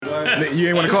Right. You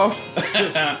ain't want to cough?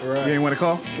 Right. You ain't want to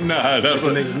cough? Nah, that's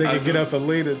what Nigga get up and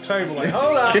leave the table like,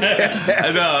 hold up.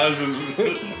 No, I was just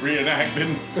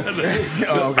reenacting.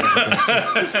 Oh, okay.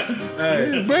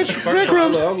 Hey,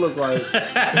 breadcrumbs. I look like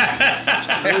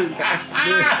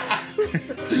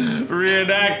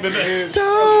Reenacting it.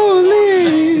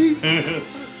 Darling,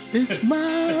 it's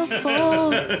my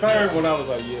fault. third one. I was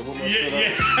like, yeah, what my shit up?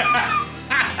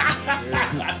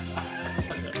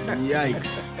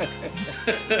 Yikes.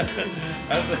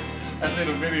 I seen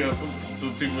a video.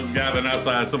 Some people was gathering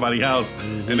outside somebody's house,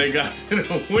 and they got to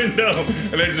the window,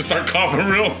 and they just start coughing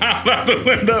real loud out the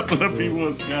window, so the people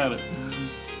was scattered.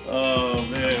 Oh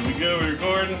man, we good? We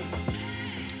recording?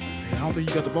 I don't think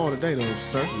you got the ball today, though,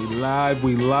 sir. We live.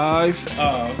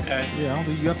 Oh, okay. Yeah, I don't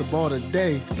think you got the ball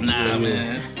today. Nah,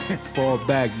 man. Fall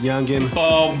back, youngin.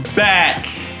 Fall back.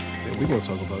 Yeah, we gonna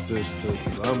talk about this too,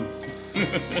 cause I'm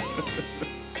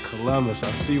Columbus.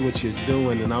 I see what you're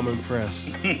doing, and I'm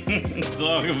impressed. Talk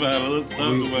about it. Let's talk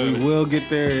about We it. will get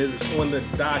there. It's on the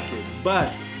docket.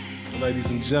 But, ladies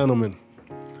and gentlemen,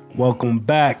 welcome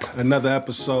back. Another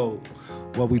episode.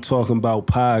 What we talking about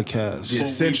podcast. The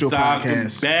Essential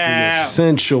Podcast. The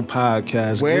Essential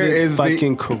Podcast. Where Get it is the-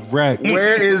 fucking correct?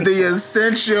 Where is the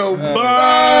essential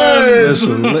buzz?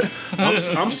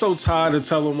 Listen, I'm so tired of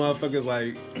telling motherfuckers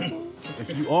like,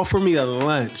 if you offer me a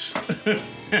lunch,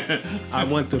 I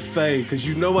want the fade, cause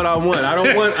you know what I want. I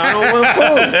don't want food.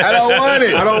 I don't want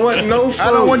it. I don't want no food.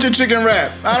 I don't want your chicken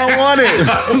wrap. I don't want it.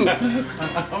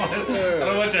 I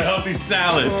don't want your healthy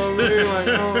salad. You know what I mean? Like,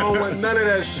 I don't want none of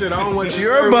that shit. I don't want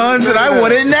Your buns, and I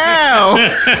want it now.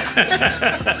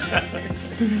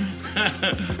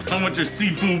 I want your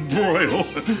seafood broil.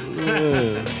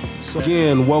 Yeah. So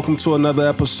again, welcome to another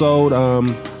episode.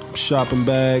 Shopping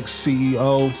Bag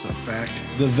CEO, It's a fact.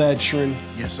 the veteran,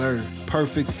 Yes, sir.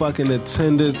 perfect fucking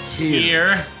attendance.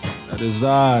 Here, That is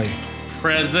I,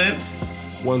 present.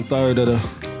 1/3 of the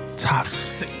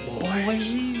toxic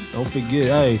boys. Don't forget,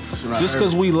 hey, what I just heard.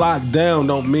 because we locked down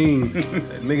don't mean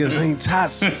that niggas ain't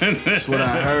toxic. That's what I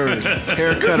heard.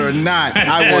 Haircut or not,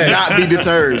 I will not be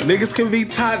deterred. Niggas can be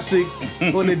toxic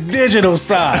on the digital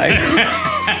side.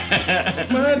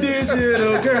 My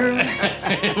digital girl.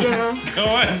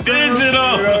 Going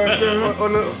digital.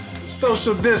 On the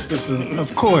social distancing,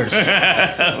 of course.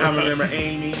 I remember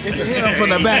Amy. If you hit him from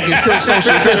the back, it's still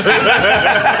social distance.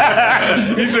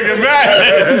 You took it back.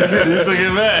 You took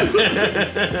it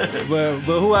back.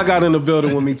 But who I got in the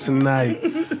building with me tonight?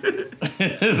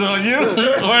 It's on you,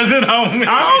 or is it on me?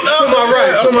 I don't know.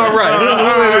 To my right.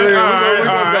 All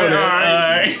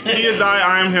Alright. right. He is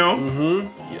I am him.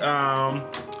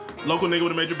 Local nigga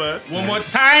with a major buzz. One more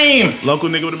time. Local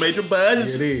nigga with a major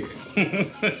buzz. It is.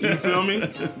 You feel me?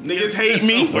 Niggas hate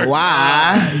me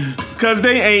Why? because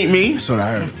they ain't me. That's what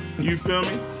I heard. You feel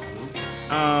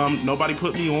me? Nobody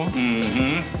put me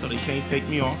on, so they can't take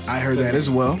me off. I heard that as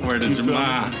well. Where did your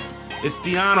mind? It's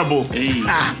the Honorable Hey,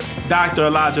 Dr.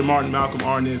 Elijah Martin Malcolm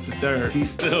Arnaz III.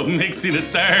 he's still Nixie the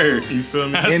third. You feel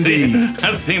me? Indeed.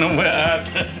 I seen him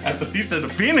he said the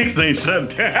Phoenix ain't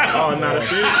shut down. Oh, not a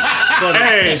bitch.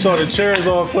 Hey, So the chairs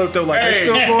all flipped up like they Hey.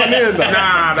 still going in though.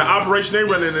 nah, the operation they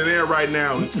running in there right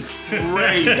now is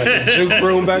crazy. Juke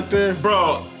room back there.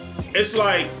 Bro, it's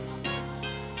like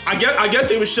I guess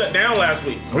they was shut down last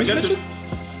week. Are we I guess snitching?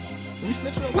 Are we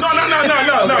snitching?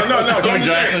 No. Don't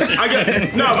say. I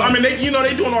guess no. I mean, they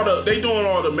doing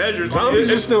all the measures. Zombies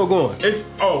is still going.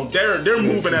 They're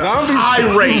moving at a Zombies-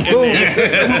 high rate. In there.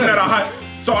 They're moving at a high.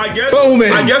 So I guess Booming.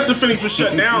 the Phoenix was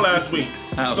shut down last week.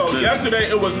 How So business. yesterday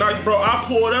it was nice, bro. I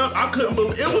pulled up. I couldn't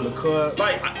believe it was club.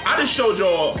 like I just showed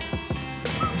y'all.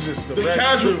 Just The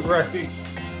casual- right.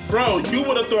 Bro, you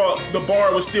would have thought the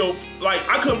bar was still like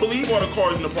I couldn't believe all the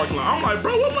cars in the parking lot. I'm like,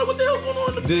 bro, what the hell going on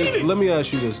in the Phoenix? Let me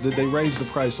ask you this: did they raise the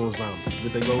price on zombies?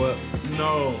 Did they go up?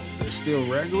 No, They're still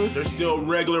regular. they're still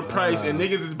regular price, and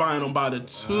niggas is buying them by the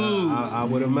twos. I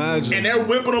would imagine. And they're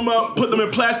whipping them up, putting them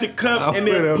in plastic cups, I and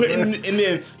then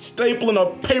would stapling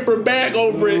a paper bag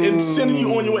over it and sending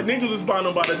you on your way. Niggas is buying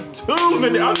them by the twos.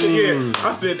 And I said,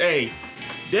 I said, hey,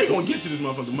 they gonna get to this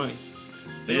motherfucking money.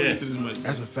 They gonna get to this money.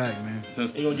 That's a fact, man.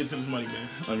 They gonna get to this money,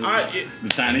 man. The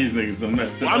Chinese niggas done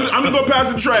messed it I'm up. gonna go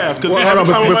past the Trav because Well, hold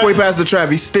on. Before we pass the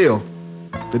Trav, he's still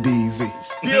the DEZ.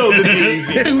 still the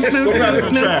DZ. Go past the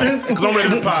Trav because I'm ready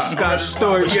to pop. Scott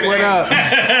Storch, Yeah, what hey. up?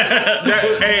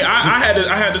 Hey,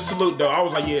 I had to salute though. I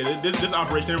was like, yeah, this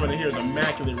operation they're running here is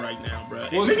immaculate right now, bro.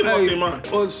 Niggas lost their mind.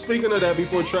 Well, speaking of that,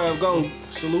 before Trav go,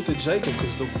 salute to Jacob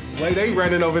because the way they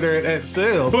running over there at that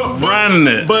sale. Running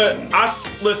it. But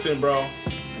listen, bro.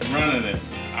 Running it.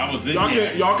 I was in Y'all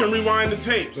here. can rewind the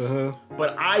tapes. Uh-huh.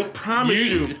 But I promise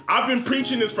you, I've been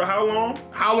preaching this for how long?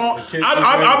 How long? Kids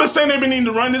I've been saying they've been needing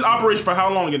to run this operation for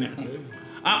how long in there?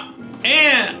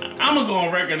 And I'm gonna go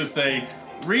on record and say,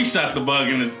 Reese shot the bug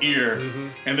in his ear,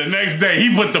 and the next day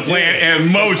he put the plan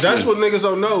in motion. That's what niggas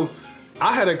don't know.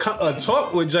 I had a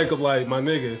talk with Jacob, like, my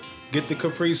nigga, get the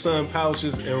Capri Sun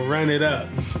pouches and run it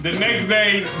up. The next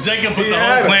day, Jacob put the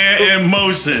whole plan in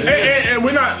motion. And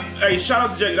we're not. Hey, shout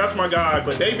out to Jacob. That's my guy.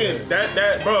 But they've been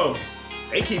that bro.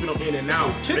 They keeping them in and out.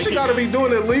 Kitchen got to be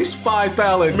doing at least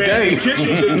 5,000 a day. The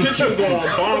kitchen going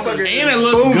bonkers. And it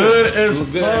look good as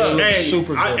fuck. Hey, Hey,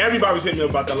 super good. everybody was hitting me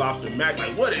about the lobster mac.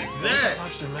 Like, what is that?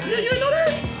 Lobster mac? Yeah, you didn't know that?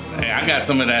 Hey, I got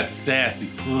some of that sassy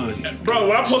pudding. Bro,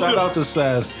 when I posted, Shout out to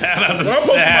Sass. Shout out to when I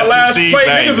posted my Sassy last T, plate,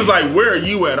 baby. niggas is like, where are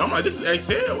you at? I'm like, this is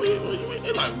XL. What you mean?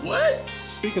 They like, what?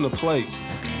 Speaking of plates,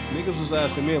 niggas was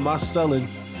asking me, am I selling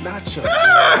nachos?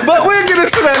 But we'll get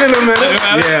into that in a minute.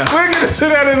 Yeah. We'll get into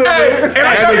that in a minute. And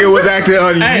That nigga was acting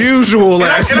unusual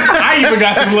last night. I even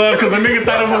got some love because the nigga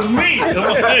thought it was me.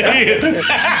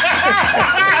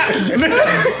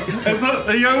 And so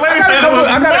the young lady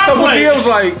I got a couple plate. DMs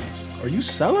like, are you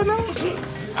selling those?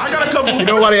 I got a couple. You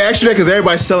know why they asked you that? Because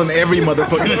everybody's selling every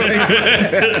motherfucking thing.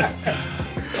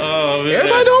 Oh, man.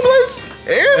 Everybody doing plates?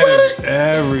 Everybody?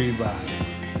 Everybody.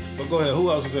 But go ahead, who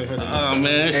else is in here? Oh,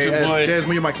 man, it's Hey, your boy. Des,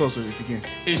 move your mic closer if you can.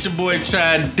 It's your boy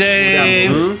Try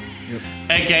Dave,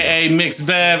 aka Mixed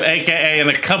Bev, aka in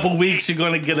a couple weeks you're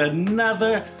gonna get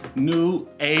another new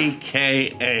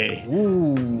AKA.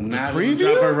 Ooh, Not preview?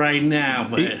 dropping right now,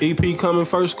 but EP coming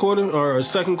first quarter or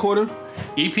second quarter?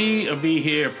 EP will be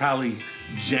here probably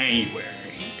January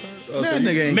That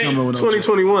nigga ain't May- coming with no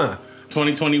 2021.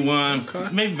 2021,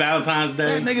 maybe Valentine's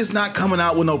Day. That nigga's not coming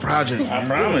out with no project. I Man.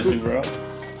 promise you, bro.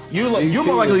 You're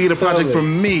more likely to get a project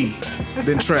from me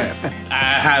than Trav.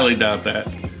 I highly doubt that.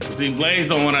 See, Blaze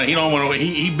don't wanna. He don't wanna.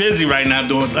 He busy right now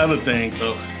doing other things.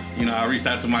 So, you know, I reached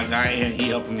out to my guy and he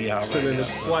helping me out right Sending now. the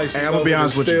splice. Hey, I'm gonna be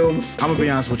honest with you.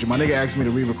 My nigga asked me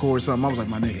to re-record something. I was like,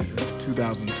 my nigga, it's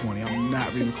 2020. I'm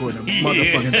not re-recording a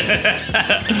motherfucking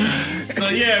thing. So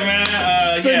yeah, man.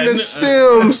 Send Yeah, the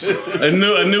stems. a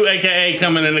new AKA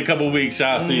coming in a couple weeks.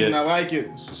 Y'all see it. I like it.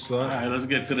 All right, let's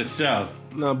get to the show.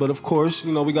 No, but of course,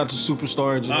 you know, we got the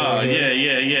superstar engineer. Oh here.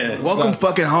 yeah. Welcome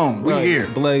fucking home. We Right, here.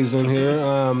 Blaze in here.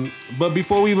 But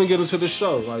before we even get into the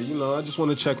show, like, you know, I just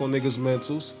want to check on niggas'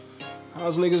 mentals.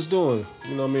 How's niggas doing?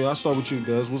 You know what I mean? I'll start with you,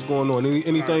 Des. What's going on?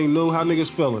 Anything new? How niggas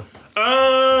feeling?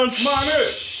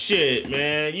 Shit,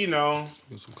 man. You know,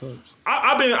 Get some cups.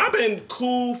 I've been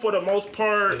cool for the most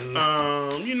part.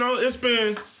 You know, it's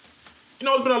been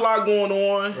a lot going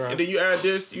on, Right. and then you add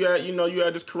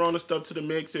this Corona stuff to the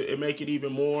mix. It make it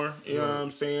even more. You know what I'm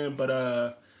saying?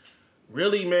 But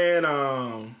really,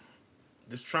 man,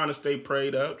 just trying to stay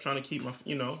prayed up, trying to keep my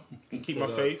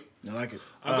faith. I like it.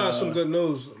 I got some good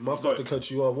news. My fault to ahead. cut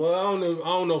you off. Well, I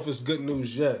don't know if it's good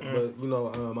news yet, but you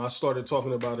know, I started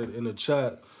talking about it in the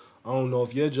chat. I don't know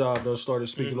if your job done started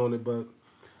speaking on it, but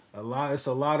it's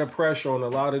a lot of pressure on a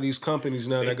lot of these companies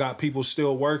now that got people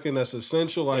still working. That's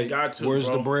essential. Like, got to, where's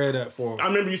bro. the bread at for I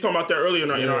them? remember you talking about that earlier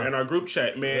in our group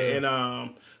chat, man, and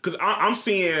because I'm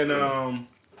seeing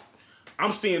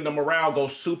the morale go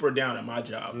super down at my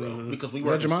job, bro, because we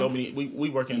work in Jamal? so many.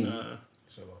 We work in.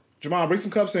 Jamal, bring some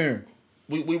cups in here.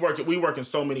 We work in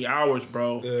so many hours,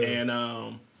 bro,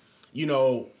 and you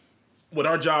know, with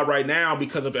our job right now,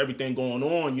 because of everything going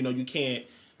on, you know,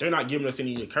 they're not giving us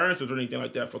any occurrences or anything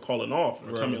like that for calling off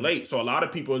or coming late. So a lot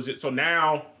of people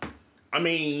now, I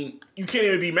mean, you can't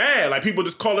even be mad. Like, people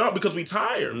just calling up because we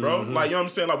tired, bro. Like, you know what I'm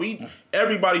saying? Like,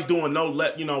 everybody's doing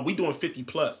we doing 50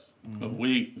 plus. A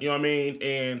week. You know what I mean?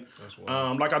 And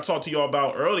like I talked to y'all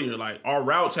about earlier, like, our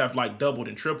routes have like doubled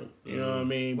and tripled. You know what I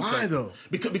mean? Why though?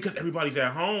 Because everybody's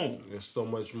at home. There's so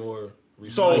much more.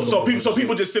 So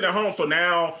people just sit at home. So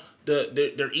now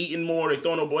they're eating more. They're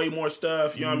throwing away more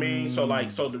stuff. You know what I mean? So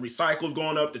the recycle's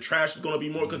going up. The trash is going to be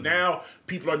more because now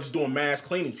people are just doing mass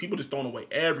cleanings. People just throwing away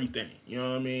everything. You know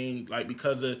what I mean? Like,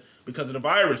 because of the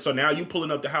virus. So now you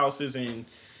pulling up the houses and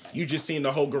you just seeing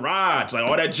the whole garage, like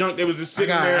all that junk that was just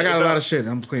sitting there. I got a lot of shit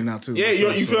I'm cleaning out too. Yeah,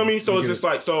 you feel me? So it's get just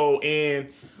it.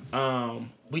 like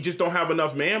we just don't have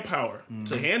enough manpower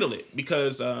to handle it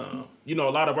because you know,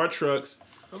 a lot of our trucks.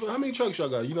 How many trucks y'all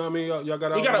got? You know what I mean? Y'all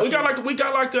got. We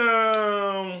got like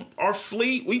our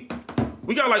fleet. We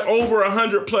got like over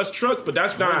 100 plus trucks, but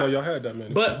that's I didn't know not. y'all had that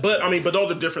many. But those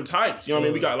are different types. You know what I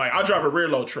mean? We got like I drive a rear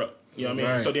load truck. You know what I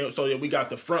mean? Right. So then we got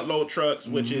the front load trucks,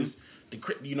 which is you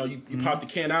pop the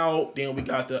can out. Then we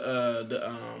got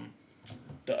the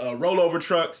rollover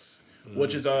trucks,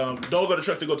 which is those are the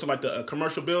trucks that go to like the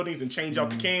commercial buildings and change out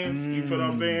the cans. You feel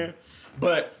what I'm saying?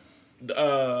 But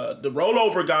the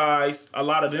rollover guys, a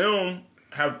lot of them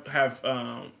have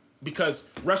because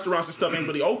restaurants and stuff ain't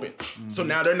really open. So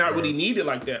now they're not really needed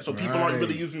like that. So people aren't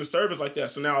really using the service like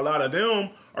that. So now a lot of them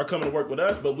are coming to work with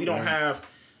us, but we don't have.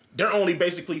 They're only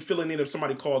basically filling in if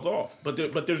somebody calls off. But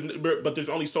there's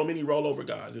only so many rollover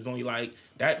guys. There's only like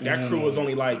that crew is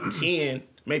only like 10,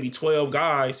 maybe 12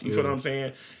 guys. You feel what I'm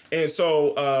saying? And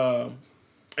so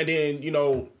and then, you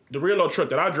know, the reload truck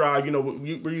that I drive, you know,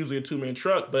 we're usually a 2-man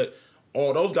truck, but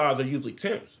all those guys are usually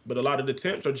temps. But a lot of the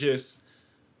temps are just,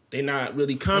 they not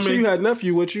really coming. So you had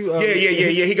nephew with you?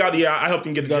 Yeah. He got I helped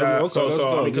him get a job. Okay,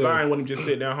 so because I didn't want him just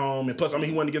sitting at home. And plus, I mean,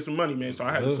 he wanted to get some money, man. So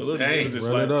I had to salute him. Hey, It was just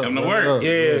run like, it up, come to run it work. up.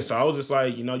 yeah. So I was just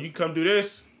like, you know, you come do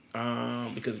this.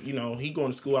 Because, you know, he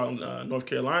going to school out in North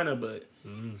Carolina, but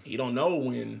he don't know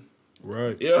when.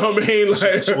 Right. You know what I mean? Like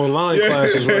It's online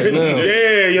classes right now.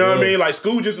 Yeah, you know what I mean? Like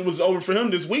school just was over for him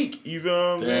this week. You feel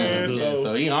what I'm saying?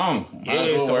 So he home.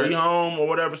 Yeah, so he home or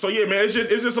whatever. So yeah, man, it's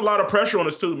just a lot of pressure on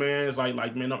us too, man. It's like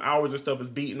man, them hours and stuff is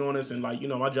beating on us, and like, you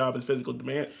know, my job is physically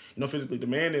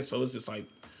demanding. So it's just like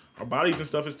our bodies and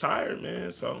stuff is tired, man.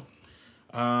 So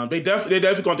they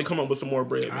definitely going to come up with some more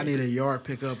bread. I Man. need a yard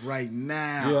pickup right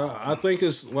now. Yeah, I think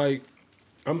it's like,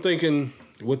 I'm thinking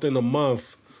within a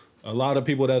month, a lot of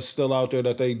people that's still out there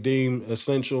that they deem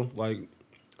essential, like,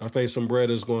 I think some bread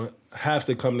is going to have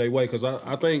to come their way, because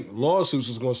I think lawsuits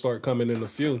is going to start coming in a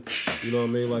few. You know what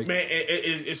I mean? Like, Man,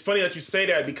 it's funny that you say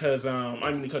that because I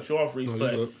didn't mean to cut you off, Reese, No,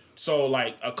 but you good. so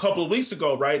like a couple of weeks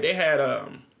ago, right? They had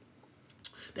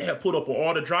pulled up with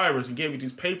all the drivers and gave you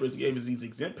these papers, gave us these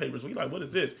exempt papers. We like, what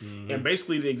is this? And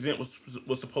basically, the exempt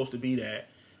was supposed to be that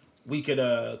we could,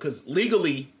 because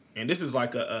legally, and this is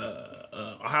like a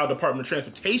Ohio Department of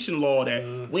Transportation law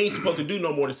that we ain't supposed to do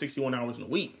no more than 61 hours in a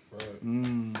week.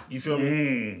 right. You feel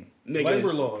me? Nigga.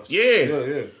 Labor laws.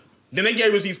 Yeah. Then they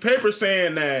gave us these papers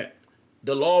saying that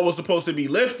the law was supposed to be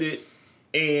lifted,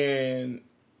 and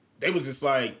they was just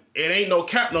like, it ain't no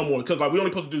cap no more, because like we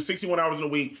only supposed to do 61 hours in a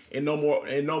week and no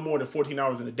more than 14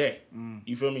 hours in a day.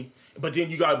 You feel me? But then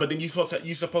you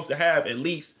supposed to have at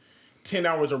least 10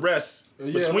 hours of rest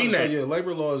between that. Yeah,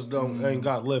 labor laws ain't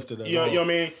got lifted at You know all. what I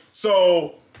mean?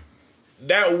 So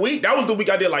that week, that was the week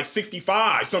I did like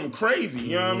 65, something crazy.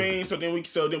 You know what I mean? So then we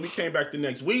came back the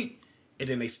next week, and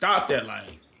then they stopped that,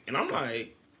 like, and I'm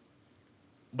like,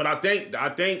 but I think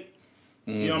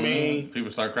you know what I mean?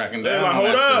 People start cracking They're down. like, on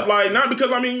hold that up, shit. like, not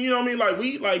because I mean, you know what I mean? Like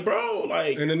we, like, bro,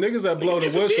 like, And the niggas that blow the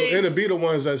Niggas get whistle, fatigued. it'll be the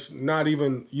ones that's not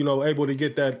even, you know, able to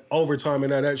get that overtime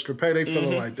and that extra pay. They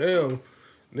feeling like, damn,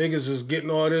 niggas is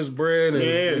getting all this bread, and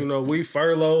Yeah. you know, we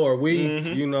furlough or we,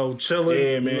 you know, chilling.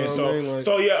 yeah, man. You know So what I mean? Like,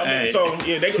 so yeah, I mean, Hey. so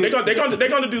yeah, they're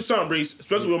gonna do something, Reese,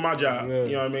 especially with my job. Yeah.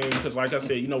 You know what I mean? Because like I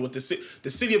said, you know, with the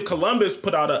city of Columbus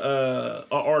put out a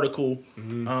article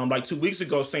like 2 weeks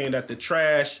ago saying that the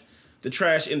trash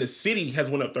in the city has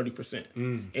went up 30%.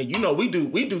 And you know, we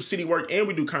do city work and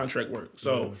we do contract work.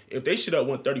 So if they shit up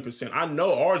went 30%, I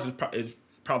know ours is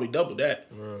probably double that.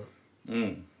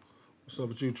 what's up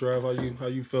with you, Trav? How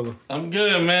you feeling? I'm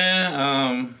good,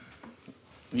 man.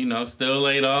 You know, still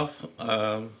laid off.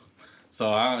 So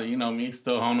I, you know, me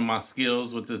still honing my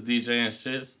skills with this DJ and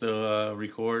shit. Still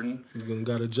recording. You gonna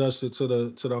got adjusted to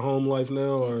the home life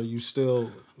now, or are you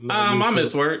still? I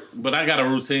miss work, but I got a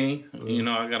routine. You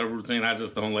know, I got a routine. I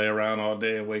just don't lay around all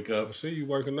day and wake up. I see you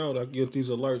working out. I get these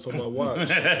alerts on my watch.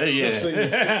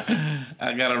 Yeah,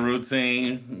 I got a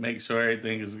routine. Make sure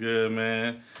everything is good,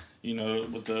 man. You know,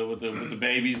 with the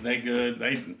babies, they good.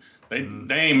 They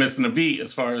ain't missing a beat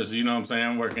as far as, you know what I'm saying.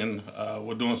 I'm working.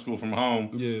 We're doing school from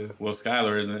home. Yeah. Well,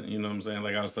 Skylar isn't. You know what I'm saying.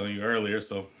 Like I was telling you earlier.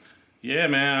 So, yeah,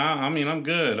 man. I mean, I'm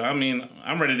good. I mean,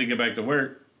 I'm ready to get back to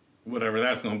work. Whatever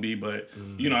that's gonna be, but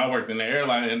you know, I worked in the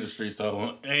airline industry,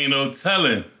 so ain't no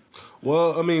telling.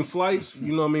 Well, I mean, flights.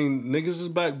 You know, what I mean, niggas is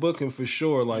back booking for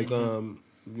sure. Like, I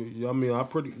mean,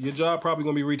 your job probably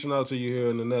gonna be reaching out to you here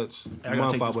in the next gotta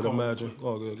month. take I this would call. imagine.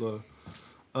 Oh, good, go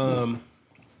ahead.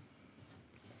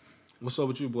 What's up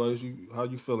with you, Blaze? How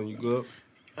you feeling? You good?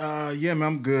 Yeah, man,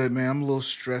 I'm good, man. I'm a little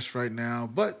stressed right now,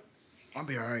 but I'll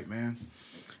be all right, man.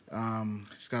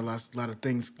 Just got a lot of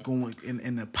things going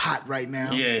in the pot right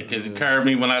now. Yeah, because it curved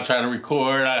me when I try to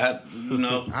record. I had, you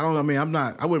know, I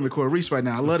wouldn't record Reese right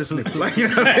now. I love this nigga. Like, you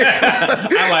know what I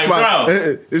mean? I like, bro.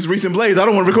 It's Reese and Blaze. I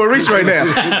don't want to record Reese right now.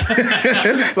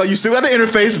 Like, you still got the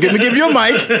interface. Get me, give you a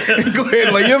mic. Go ahead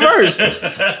and lay your verse.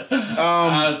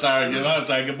 I was trying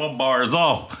to get my bars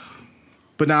off.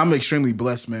 But now I'm extremely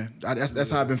blessed, man.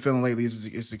 That's how I've been feeling lately.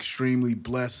 It's extremely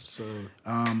blessed.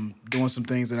 Doing some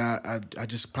things that I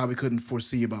just probably couldn't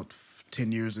foresee about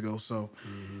 10 years ago. So,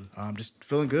 just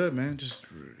feeling good, man. Just,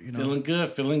 you know. Feeling good,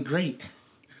 feeling great.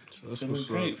 That's Feeling what's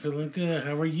great. up. Feeling good.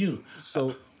 How are you?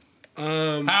 So,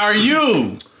 How are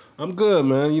you? I'm good,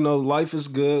 man. You know, life is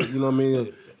good. You know what I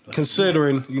mean?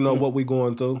 Considering, you know, what we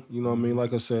going through. You know what I mean?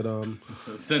 Like I said,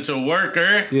 Essential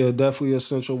worker. yeah, definitely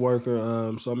essential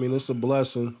worker. So, I mean, it's a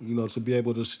blessing, you know, to be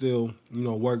able to still, you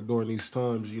know, work during these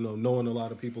times, you know, knowing a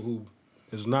lot of people who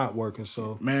is not working.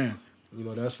 So, Man, you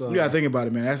know, that's... you gotta think about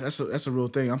it, man. That's a real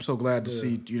thing. I'm so glad to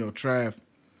see, you know, Trav,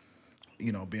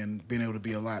 you know, being able to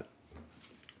be a lot.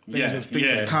 Things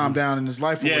have calmed down in his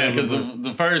life. Yeah, because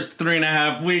the first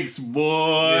 3.5 weeks, boy.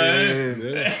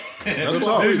 Yeah. That's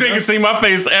why, This nigga see my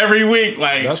face every week.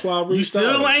 Like, that's why I reached you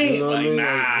still out. ain't? You know what I Like, mean?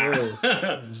 nah.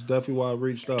 Yeah. It's definitely why I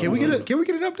reached out. Can we get an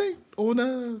update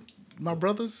on my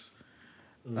brother's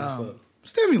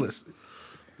stimulus?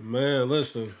 Man,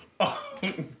 listen. I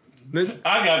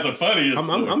got the funniest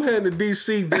story. I'm heading to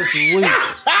DC this week.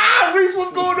 Reese,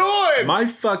 what's going on? My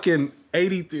fucking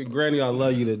 83... Granny, I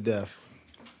love you to death.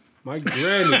 My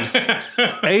granny,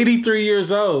 83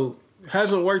 years old,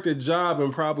 hasn't worked a job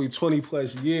in probably 20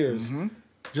 plus years.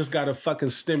 Just got a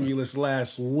fucking stimulus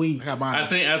last week. I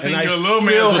seen And your I little man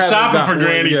still was haven't shopping got for one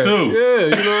Granny yet. too. Yeah,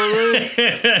 you know what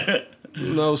I mean?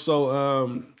 You know,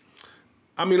 so,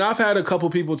 I mean, I've had a couple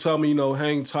people tell me, you know,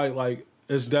 hang tight, like,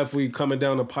 it's definitely coming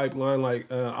down the pipeline. Like,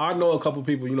 I know a couple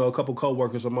people, you know, a couple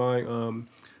coworkers of mine,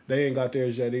 they ain't got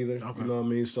theirs yet either. Okay. You know what I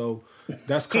mean? So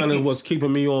that's kind of what's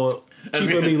keeping me level.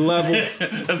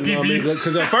 Let's keep you.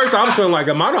 Because at first I was feeling like,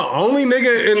 am I the only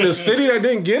nigga in the city that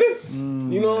didn't get it?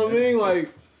 You know what I mean? Like,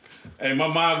 hey, my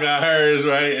mom got hers,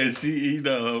 right? And she, you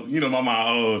know my mom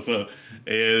old,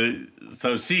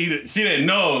 so she didn't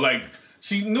know, like,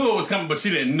 she knew it was coming, but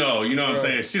she didn't know, you know what I'm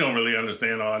saying? She don't really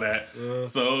understand all that.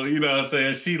 So, you know what I'm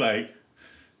saying? She like,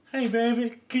 hey,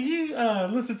 baby, can you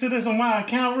listen to this on my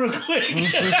account real quick?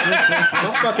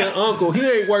 my fucking uncle, he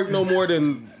ain't worked no more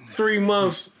than 3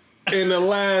 months in the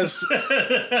last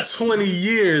 20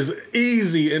 years,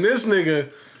 easy. And this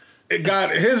nigga, it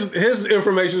got his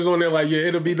information's on there like, yeah,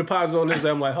 it'll be deposited on this.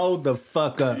 I'm like, hold the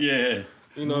fuck up. Yeah.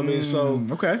 You know what I mean? So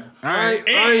Okay. All I right.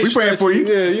 ain't We praying for you.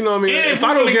 Yeah, you know what I mean? And If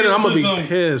I don't get it, I'm gonna be some-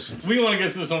 pissed. We want to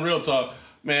get to some real talk.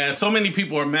 Man, so many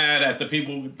people are mad at the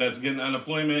people that's getting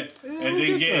unemployment and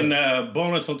then getting a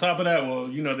bonus on top of that. Well,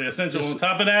 you know, the essential on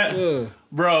top of that. Yeah.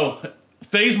 Bro,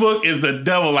 Facebook is the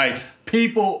devil. Like,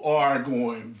 people are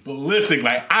going ballistic.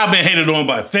 Like, I've been hated on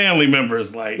by family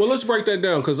members. Like, Well, let's break that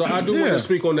down because I do want Yeah. to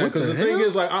speak on that. What Because the the thing hell?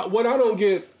 is, like, what I don't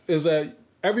get is that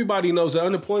everybody knows that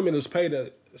unemployment is paid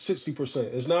at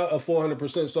 60%. It's not a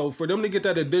 400%. So for them to get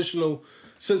that additional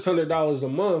 $600 a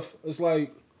month, it's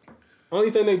like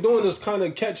only thing they're doing is kind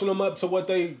of catching them up to what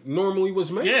they normally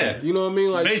was making. yeah. You know what I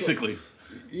mean? Like, basically.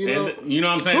 you know, And you know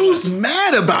what I'm saying? Who's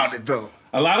mad about it though?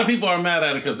 A lot of people are mad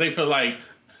at it because they feel like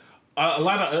a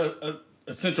lot of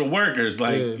essential workers,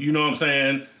 like, Yeah. you know what I'm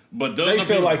saying? But those they are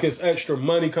feel people, like it's extra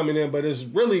money coming in, but it's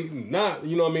really not.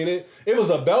 You know what I mean? It was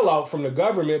a bailout from the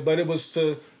government, but it was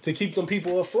to keep them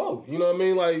people afloat. You know what I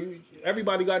mean? Like,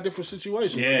 everybody got different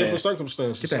situations, Yeah. different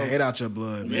circumstances. Get that head out your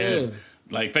blood, man. Yeah.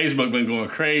 like, Facebook been going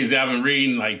crazy. I've been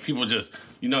reading, like, people just,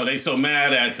 you know, they so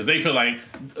mad at because they feel like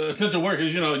essential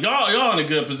workers, you know, y'all in a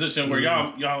good position where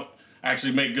y'all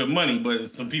actually make good money, but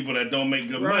some people that don't make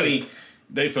good money,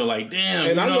 they feel like, damn,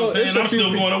 And you I know know what I'm it's saying? a I'm few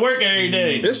still going to work every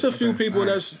day. It's a few people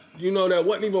that's, you know, that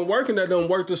wasn't even working that don't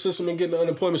work the system and getting the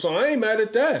unemployment. So I ain't mad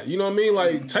at that. You know what I mean?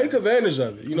 Like, take advantage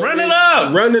of it. You know Run what I it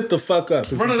mean? up. Run it the fuck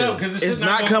up. if Run you it can. up because It's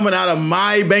not coming out of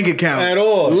my bank account at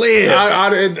all. Live.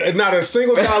 Not a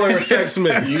single dollar affects me.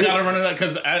 You got to run it up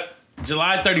because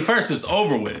July 31st is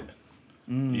over with.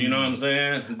 You know what I'm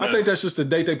saying? I think that's just the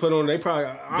date they put on. They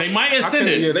probably They might extend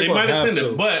it. Yeah, they gonna might have extend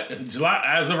to. it. But July,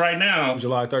 as of right now,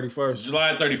 July 31st.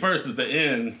 July 31st is the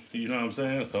end. You know what I'm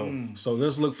saying? So So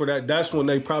let's look for that. That's when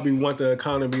they probably want the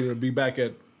economy to be back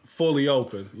at fully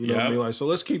open. You know what I Yep. mean? Like, so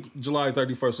let's keep July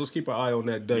 31st. Let's keep an eye on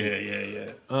that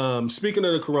date. yeah. Speaking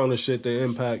of the corona shit, the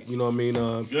impact, you know what I mean?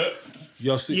 Good.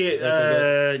 Y'all see?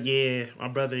 Yeah. My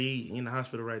brother, he in the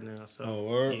hospital right now. So Oh,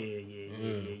 word? yeah.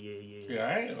 You all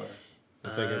right? Or? I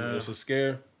think it's a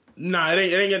scare. Nah, it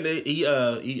ain't getting.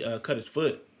 He cut his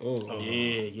foot. Oh,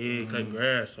 Yeah, cutting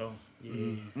grass. So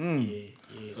yeah.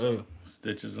 So,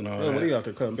 Stitches and all man, what are that. you out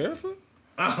there cutting barefoot?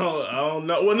 I don't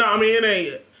know. Well, no, I mean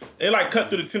it like cut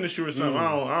through the tennis shoe or something.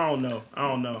 I don't know.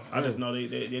 I just know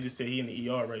they just said he in the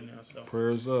ER right now. So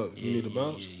Prayers up. You need a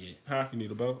bounce? Huh? You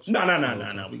need a bounce?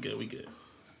 No. We good.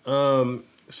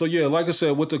 So yeah, like I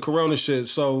said, with the corona shit,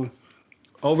 so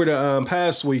over the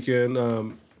past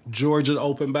weekend, Georgia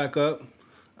opened back up.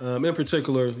 In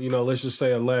particular, let's just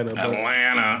say Atlanta. But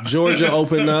Atlanta. Georgia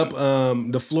opened up.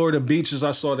 The Florida beaches,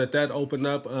 I saw that opened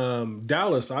up.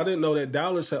 Dallas, I didn't know that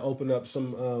Dallas had opened up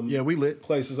some we lit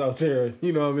places out there.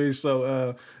 You know what I mean?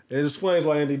 So it explains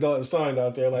why Andy Dalton signed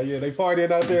out there. Like, they partying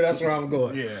out there. That's where I'm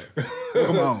going. Yeah,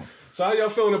 come on. So how y'all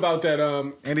feeling about that?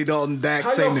 Andy Dalton, Dak.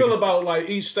 How y'all feel about like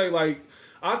each state? Like,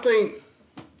 I think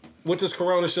with this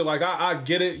Corona shit, like I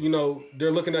get it.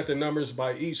 They're looking at the numbers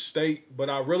by each state, but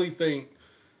I really think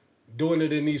doing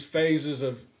it in these phases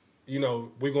of,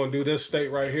 we're gonna do this state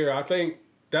right here. I think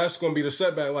that's gonna be the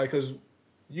setback. Like, cause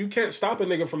you can't stop a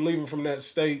nigga from leaving from that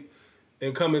state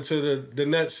and coming to the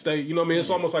next state. You know what I mean? It's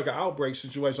almost like an outbreak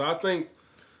situation. I think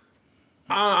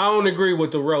I don't agree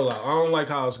with the rollout. I don't like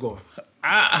how it's going.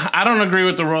 I don't agree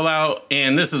with the rollout,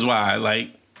 and this is why.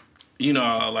 Like,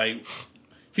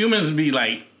 humans be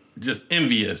like just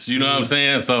envious. You know what I'm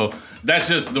saying? So that's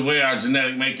just the way our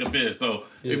genetic makeup is. So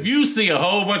if you see a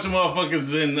whole bunch of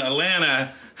motherfuckers in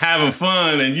Atlanta having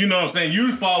fun, and you know what I'm saying,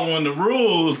 you following the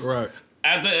rules, right?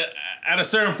 At a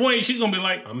certain point, she's gonna be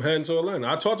like, I'm heading to Atlanta.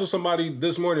 I talked to somebody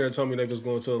this morning that told me they was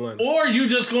going to Atlanta. Or you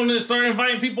just gonna start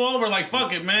inviting people over, like,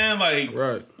 fuck it, man. Like,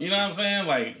 right. You know what I'm saying?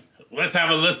 Like, let's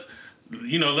have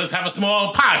a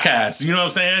small podcast. You know what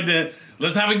I'm saying? Then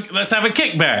let's have a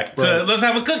kickback. Right. Let's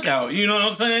have a cookout. You know what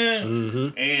I'm saying?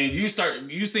 Mm-hmm. And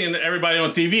you seeing everybody on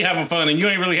TV having fun, and you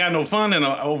ain't really had no fun in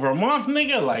over a month,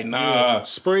 nigga. Like, nah. Yeah.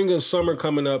 Spring and summer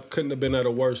coming up couldn't have been at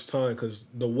a worse time because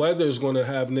the weather's going to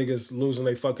have niggas losing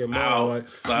their fucking mind. Like,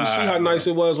 you see how nice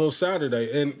it was on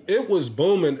Saturday, and it was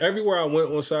booming everywhere I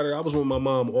went on Saturday. I was with my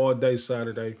mom all day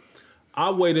Saturday. I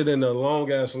waited in a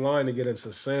long ass line to get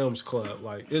into Sam's Club.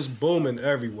 Like, it's booming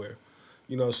everywhere,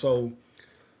 So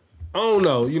I don't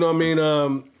know. You know what I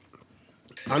mean?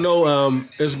 I know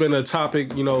it's been a topic,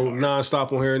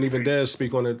 nonstop on here, and even Dad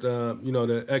speak on it.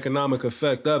 The economic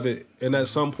effect of it, and at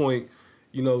some point,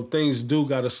 things do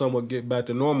got to somewhat get back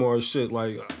to normal or shit.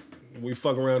 Like, we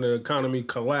fuck around, the economy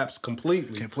collapse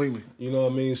completely. You know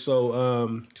what I mean?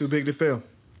 So too big to fail.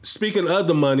 Speaking of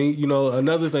the money,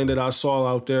 another thing that I saw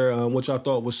out there, which I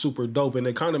thought was super dope, and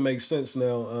it kind of makes sense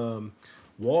now.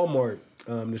 Walmart,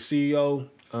 the CEO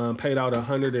paid out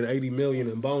 $180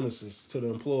 million in bonuses to the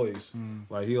employees.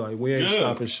 We ain't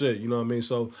stopping shit. You know what I mean?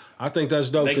 So I think that's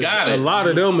dope. They got it. A lot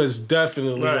of them is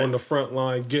definitely on the front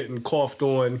line getting coughed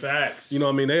on. Facts. You know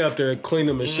what I mean? They up there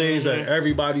cleaning machines that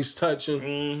everybody's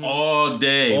touching all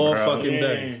day, all bro. fucking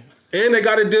day. And they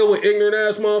got to deal with ignorant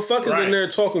ass motherfuckers in there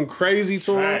talking crazy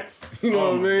to them. You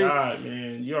know what I mean? God,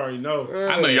 man, you already know.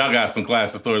 I know y'all got some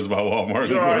classic stories about Walmart.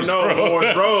 You already know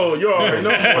Morris Road. You already know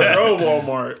Morris Road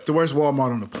Walmart. The worst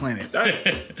Walmart on the planet.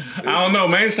 I don't know.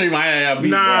 Main Street might have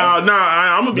beat. Nah.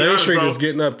 I'm gonna be honest, Main Street bro. is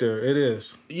getting up there. It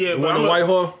is. Yeah, the but one in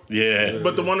Whitehall. Yeah,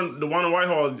 but the one in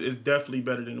Whitehall is definitely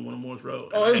better than the one on Morris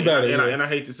Road. Oh, it's better. And I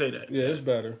hate to say that. Yeah, it's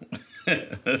better.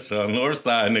 That's our north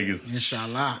side niggas.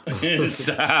 Inshallah. 256 is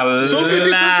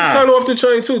kind of off the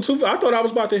chain too. I thought I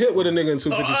was about to hit with a nigga in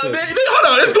 256.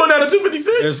 Hold on, it's going down to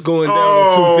 256. It's going down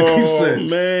to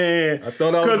 256. Man, I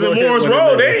thought I was because in Morris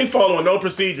Road they ain't following no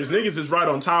procedures. Niggas is right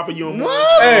on top of you.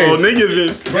 Hey, niggas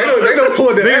is they don't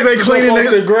pull the niggas ain't cleaning off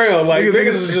the ground. Like niggas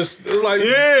is just it's like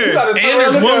you gotta turn and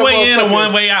around, it's look one at way in motherfucker. and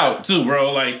one way out too,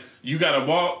 bro. Like you gotta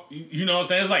walk. You know what I'm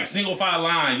saying? It's like single file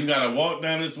line. You gotta walk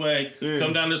down this way,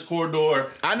 come down this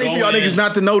corridor. I need for y'all niggas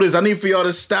not to notice. I need for y'all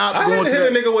to stop I going had to to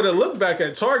hit that. a nigga with a look back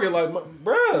at Target, like,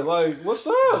 bruh, like, what's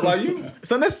up? Like, you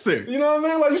It's unnecessary. know what I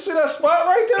mean? Like, you see that spot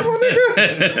right there, my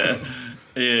nigga?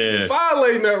 Yeah.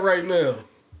 Violating that right now.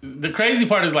 The crazy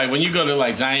part is like when you go to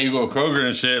like Giant, you go Kroger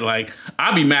and shit. Like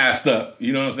I be masked up.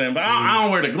 You know what I'm saying? But I don't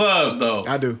wear the gloves though.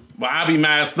 I do. But I be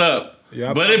masked up.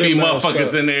 Yeah, but I it be been masked motherfuckers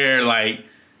up. in there like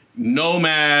no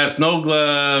mask, no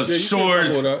gloves, Yeah, you seen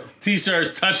shorts, people with that.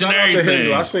 t-shirts, touching Shout out to everything.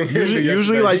 Hindu. I seen Hindu Usually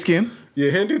yesterday. light skin. Yeah,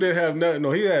 Hindu didn't have nothing.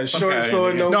 No, he had shorts Okay.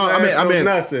 on, no No, mask, I mean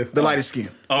nothing. the lightest skin.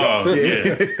 Oh yeah.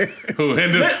 Who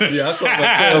Hindu? Yeah, I saw my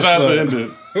Shout sales out to club.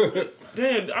 Hindu.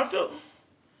 damn. I feel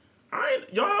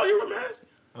y'all out here with masks.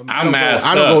 I'm masked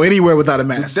I don't up. go anywhere without a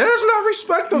mask. There's no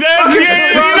respect of You're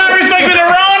not respecting the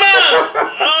Rona.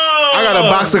 Oh. I got a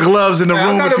box of gloves in the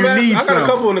room if you need I got some. a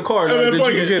couple in the car that you Fuck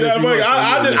can it. get Yeah, if you fuck it.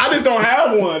 want. I just don't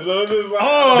have one. So it's just like,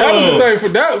 That was the thing for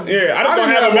that. Yeah, I just don't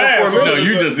didn't have a one mask. for a No, minute.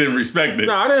 you just didn't respect it.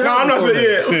 No, I didn't. No, have I'm one not for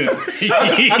saying. that.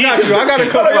 Yeah. I got you. I got a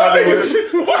couple out there.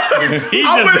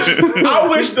 I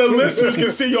wish the listeners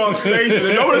could see y'all's faces.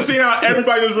 And I want to see how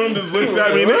everybody in this room just looked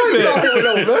at me. And they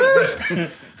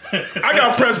said, I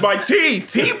got pressed by T.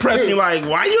 T pressed me like,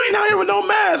 why you ain't out here with no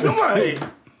mask? I'm like,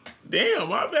 damn,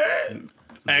 my bad.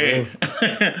 Hey,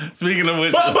 speaking of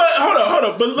which, But hold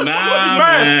up. But let's talk about these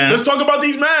masks. man. Let's talk about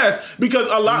these masks because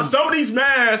some of these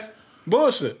masks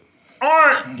Bullshit.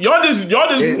 Aren't y'all just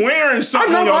wearing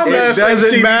something? I know on my your mask It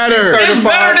doesn't ain't matter. CBT It's It's certified.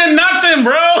 better than nothing,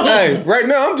 bro. Hey, right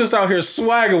now I'm just out here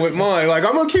swagging with mine. Like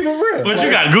I'm gonna keep it real. But you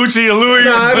got Gucci and Louis.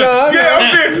 Yeah,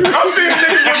 I'm seeing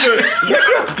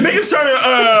niggas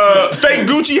turning fake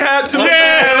Gucci hats and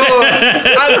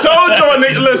I told y'all,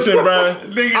 niggas, listen, bro.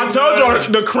 I told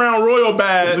y'all the Crown Royal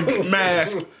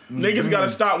mask. Niggas gotta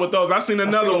stop with those. I seen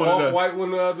another one. Off-white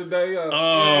one the other day. Oh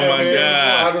my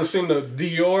God. I done seen the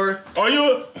Dior. Are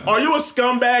you a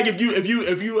scumbag if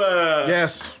you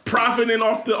Yes. profiting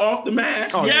off the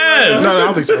mask? Oh, Yes. No, I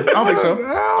don't think so. I don't think so.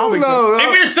 I don't think so.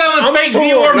 If you're selling fake torn.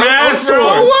 Dior I'm masks, torn.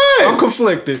 bro. what? I'm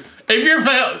conflicted. If you're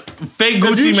fake If you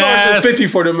Gucci charging masks, 50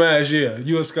 for the mask, yeah,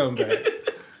 you a scumbag.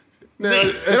 Now, They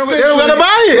don't gotta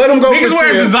buy it. Let them go Niggas for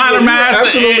wear 10. designer You're masks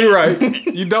Absolutely and- right.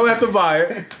 You don't have to buy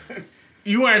it.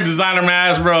 you wearing designer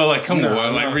masks, bro. Like, come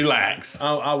on, like, relax.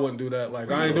 I wouldn't do that. Like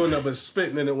I ain't doing nothing but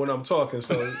spitting in it when I'm talking,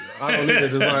 so I don't need a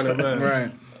designer mask.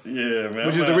 Right. Yeah, man.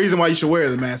 Which is the reason why you should wear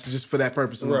the mask, just for that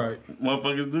purpose alone. Right.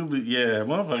 Motherfuckers do be, yeah.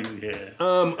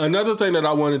 Another thing that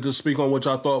I wanted to speak on, which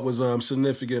I thought was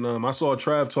significant, I saw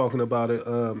Trav talking about it,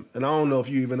 and I don't know if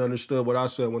you even understood what I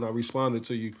said when I responded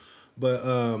to you, but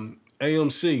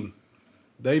AMC,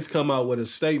 they've come out with a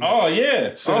statement. Oh,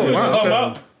 yeah. saying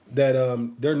wow.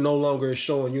 that they're no longer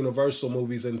showing Universal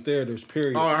movies in theaters,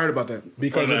 period, Oh, I heard about that.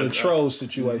 because For of the that, Trolls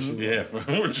situation. Yeah, for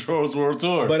Trolls World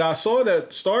Tour. But I saw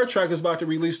that Star Trek is about to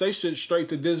release they shit straight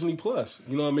to Disney Plus.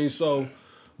 You know what I mean? So,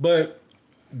 but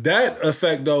that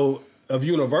effect though of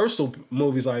Universal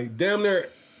movies, like damn near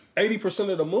 80%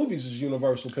 of the movies is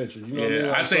Universal Pictures. You know what I mean?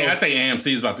 yeah, Like, I think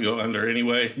AMC is about to go under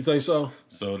anyway. You think so?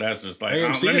 So that's just like,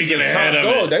 AMC let me is get the ahead top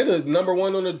of dog. it. They the number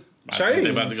one on the I chain. think they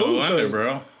about to go food under, chain.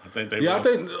 bro. I think they Yeah, I will.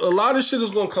 think a lot of shit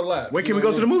is gonna collapse. When can You we know go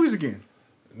what to I the mean? movies again?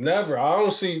 Never. I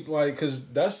don't see like because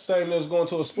that's the same as going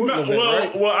to a sporting No, event,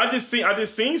 right? well, I just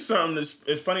seen something.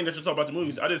 It's funny that you talk about the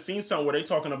movies. I just seen something where they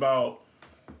talking about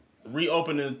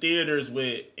reopening theaters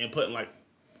with and putting like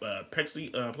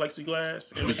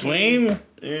plexiglass in Between,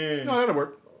 Yeah. No, that'll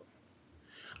work.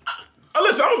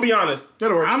 Listen, I'm gonna be honest,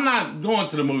 That'll work. I'm not going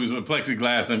to the movies with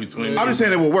plexiglass in between. I'm just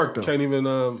saying it will work though. Can't even.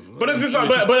 but it's just like,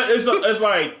 but it's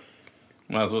like.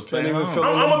 Might as well stay Can't even home. feel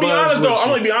I'm gonna be Buzz honest though. with I'm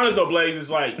you. gonna be honest though, Blaze. It's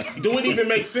like, do it even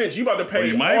make sense? You about to pay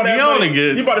You might all be that on money. it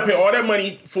good. You about to pay all that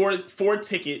money for a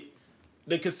ticket.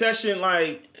 The concession,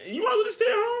 like, you might as well just stay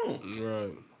at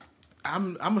home.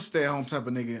 Right. I'm a stay at home type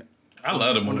of nigga I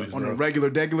love the movies, on bro. a regular,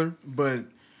 but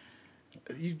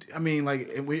I mean, like,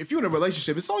 if you're in a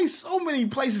relationship, it's always so many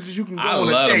places that you can go I on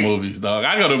a love date. the movies, dog.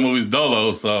 I go to movies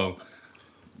dolo, so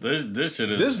this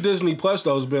shit is. This Disney Plus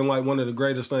though has been like one of the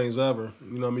greatest things ever.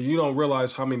 You know what I mean? You don't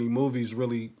realize how many movies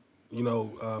really, you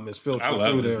know, is filtered I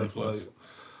love through Disney there. Plus. Like,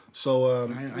 so I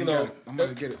you ain't know, got it. I'm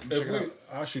gonna get it. if Check it we- out.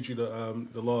 I'll shoot you the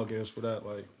logins for that.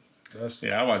 Like that's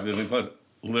Yeah, I watch Disney Plus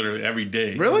literally every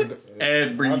day. Really?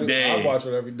 Every day. I watch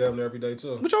it damn near every day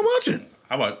too. What y'all watching?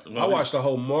 I watched the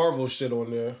whole Marvel shit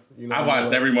on there. You know, I watched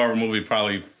like, every Marvel movie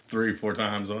probably 3-4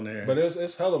 times on there. But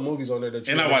it's hella movies on there that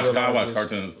you and I don't watch realize is-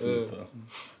 cartoons too. yeah.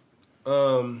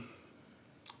 So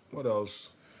What else?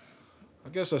 I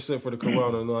guess that's it for the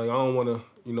Corona. Like I don't want to,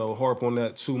 you know, harp on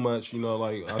that too much. You know,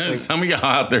 like I think some of y'all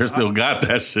out there still got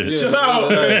that shit.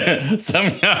 yeah, hey, Some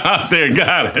of y'all out there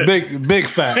got it. big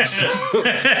facts.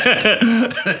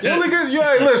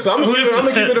 Hey, listen, I'm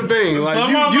gonna keep it a bean. Like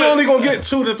Some of you it- only gonna get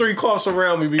 2 to 3 coughs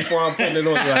around me before I'm putting it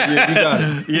on. Like, yeah, you got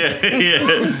it.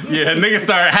 Yeah. Niggas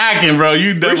start hacking, bro.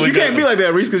 You Reese, definitely you can't got be like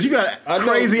that, Reese, because you got I know,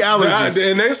 crazy but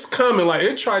allergies. and it's coming. Like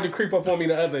it tried to creep up on me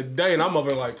the other day, and I'm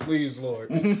over like, please, Lord,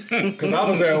 because I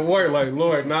was at work. Like,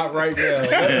 Lord, not right now.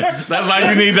 That's why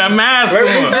you need that mask on.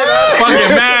 me get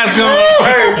Fucking mask on.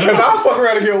 Hey, because I'll fuck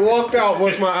around and get walked out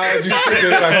once my allergy shit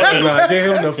is like, oh, nah,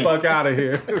 get him the fuck out of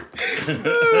here.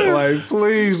 Like,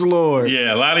 please, Lord.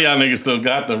 Yeah, a lot of y'all niggas still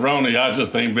got the Rona. Y'all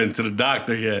just ain't been to the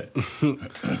doctor yet.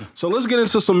 So let's get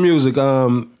into some music.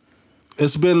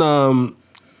 It's been not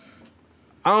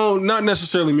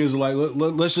necessarily music. Like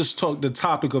let's just talk the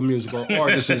topic of music or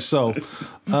artist itself.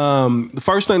 The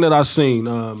first thing that I seen,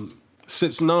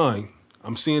 6ix9ine.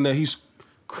 I'm seeing that he's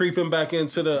creeping back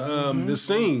into the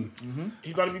scene.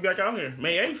 He's about to be back out here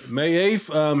May 8th. May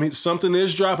 8th, something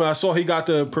is dropping. I saw he got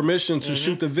the permission to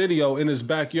shoot the video in his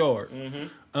backyard.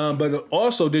 But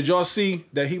also, did y'all see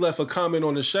that he left a comment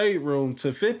on the Shade Room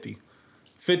to 50?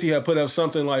 50 had put up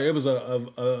something like, it was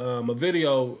a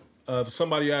video of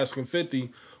somebody asking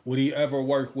 50, would he ever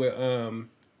work with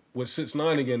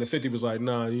 6ix9ine again? And 50 was like,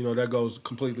 nah, you know, that goes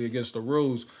completely against the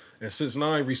rules. And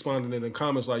 6ix9ine responded in the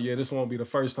comments like, yeah, this won't be the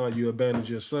first time you abandoned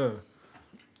your son.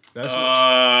 That's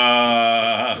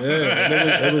yeah.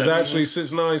 it was actually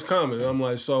 6ix9ine's comment. I'm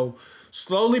like, so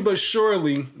slowly but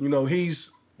surely, you know,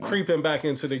 he's creeping back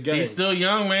into the game. He's still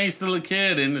young, man. He's still a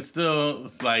kid, and it's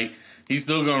like he's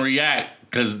still gonna react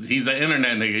because he's an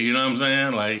internet nigga. You know what I'm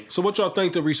saying? Like, so what y'all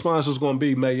think the response is gonna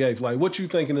be May 8th? Like, what you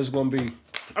thinking is gonna be?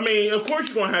 I mean, of course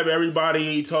you're gonna have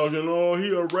everybody talking, oh,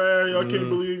 he a rat, I can't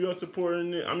believe you're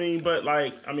supporting it. I mean, but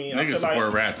like, niggas I feel support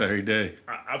like, rats every day.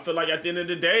 I feel like at the end of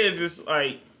the day, it's just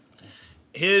like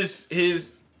his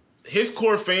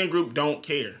core fan group don't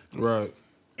care. Right.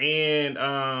 And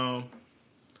I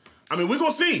mean, we're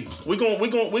gonna see. We're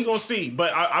gonna see.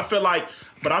 But I feel like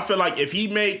if he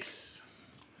makes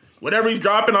whatever he's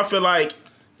dropping, I feel like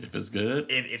if it's good,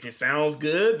 if it sounds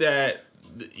good, that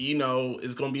you know,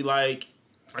 it's gonna be like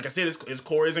I said, his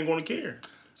core isn't gonna care.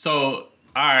 So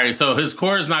all right, so his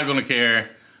core is not gonna care.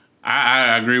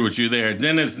 I agree with you there.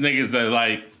 Then it's niggas that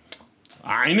like,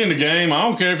 I ain't in the game. I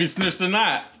don't care if he snitched or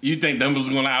not. You think them was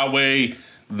gonna outweigh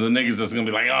the niggas that's gonna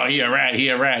be like, oh, he a rat, he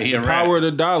a rat, he a rat. Power of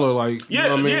the dollar, like, Yeah, you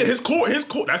know what I mean? yeah. His core.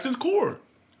 That's his core.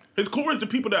 His core is the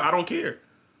people that I don't care.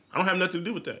 I don't have nothing to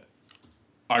do with that.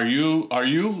 Are you?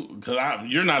 Because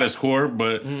you're not his core,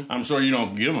 but I'm sure you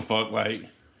don't give a fuck. Like,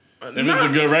 if it's a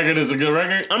good record, it's a good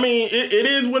record. I mean, it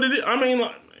is what it is. I mean,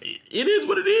 like, it is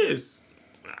what it is.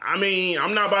 I mean,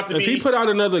 I'm not about to If he put out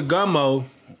another Gummo,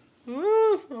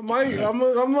 I might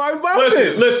buy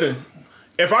it. Listen.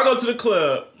 If I go to the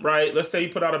club, right? Let's say he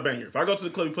put out a banger. If I go to the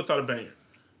club, he puts out a banger.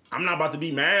 I'm not about to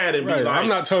be mad and be like, I'm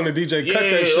not telling the DJ cut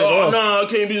that shit off. No,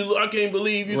 I can't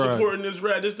believe you supporting this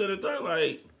rat, this, that, and third.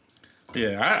 Like,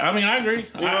 yeah, I mean, I agree.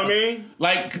 You know what I mean?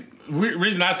 Like,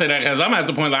 reason I say that because I'm at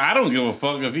the point like I don't give a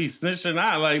fuck if he snitched or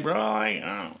not. Like, bro, like,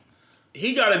 I don't.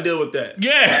 He got to deal with that.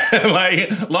 Yeah,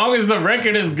 like, long as the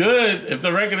record is good. If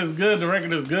the record is good, the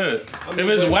record is good. I mean,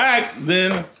 if it's whack,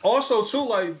 then also too,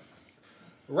 like,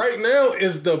 right now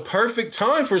is the perfect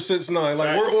time for 6ix9ine.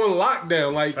 Like, we're on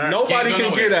lockdown. Like, nobody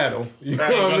can get at him. You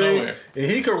know what I mean? And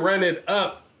he can run it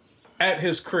up at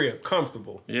his crib,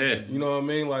 comfortable. Yeah. You know what I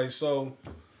mean? Like, so,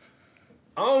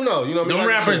 I don't know. You know what I mean? Them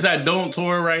like rappers that don't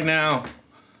tour right now,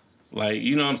 like,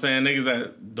 you know what I'm saying? Niggas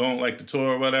that don't like to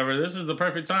tour or whatever, this is the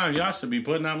perfect time. Y'all should be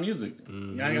putting out music.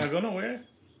 Y'all ain't gotta go nowhere.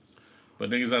 But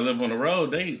niggas that live on the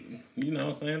road, they, you know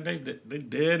what I'm saying? They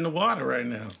dead in the water right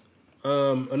now.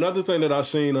 Another thing that I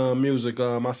seen music,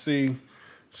 I see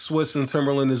Swizz and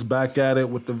Timberland is back at it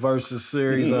with the Versus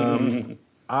series.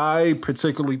 I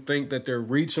particularly think that they're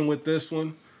reaching with this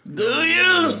one. Do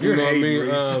you? You know what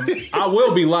I mean? I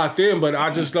will be locked in, but I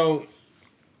just don't.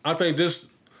 I think this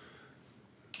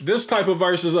type of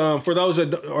verses, for those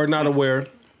that are not aware,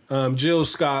 Jill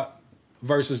Scott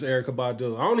versus Erykah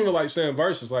Badu. I don't even like saying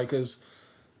verses, like, because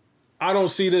I don't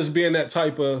see this being that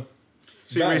type of.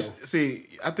 See,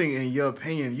 I think in your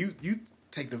opinion, you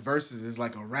take the verses as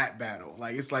like a rap battle.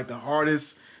 Like, it's like the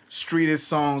hardest, streetest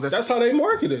songs. That's how they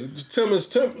market it. Tim and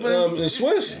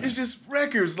Swizz. It's just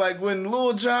records. Like when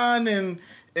Lil Jon and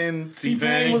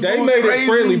T-Pain was they going made crazy. it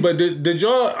friendly, but did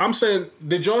y'all? I'm saying,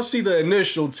 did y'all see the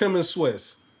initial Tim and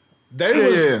Swizz? They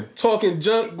was talking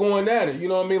junk, going at it. You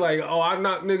know what I mean? Like, oh, I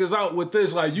knocked niggas out with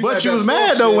this. Like, you. But you was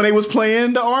mad though when they was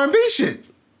playing the R&B shit.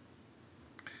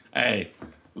 Hey,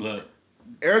 look.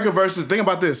 Erykah versus. Think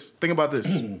about this.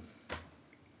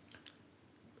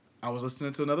 I was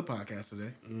listening to another podcast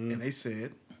today, and they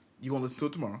said, "You gonna listen to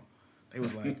it tomorrow?" They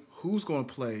was like, "Who's gonna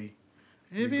play?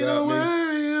 If you don't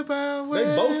worry about what."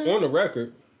 They both on the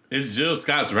record. It's Jill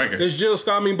Scott's record. It's Jill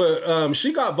Scott. I mean, but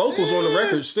she got vocals on the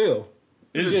record still.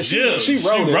 It's Jill. She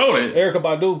wrote it. Erykah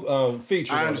Badu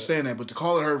featured. I understand that, but to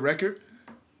call it her record,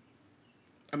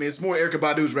 I mean, it's more Erykah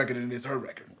Badu's record than it is her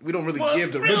record. We don't really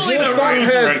give the really record. Jill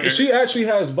Scott she actually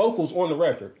has vocals on the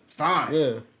record. Fine.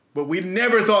 Yeah. But we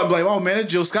never thought, like, oh man,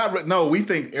 it's Jill Scott. No, we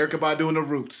think Erykah Badu and the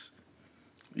Roots.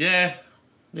 Yeah.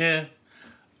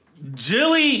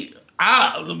 Jilly,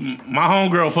 my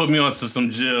homegirl put me onto some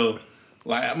Jill.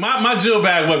 Like, my Jill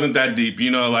bag wasn't that deep,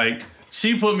 you know, like,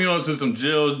 she put me onto some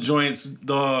Jill joints,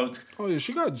 dog. Oh yeah,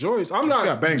 she got joints. She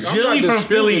got bangers. Jilly from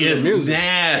Philly is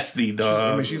nasty,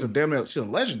 dog. I mean, she's a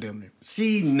legend, damn near.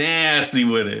 She nasty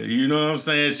with it. You know what I'm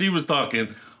saying? She was talking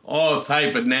all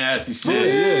type of nasty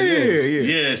shit.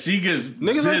 Yeah, she gets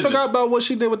niggas ain't forgot about what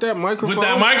she did with that microphone.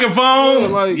 That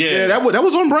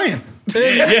was on brand.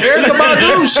 Erykah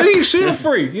Badu, she a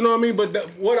freak. You know what I mean? But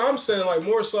what I'm saying, like,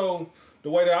 more so the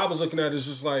way that I was looking at it is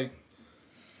just like,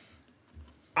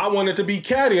 I want it to be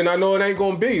catty, and I know it ain't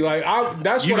gonna be. Like,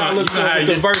 that's what I look for with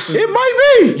the verses. It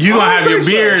might be. You gonna have your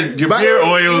beard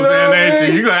oils in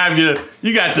there. You gonna have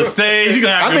you got your stage. You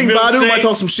gonna have. I think Badu might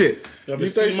talk some shit. You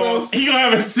think so? He gonna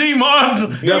have a sea moss.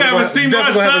 You gonna have a sea moss.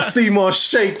 Definitely have a sea moss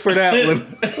shake for that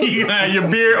one. You gonna have your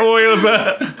beard oils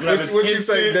up. What you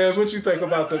think, Des? What you think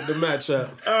about the matchup?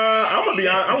 I'm gonna be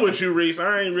honest. I'm with you, Reese.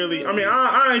 I ain't really. I mean,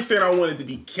 I ain't saying I wanted to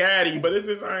be catty, but it's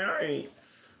just I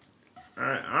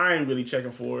ain't really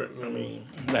checking for it. I mean,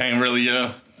 That ain't really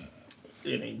it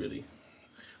ain't really.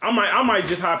 I might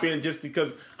just hop in just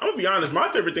because I'm gonna be honest. My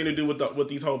favorite thing to do with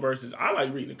these whole verses, I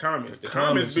like reading the comments. The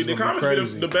comments be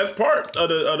the best part of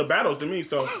the battles to me.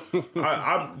 So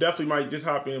I definitely might just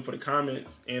hop in for the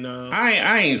comments. And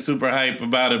I ain't super hype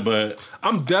about it, but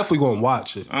I'm definitely gonna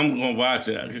watch it. I'm gonna watch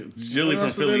it. Jilly from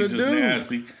Philly just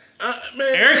nasty.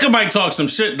 man, Erica might talk some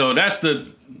shit though. That's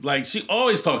she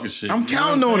always talking shit. I'm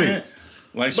counting on it.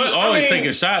 Like she always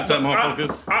taking shots at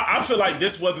motherfuckers. I feel like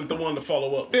this wasn't the one to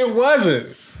follow up. It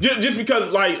wasn't. Just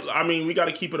because, we got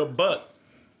to keep it a buck.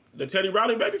 The Teddy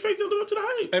Riley babyface didn't live up to the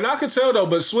hype. And I could tell though,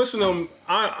 but Swiss and them,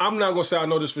 I'm not gonna say I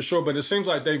know this for sure, but it seems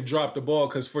like they've dropped the ball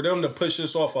because for them to push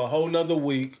this off a whole nother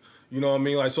week, you know what I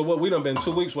mean? Like, so what? We done been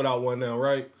 2 weeks without one now,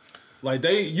 right? Like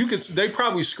they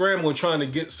probably scrambling trying to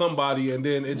get somebody, and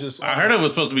then it just. I heard it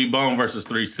was supposed to be Bone versus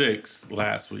 3-6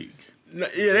 last week.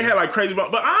 Yeah, they had like crazy, but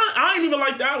I ain't even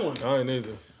like that one. I ain't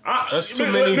either. That's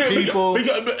too many people.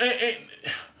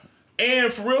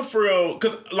 And for real,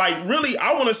 because really,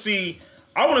 I want to see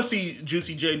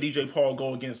Juicy J and DJ Paul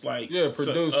go against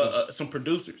producers. some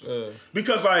producers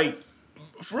because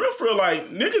for real,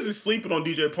 niggas is sleeping on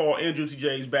DJ Paul and Juicy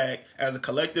J's back as a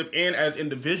collective and as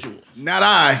individuals. Not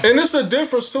I. And it's a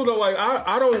difference too, though. Like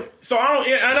I don't. So I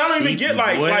don't even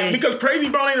get because Crazy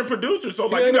Bone ain't a producer. So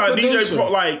you got DJ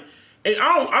Paul and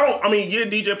I mean,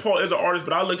 DJ Paul is an artist,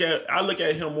 but I look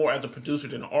at him more as a producer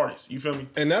than an artist. You feel me?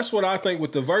 And that's what I think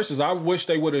with the verses. I wish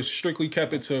they would have strictly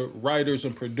kept it to writers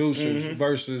and producers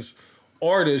versus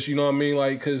artists. You know what I mean?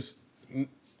 Like, because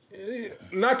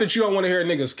not that you don't want to hear a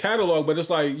nigga's catalog, but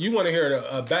it's like you want to hear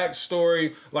a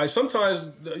backstory. Like sometimes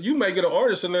you may get an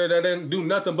artist in there that didn't do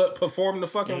nothing but perform the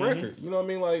fucking record. You know what I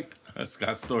mean? Like. That's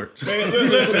Scott Storch. Man,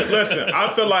 listen. I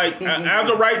feel like as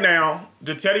of right now,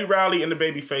 the Teddy Riley and the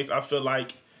Babyface, I feel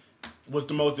like was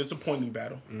the most disappointing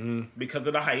battle because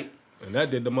of the hype. And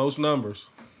that did the most numbers.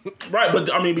 Right,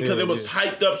 but I mean because it was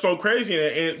hyped up so crazy,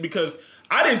 and because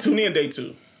I didn't tune in day 2.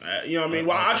 You know what I mean?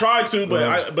 Well, I tried to, but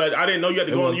I didn't know you had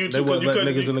to go on YouTube because you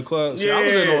couldn't. Niggas in the club. See, I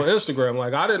was in on Instagram.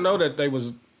 Like I didn't know that they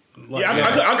was.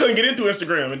 I couldn't get into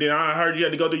Instagram, and then I heard you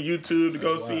had to go to YouTube to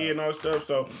go see it and all that stuff.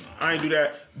 So I ain't do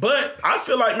that. But I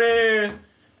feel like, man,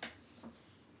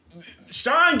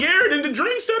 Sean Garrett and The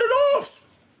Dream set it off.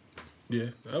 Yeah,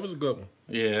 that was a good one.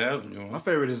 Yeah, that was a good one. My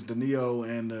favorite is the Neo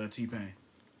and T-Pain.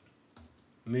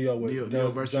 Neo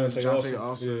versus Jonte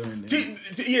Austin.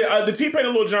 The T-Pain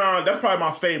and Lil Jon. That's probably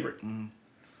my favorite.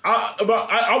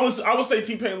 I would say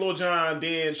T-Pain and Lil Jon,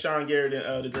 then Sean Garrett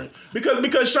and The Dream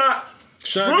because Sean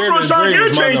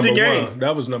Garrett changed the game.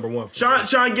 That was number one.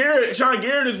 Sean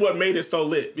Garrett is what made it so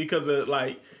lit because of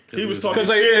he was talking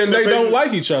shit and they don't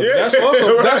like each other. Yeah. That's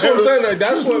what I'm saying. Like,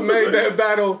 that's what made that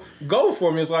battle go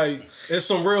for me. It's like it's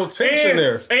some real tension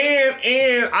there.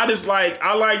 And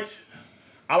I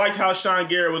liked how Sean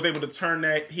Garrett was able to turn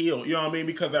that heel. You know what I mean?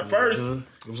 Because at first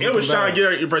it was Sean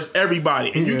Garrett versus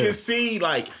everybody, and you can see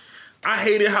I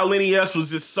hated how Lenny S was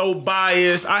just so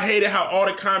biased. I hated how all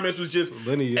the comments was just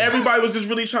everybody was just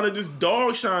really trying to just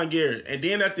dog Sean Garrett. And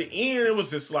then at the end, it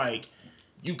was just like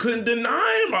you couldn't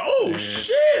deny him. Like,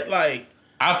 shit! Like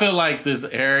I feel like this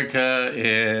Erica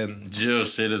and Jill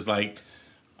shit is like,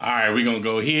 all right, we gonna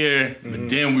go here, but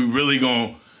then we really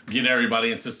gonna get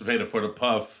everybody anticipated for the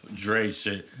Puff Dre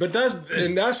shit. But that's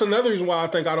another reason why I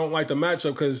think I don't like the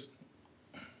matchup because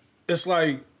it's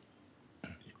like.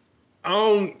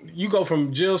 You go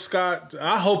from Jill Scott.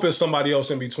 I hope it's somebody else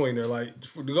in between there. Like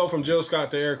to go from Jill Scott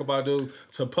to Erykah Badu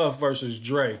to Puff versus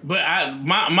Dre. But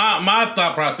my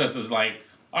thought process is like,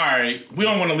 all right, we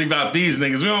don't want to leave out these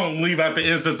niggas. We don't leave out the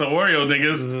instance of Oreo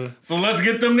niggas. So let's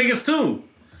get them niggas too.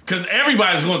 Because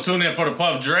everybody's going to tune in for the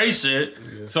Puff Dre shit.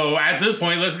 Yeah. So at this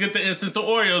point, let's get the instance of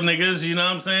Oreo niggas. You know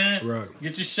what I'm saying? Right.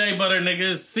 Get your Shea Butter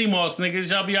niggas, CMOS niggas.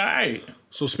 Y'all be all right.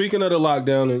 So speaking of the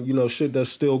lockdown and, shit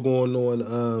that's still going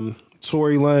on,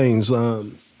 Tory Lanez,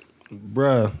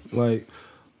 bruh, like,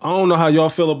 I don't know how y'all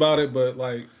feel about it, but,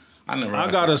 like,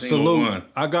 I gotta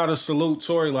salute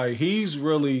Tory. Like, he's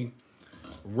really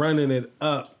running it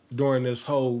up during this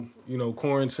whole,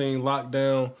 quarantine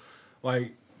lockdown.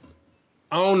 Like,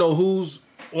 I don't know who's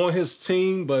on his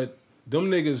team, but them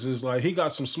niggas is like, he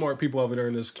got some smart people over there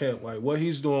in this camp. Like, what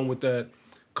he's doing with that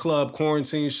club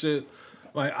quarantine shit.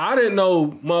 Like, I didn't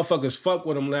know motherfuckers fuck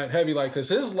with him that heavy, like, because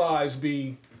his lies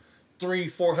be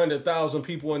 300,000-400,000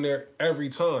 people in there every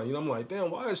time. You know, I'm like,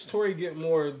 damn, why is Tory getting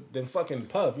more than fucking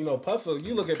Puff? You know, Puff,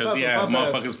 you look at Puff, he had Puff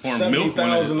motherfuckers pouring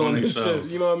 70,000 milk on this his shit.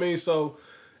 shows. You know what I mean? So,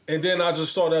 and then I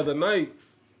just saw the other night,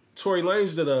 Tory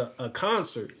Lanez did a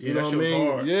concert. You know what I mean?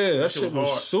 Hard. Yeah, that shit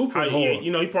was super hard.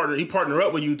 You know, he partnered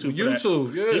up with YouTube.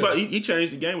 YouTube, yeah. He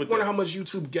changed the game with I wonder that. how much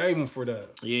YouTube gave him for that.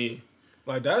 Yeah.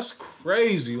 Like, that's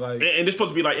crazy. Like, And it's supposed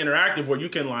to be like interactive where you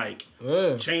can like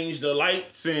change the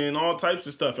lights and all types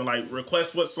of stuff and like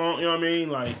request what song, you know what I mean?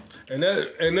 Like, and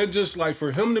that just like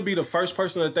for him to be the first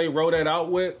person that they wrote that out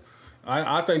with,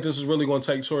 I think this is really going to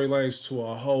take Tory Lanez to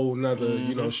a whole nother,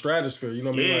 you know, stratosphere. You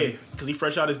know what I mean? yeah, because he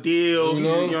fresh out his deal. You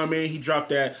know? You know what I mean? He dropped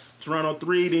that Toronto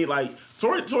 3. Then like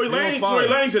Tory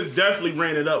Lanez has definitely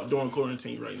ran it up during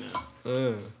quarantine right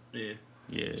now. Yeah.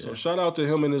 Yeah. So shout out to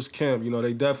him and his camp. You know,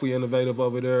 they definitely innovative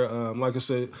over there. Like I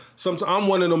said, sometimes I'm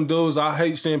one of them dudes. I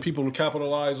hate seeing people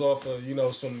capitalize off of, you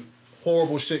know, some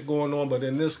horrible shit going on. But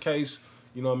in this case,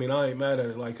 you know what I mean, I ain't mad at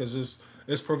it. Like, because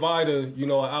it's providing, you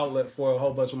know, an outlet for a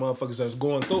whole bunch of motherfuckers that's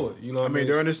going through it. You know what I mean?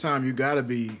 During this time, you gotta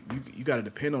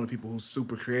depend on the people who's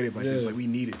super creative like this. Like, we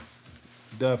need it.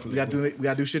 Definitely. We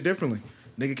gotta do shit differently.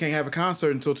 Nigga can't have a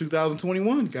concert until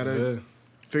 2021. Gotta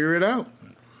figure it out.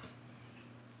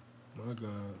 My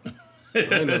God. I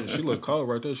ain't know, she look cold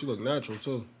right there. She look natural,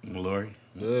 too. Lori.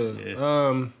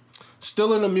 Yeah.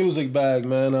 Still in the music bag,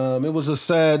 man. It was a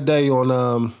sad day on,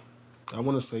 I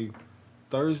want to say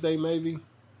Thursday, maybe.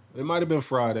 It might have been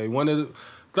Friday.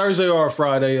 Thursday or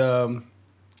Friday. I'm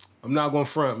not going to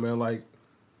front, man. Like,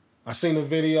 I seen a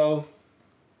video,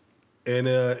 and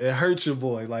it hurt your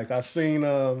boy. Like, I seen...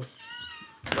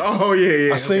 Oh,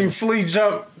 yeah. I seen Flea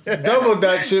jump double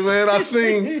dutching, man. I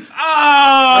seen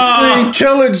Oh!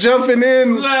 Killer jumping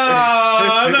in.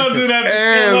 No, don't do that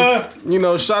to Killer. You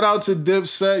know, shout out to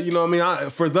Dipset. You know what I mean?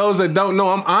 For those that don't know,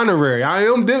 I'm honorary. I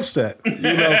am Dipset. You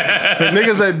know, for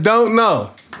niggas that don't know,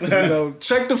 you know,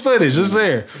 check the footage. It's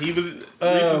there. He was Reese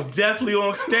was definitely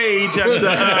on stage at the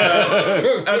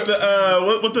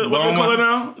what they call it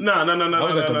now? No. I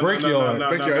was at the Brickyard.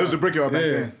 It was a Brickyard back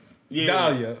then. Yeah.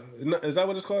 Dahlia. Is that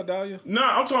what it's called, Dahlia? No,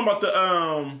 I'm talking about the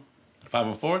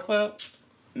 504 Club?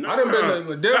 No, I done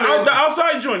been the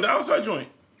outside joint. The outside joint.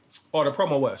 Oh, the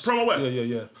Promo West. Promo West.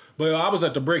 Yeah. But I was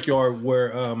at the Brickyard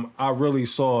where I really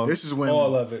saw This is when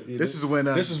all of it. This is when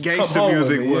This is gangster Come Home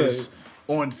music with Me, was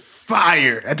on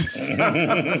fire at this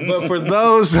time. But for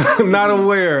those not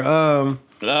aware, Oh,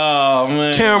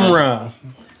 man. Cameron.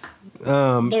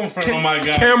 Don't front on my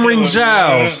guy. Cameron Killer,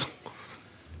 Giles. man.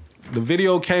 The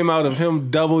video came out of him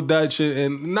double dutching,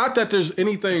 and not that there's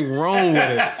anything wrong with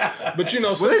it, but you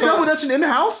know, Were they double dutching in the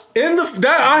house?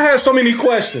 I had so many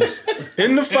questions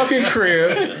in the fucking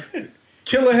crib.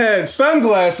 Killer had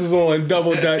sunglasses on,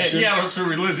 double dutching. He had those True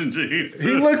Religion jeans.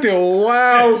 He looked at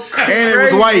wild, crazy. And it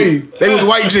was white. They was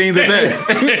white jeans at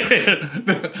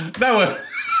that. That was.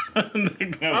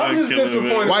 I'm just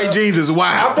disappointed. White jeans is I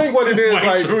wild. think what it is, White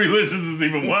like, True Religions is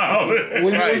even wild.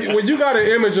 when you got an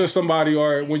image of somebody,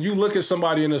 or when you look at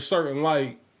somebody in a certain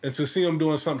light, and to see them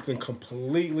doing something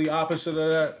completely opposite of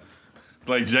that,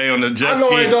 Like Jay on the jet I know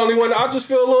ski. I ain't the only one. I just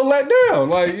feel a little let down.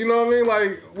 Like, you know what I mean?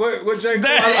 Like, what Jay Cole,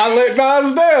 I let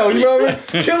Nas down. You know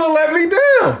what I mean? Killer let me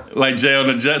down. Like Jay on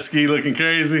the jet ski looking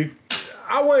crazy.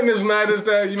 I wasn't as mad as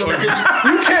that. You know, you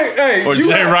can't. Hey, Or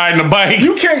Jay riding the bike.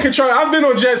 You can't control. I've been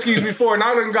on jet skis before, and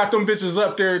I done got them bitches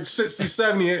up there at 60,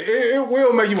 70. And it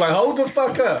will make you like, hold the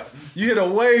fuck up. You hit a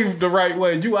wave the right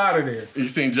way, you out of there. You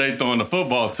seen Jay throwing the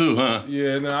football too, huh?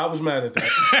 Yeah, no, I was mad at that.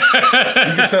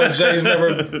 You can tell Jay's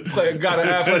never got an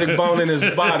athletic bone in his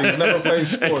body. He's never played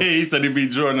sports. He said he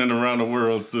beat Jordan around the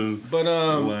world too. But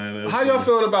how y'all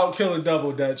feeling about Killer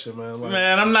double dutching, man? Like,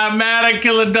 Man, I'm not mad at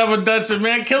Killer double dutching,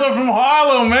 man. Killer from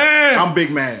Harlem, man. I'm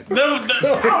big mad. Why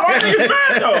niggas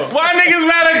mad though? Why niggas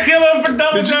mad at Killer for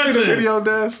double did you see dutching? the video,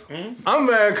 Des? I'm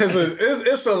mad because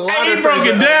it's a lot He of broke things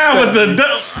it that- down with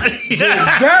the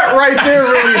That right there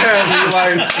really had me.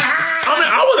 Like, I mean,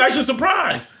 I was actually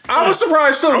surprised. I was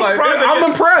surprised too. Like, surprised I'm that-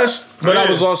 impressed, but I Yeah.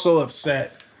 was also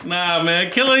upset. Nah,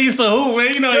 man. Killer used to hoop,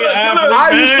 man. You know, Killer-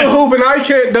 I used to hoop and I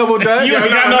can't double dutch. You ain't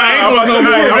got no I'm ankles about to no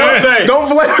say, more, I'm about to man. say, Don't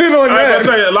blame it on I that. was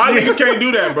about to say, a lot of niggas can't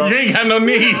do that, bro. You ain't got no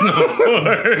knees no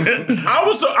more. I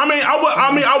was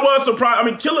surprised. I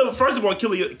mean, Killer. First of all,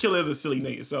 Killer is a silly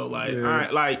nigga. So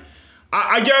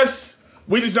I guess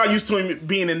we just not used to him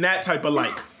being in that type of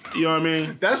light. You know what I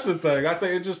mean? That's the thing. I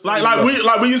think it just We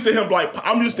used to him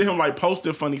I'm used to him like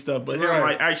posting funny stuff, but him Right.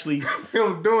 like actually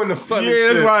him doing the funny yeah,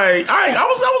 shit. it's like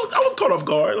I was caught off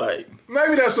guard. Like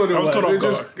Maybe that's what it was. caught off It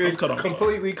just guard. I was caught off guard.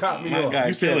 completely caught me off. guy,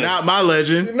 You said Killer. not my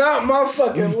legend. Not my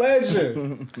fucking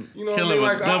legend. You know what I Killer mean?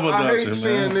 was Like double I hate dutching,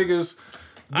 seeing man. niggas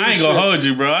I ain't gonna hold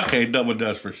you, bro. I can't double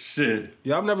dutch for shit.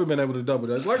 Yeah, I've never been able to double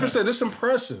dutch. Like I said, it's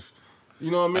impressive. You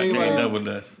know what I mean? I can't like, double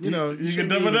dutch. You know, you can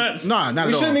double dutch? Nah, not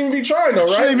we at all. shouldn't even be trying though,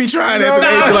 right? Shouldn't be trying at the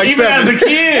Nah, age of like Even 7. as a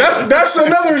kid. That's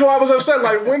another reason why I was upset.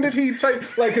 Like, when did he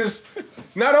take? Like, cause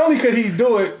not only could he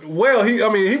do it well,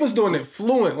 he was doing it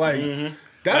fluent. Like,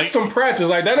 that's some practice.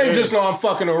 Like, that ain't just no I'm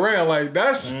fucking around. Like,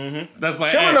 that's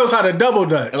like Kevin knows how to double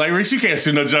dutch. Like Rich, you can't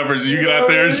shoot no jumpers. You get out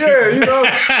there and yeah, you know,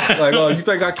 like, oh, you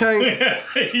think I can't?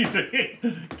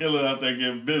 Killer out there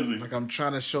getting busy. Like I'm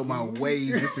trying to show my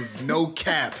wave. This is no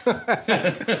cap.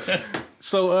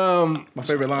 So, My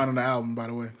favorite line on the album, by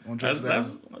the way, on Drake's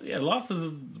album. Yeah, Lost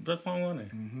is the best song on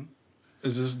there.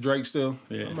 is this Drake still?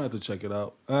 Yeah. I'm gonna have to check it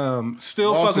out.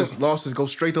 Still Losses, fucking. losses. Go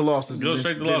straight to losses. Go and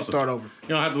straight to then Losses. Start over. You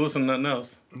don't have to listen to nothing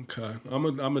else. Okay,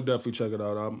 I'm gonna definitely check it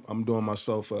out. I'm doing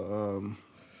myself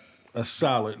a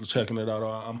solid checking it out.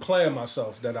 I'm playing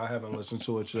myself that I haven't listened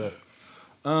to it yet.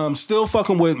 Still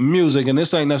fucking with music, and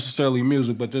this ain't necessarily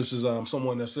music, but this is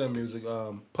someone that's in music.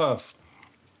 Puff.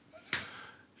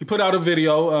 He put out a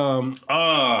video,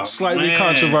 slightly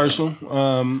controversial.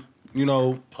 You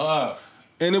know, Puff.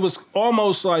 and it was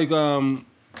almost like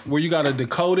where you got to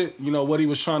decode it. You know what he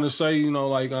was trying to say. You know,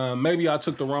 like maybe I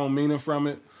took the wrong meaning from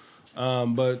it.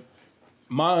 But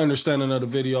my understanding of the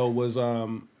video was,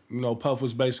 you know, Puff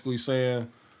was basically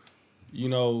saying, you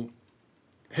know,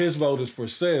 his vote is for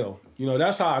sale. You know,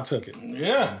 that's how I took it.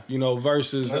 Yeah. You know,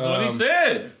 versus That's what he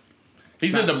said. He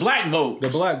said the black vote. the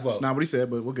black vote. It's not what he said,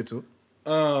 but we'll get to it.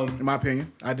 In my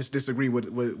opinion, I just disagree with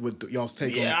y'all's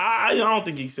take on it. Yeah, I don't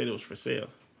think he said it was for sale.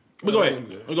 But go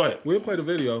ahead. Go ahead. We'll play the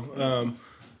video.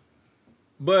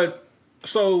 But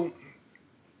so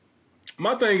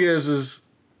my thing is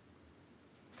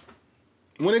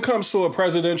when it comes to a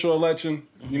presidential election,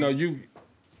 you know,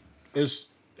 it's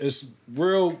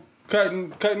real cut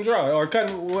and dry, or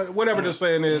whatever the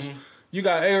saying is. You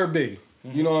got A or B.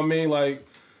 You know what I mean? Like,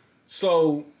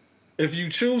 so if you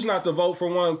choose not to vote for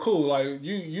one, cool. Like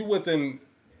you within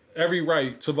every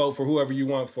right to vote for whoever you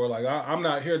want for. Like I'm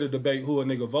not here to debate who a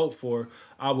nigga vote for.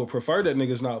 I would prefer that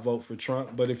niggas not vote for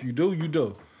Trump, but if you do, you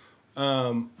do.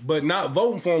 But not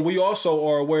voting for him, we also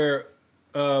are aware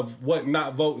of what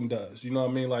not voting does. You know what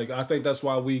I mean? Like, I think that's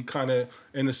why we kind of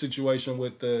in the situation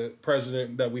with the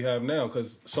president that we have now,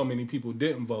 because so many people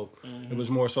didn't vote. It was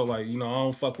more so like, you know, I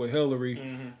don't fuck with Hillary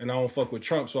and I don't fuck with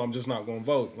Trump, so I'm just not going to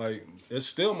vote. Like, it's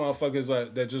still motherfuckers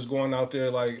like that just going out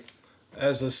there like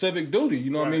as a civic duty.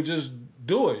 You know what I mean? Just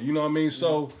do it. You know what I mean?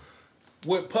 So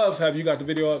with Puff, have you got the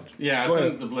video up? Yeah, I Go sent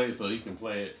ahead. it to Blaze so he can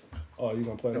play it. Oh, you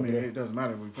gonna play it? I mean, up it doesn't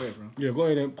matter if we play it from. yeah, go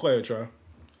ahead and play it, try.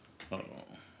 Hold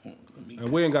on.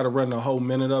 And we ain't got to run the whole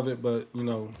minute of it, but you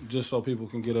know, just so people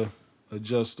can get a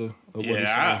gist of what he's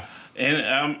saying.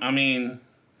 I mean,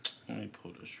 let me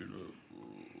pull this shit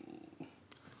up.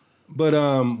 But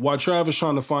while Travis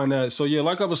trying to find that, so yeah,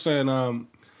 like I was saying,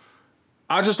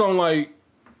 I just don't like,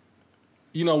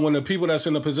 you know, when the people that's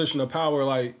in a position of power,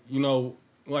 like, you know,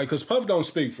 like, cause Puff don't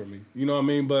speak for me, you know what I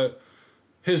mean? But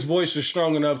his voice is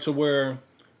strong enough to where,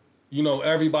 you know,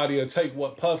 everybody will take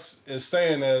what Puff is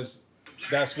saying as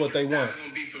that's what they want. It's not going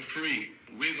to be for free.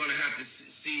 We're going to have to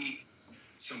see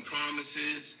some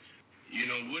promises. You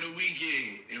know, what are we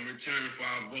getting in return for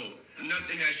our vote?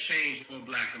 Nothing has changed for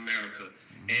Black America.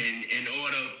 And in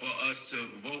order for us to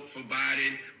vote for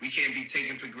Biden, we can't be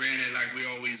taken for granted like we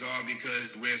always are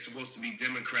because we're supposed to be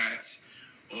Democrats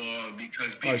or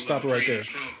because people All right, stop are it right afraid there. of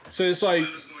Trump. So it's like,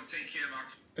 Whoever's going to take care of our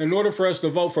in order for us to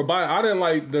vote for Biden, I didn't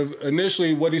like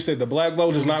initially what he said, the black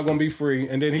vote is not going to be free.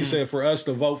 And then he said for us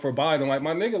to vote for Biden. Like,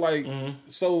 my nigga, like,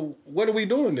 so what are we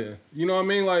doing there? You know what I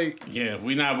mean? Like, Yeah, if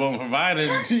we not voting for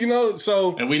Biden, you know,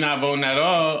 so and we not voting at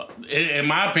all, in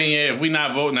my opinion, if we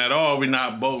not voting at all, we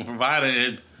not voting for Biden,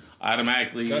 it's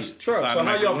automatically. that's Trump. it's So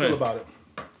how y'all automatically feel win about it?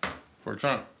 for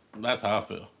Trump? That's how I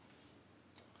feel.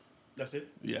 That's it.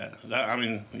 Yeah, I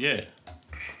mean, yeah.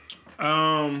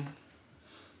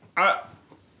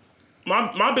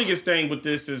 My biggest thing with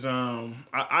this is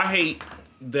I hate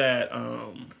that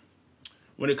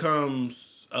when it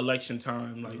comes election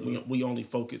time, like we only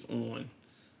focus on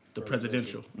the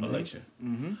presidential election.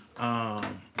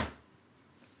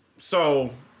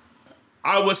 So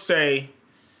I would say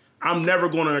I'm never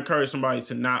going to encourage somebody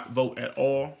to not vote at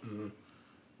all,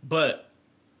 but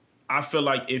I feel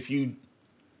like if you're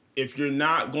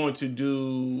not going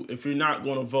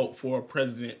to vote for a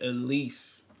president, at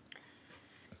least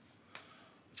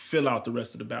fill out the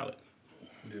rest of the ballot.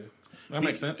 Yeah, that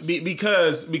makes sense.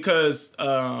 Because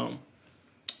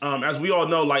as we all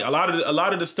know, like a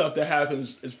lot of the stuff that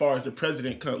happens as far as the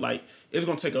president, like it's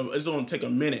gonna take a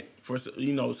minute for,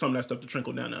 you know, some of that stuff to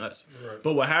trickle down to us. Right.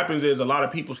 But what happens is a lot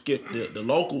of people skip the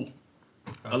local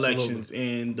elections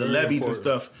and the Very levies important.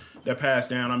 and stuff that passed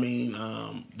down. I mean,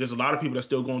 there's a lot of people that's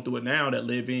still going through it now that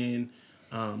live in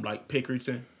like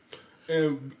Pickerington.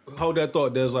 And hold that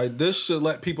thought. There's like this should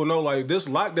let people know. Like this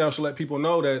lockdown should let people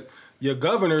know that your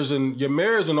governors and your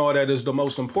mayors and all that is the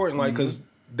most important. Like because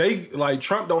they like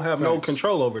Trump don't have no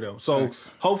control over them. So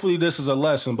hopefully this is a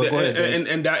lesson. But go ahead.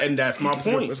 And that's my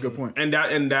point. That's a good point. And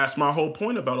that's my whole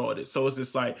point about all this. So it's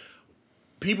just like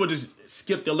people just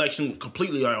skip the election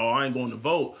completely. Like, oh, I ain't going to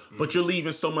vote. But you're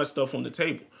leaving so much stuff on the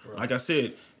table. Right. Like I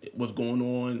said, what's going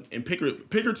on in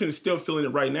Pickerington is still feeling it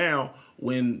right now.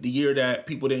 When the year that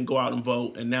people didn't go out and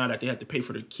vote, and now that they have to pay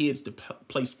for their kids to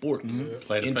play sports and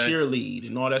cheerlead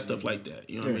and all that stuff like that,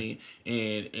 you know what I mean?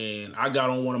 And I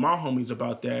got on one of my homies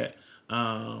about that.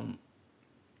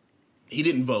 He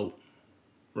didn't vote,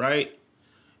 right?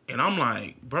 And I'm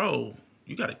like, bro,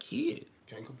 you got a kid.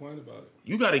 Can't complain about it.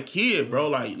 You got a kid, bro.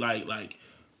 Like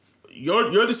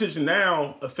your decision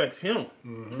now affects him.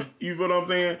 You feel what I'm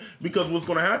saying? Because what's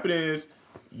going to happen is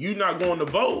you're not going to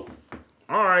vote.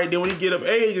 All right, then when you get of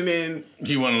age and then...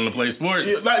 You want him to play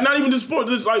sports? Like, not even just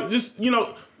sports, just you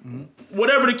know,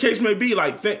 whatever the case may be,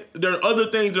 like, there are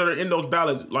other things that are in those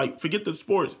ballots, like, forget the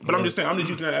sports. But I'm just saying, I'm just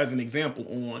using that as an example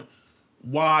on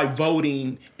why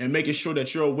voting and making sure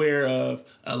that you're aware of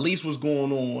at least what's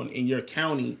going on in your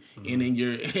county and in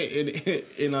your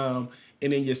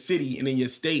and in your city and in your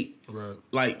state. Right.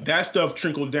 Like that stuff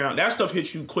trickles down. That stuff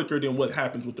hits you quicker than what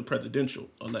happens with the presidential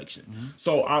election.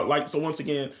 So once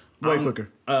again, way quicker.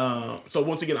 So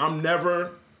once again, I'm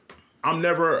never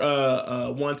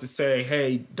one to say,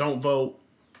 hey, don't vote.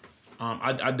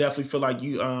 I definitely feel like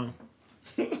you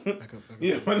Back up.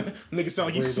 yeah, nigga sound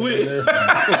like he sleep.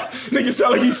 Nigga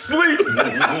sound like he sleep.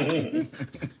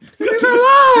 He's alive.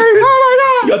 Oh my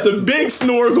god. You got the big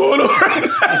snore going on.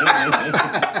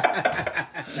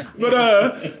 But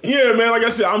yeah, man. Like I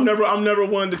said, I'm never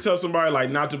one to tell somebody like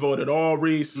not to vote at all,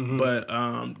 Reese. But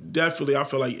definitely, I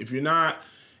feel like if you're not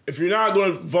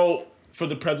going to vote for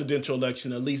the presidential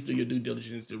election, at least do your due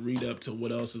diligence to read up to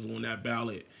what else is on that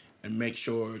ballot. And make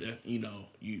sure that you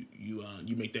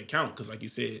make that count because, like you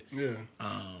said,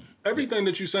 everything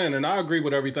that you're saying, and I agree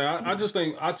with everything. I just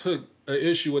think I took an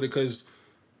issue with it because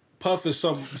Puff is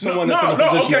someone that's in a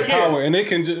position of power, and they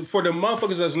can for the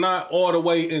motherfuckers that's not all the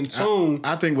way in tune.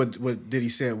 I think what Diddy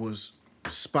said was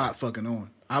spot fucking on.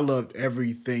 I loved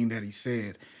everything that he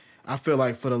said. I feel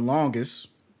like for the longest,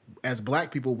 as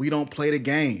black people, we don't play the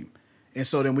game, and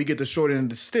so then we get the short end of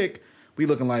the stick. We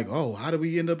looking like, oh, how do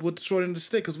we end up with the short end of the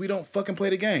stick? Because we don't fucking play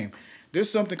the game. There's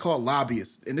something called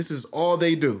lobbyists, and this is all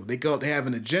they do. They have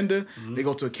an agenda. They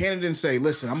go to a candidate and say,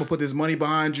 listen, I'm going to put this money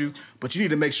behind you, but you need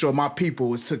to make sure my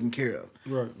people is taken care of.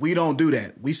 Right. We don't do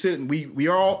that. We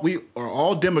are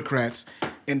all Democrats,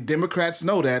 and Democrats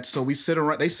know that, so they sit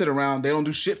around, they don't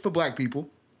do shit for black people.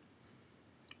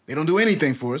 They don't do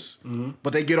anything for us,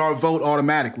 but they get our vote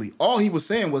automatically. All he was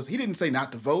saying was, he didn't say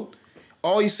not to vote.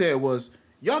 All he said was,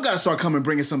 y'all got to start coming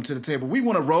bringing something to the table. We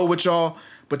want to roll with y'all,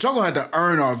 but y'all going to have to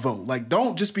earn our vote. Like,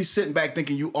 don't just be sitting back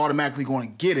thinking you automatically going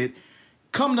to get it.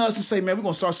 Come to us and say, man, we're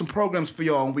going to start some programs for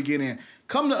y'all when we get in.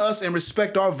 Come to us and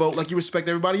respect our vote like you respect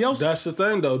everybody else's. That's the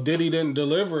thing, though. Diddy didn't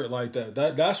deliver it like that.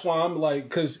 That's why I'm like,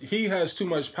 because he has too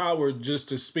much power just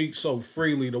to speak so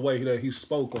freely the way that he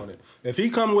spoke on it. If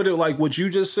he come with it like what you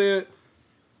just said,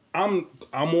 I'm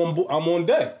on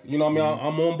deck. You know what I mean?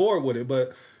 I'm on board with it.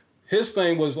 But his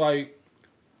thing was like,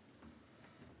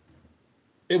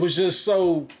 it was just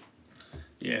so.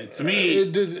 Yeah, to me,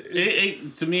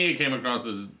 it came across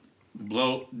as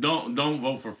don't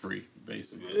vote for free,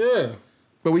 basically. Yeah,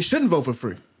 but we shouldn't vote for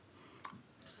free.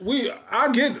 I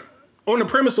get on the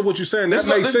premise of what you're saying. That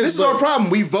makes sense. This is our problem.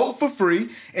 We vote for free,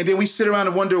 and then we sit around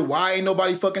and wonder why ain't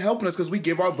nobody fucking helping us because we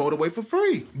give our vote away for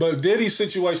free. But Diddy's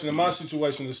situation and my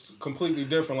situation is completely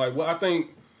different. Like, well, I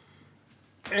think.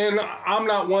 And I'm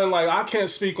not one, like, I can't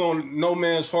speak on no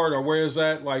man's heart or where is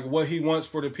that, like, what he wants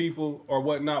for the people or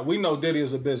whatnot. We know Diddy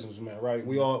is a businessman, right?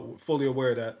 We all fully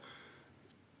aware of that.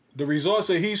 The results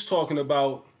that he's talking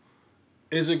about,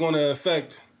 is it going to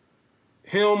affect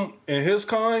him and his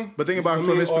kind? But think about it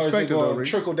from his perspective, though,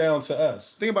 Reese. Trickle down to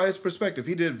us. Think about his perspective.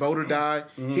 He did vote or die.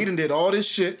 He did all this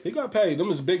shit. He got paid. Them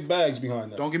is big bags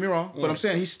behind that. Don't get me wrong. But I'm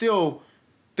saying he's still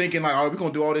thinking like, all right, we're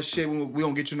going to do all this shit. We're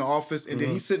going to get you in the office. And then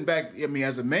he's sitting back. I mean,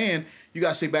 as a man, you got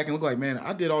to sit back and look like, man,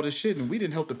 I did all this shit and we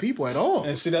didn't help the people at all.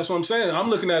 And see, that's what I'm saying. I'm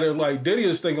looking at it like Diddy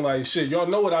is thinking like, shit, y'all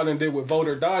know what I done did with Vote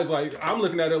or Dies. Like, I'm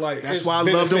looking at it like, that's why I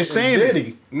love him saying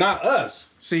Diddy, not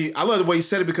us. See, I love the way he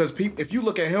said it because if you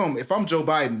look at him, if I'm Joe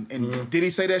Biden and did he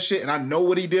say that shit and I know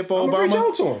what he did for Obama, reach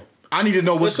out to him. I need to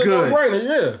know what's good. No-brainer,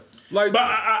 yeah. Like, But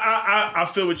I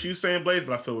feel what you saying, Blaze,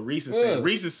 but I feel what Reese is saying.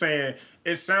 Reese is saying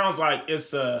it sounds like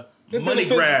it's a money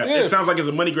grab. Yeah. It sounds like it's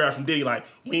a money grab from Diddy. Like,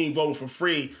 we ain't voting for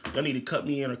free. Y'all need to cut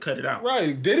me in or cut it out.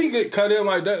 Right. Diddy get cut in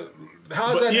like that?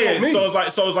 How's that help me? So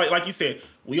it's like you said,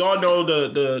 we all know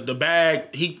the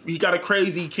bag. He got a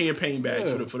crazy campaign bag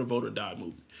for the Vote or Die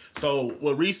movement. So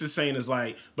what Reese is saying is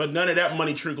like, but none of that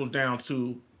money trickles down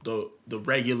to the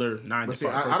regular 9 to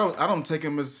 5 person. I don't take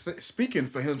him as speaking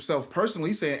for himself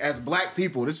personally. He's saying as black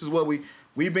people, this is what we've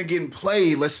been getting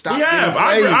played. Let's stop getting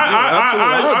played.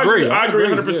 I agree. I agree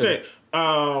 100%.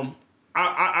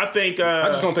 I think I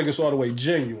just don't think it's all the way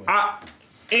genuine.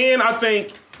 I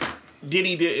think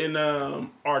Diddy didn't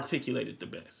articulate it the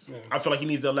best. Yeah. I feel like he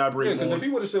needs to elaborate more. Because if he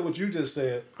would have said what you just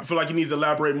said, I feel like he needs to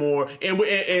elaborate more.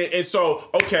 And so,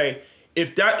 okay,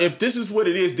 if this is what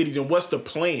it is, Diddy, then what's the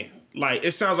plan? Like,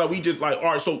 it sounds like we just like, all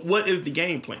right, so what is the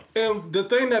game plan? And the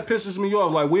thing that pisses me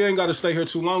off, like, we ain't got to stay here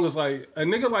too long, is like, a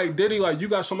nigga like Diddy, like, you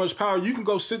got so much power, you can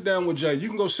go sit down with Jay, you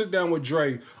can go sit down with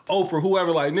Dre, Oprah,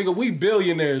 whoever, like, nigga, we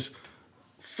billionaires.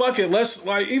 Fuck it, let's,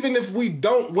 like, even if we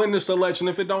don't win this election,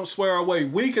 if it don't swear our way,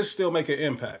 we can still make an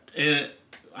impact.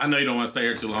 I know you don't want to stay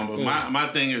here too long, but my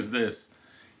thing is this.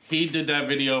 He did that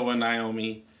video with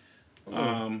Naomi.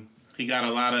 He got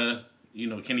a lot of,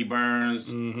 Kenny Burns.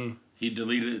 Mm-hmm. He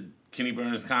deleted Kenny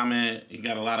Burns' comment. He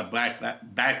got a lot of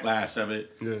backlash of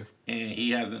it. Yeah. And he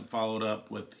hasn't followed up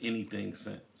with anything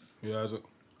since. He hasn't?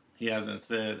 He hasn't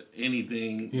said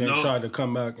anything. He ain't tried to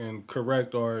come back and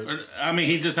correct or... I mean,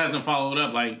 he just hasn't followed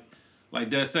up. Like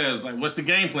Des says, like, what's the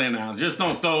game plan now? Just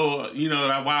don't throw,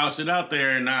 that wild shit out there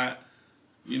and not...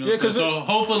 Yeah, so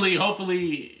hopefully,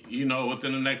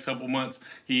 within the next couple months,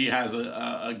 he has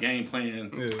a game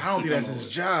plan. Yeah. I don't think that's his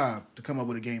job to come up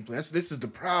with a game plan. This is the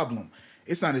problem.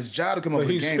 It's not his job to come up with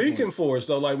a game plan. But he's speaking for us,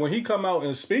 though. Like, when he come out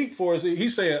and speak for us,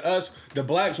 he's saying us, the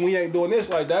blacks, we ain't doing this.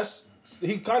 Like, that's...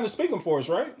 He kind of speaking for us,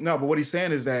 right? No, but what he's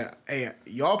saying is that, hey,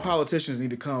 y'all politicians need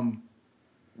to come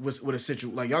with a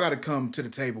situation. Like, y'all got to come to the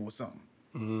table with something.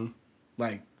 Mm-hmm.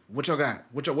 Like, what y'all got?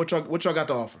 What y'all got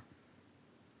to offer?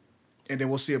 And then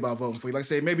we'll see about voting for you. Like I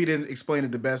say, maybe he didn't explain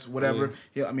it the best, whatever.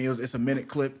 Yeah, I mean, it's a minute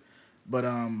clip, but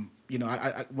I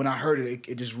when I heard it,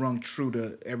 it just rung true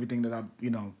to everything that I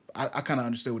kind of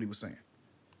understood what he was saying.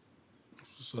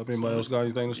 So, anybody else got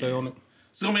anything to say on it?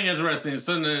 It's going to be interesting. It's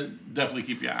something to definitely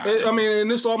keep your eye on. I mean,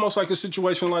 and it's almost like a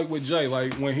situation like with Jay,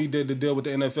 like when he did the deal with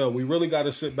the NFL. We really got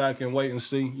to sit back and wait and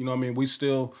see. We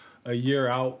still a year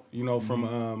out,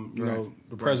 from,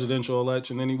 the presidential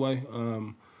election anyway.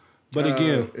 But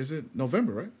again... is it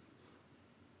November, right?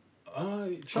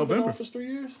 Trump been in office 3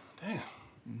 years? Damn.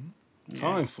 Mm-hmm.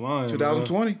 Time flying,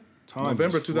 2020.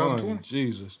 November 2020.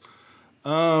 Jesus.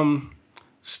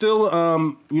 Still,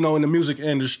 in the music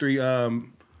industry...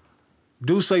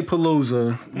 Duce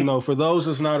Palooza, for those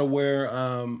that's not aware,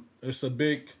 it's a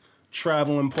big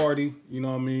traveling party,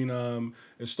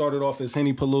 it started off as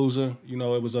Henny Palooza,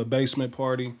 it was a basement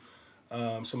party.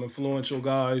 Some influential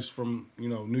guys from,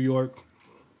 New York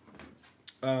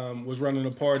was running the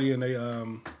party, and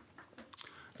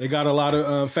they got a lot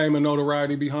of fame and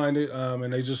notoriety behind it,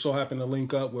 and they just so happened to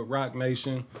link up with Roc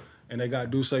Nation, and they got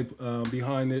Duce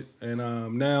behind it, and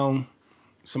now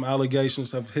some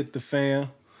allegations have hit the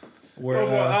fan. Where,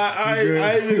 I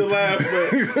ain't mean to laugh,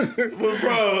 but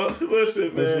bro,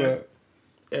 listen, man.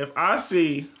 If I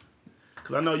see,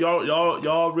 because I know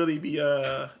y'all really be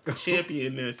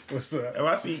championing this. What's that? If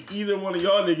I see either one of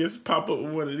y'all niggas pop up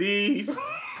with one of these,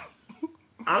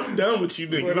 I'm done with you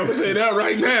niggas. I'm gonna say that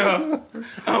right now.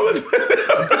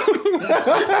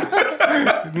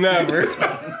 Never.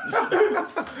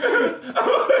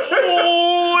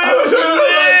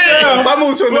 If I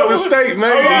move to another state,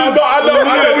 man. I know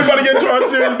we about to get to our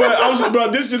series,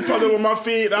 but this just popped up on my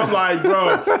feed. I'm like,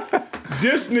 bro,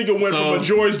 this nigga went from a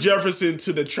George Jefferson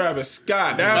to the Travis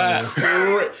Scott. That's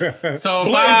crazy. So,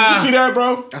 Blaze, did you see that,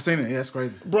 bro? I seen it. Yeah, that's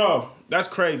crazy, bro. That's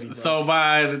crazy. Bro. So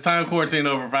by the time quarantine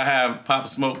over, if I have Pop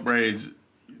Smoke braids,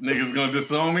 niggas gonna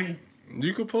disown me?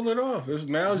 You can pull it off. Now's your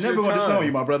time. Never gonna disown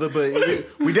you, my brother, but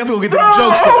we definitely gonna get them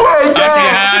jokes.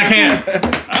 I can't.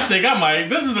 I think I might.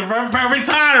 This is the perfect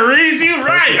time, Reese. You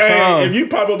right. Hey, if you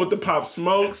pop up with the Pop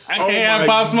Smokes, I can't have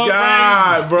Pop Smoke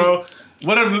braids, bro.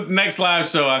 What if the next live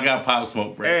show I got Pop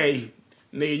Smoke braids? Hey,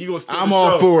 nigga, you gonna steal I'm the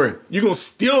all show. for it. You gonna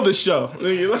steal the show.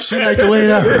 She like the way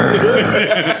that.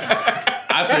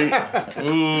 I think.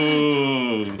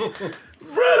 Ooh.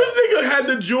 Bro, this nigga had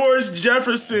the George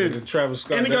Jefferson. The Travis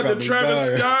Scott. And he got the Travis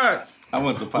Scotts. I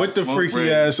went to Pop with the Smoke freaky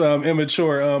braids. ass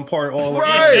immature part all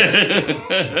right.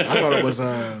 I thought it was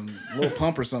Lil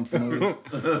Pump or something.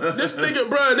 This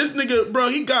nigga, bro,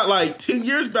 he got like 10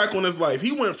 years back on his life.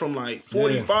 He went from like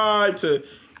 45 to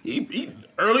He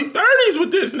early 30s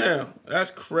with this now.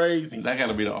 That's crazy. That got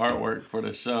to be the artwork for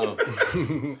the show.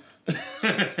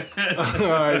 All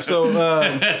right,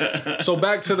 so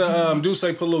back to the Duce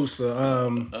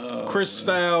Palooza. Chris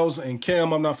Styles and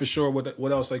Cam, I'm not for sure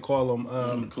what else they call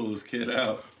them. Coolest kid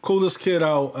out. Coolest kid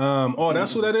out. Oh,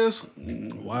 that's who that is?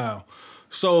 Wow.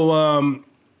 So,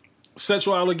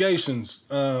 sexual allegations.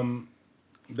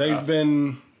 They've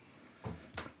been...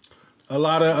 A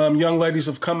lot of young ladies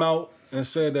have come out and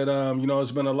said that,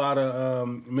 it's been a lot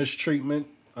of mistreatment,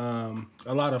 a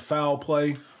lot of foul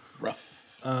play.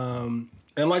 Rough. And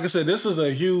like I said, this is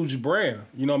a huge brand,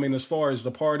 as far as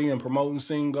the party and promoting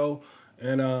scene go.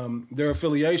 And their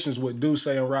affiliations with Duce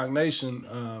and Rock Nation,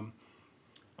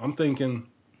 I'm thinking,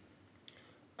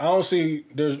 I don't see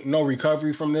there's no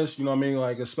recovery from this,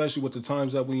 like especially with the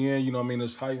times that we in,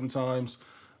 it's heightened times,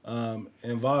 and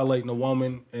violating a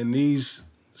woman and these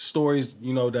stories,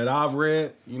 that I've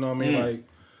read, like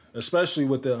especially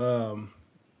with the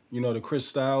the Chris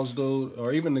Styles dude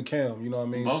or even the Cam,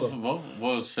 Both.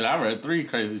 Well, shit, I read 3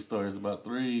 crazy stories about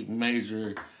 3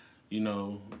 major,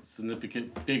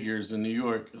 significant figures in New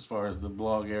York as far as the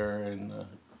blog era and the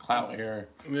clout era.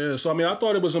 Yeah, so I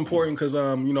thought it was important because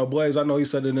Blaze, I know he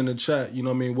said it in the chat,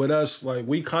 with us, like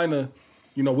we kind of,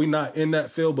 we not in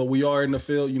that field, but we are in the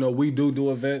field, we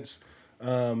do events.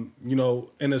 In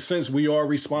a sense, we are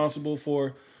responsible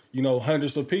for,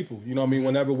 hundreds of people.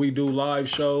 Whenever we do live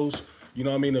shows,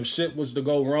 if shit was to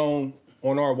go wrong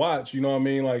on our watch,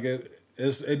 like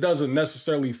it doesn't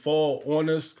necessarily fall on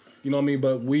us,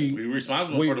 but we're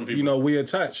responsible for them people. We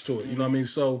attached to it,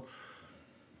 So,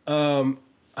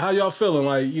 how y'all feeling?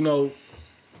 Like,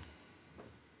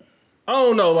 I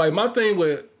don't know. Like my thing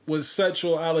with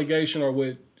sexual allegation or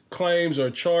with claims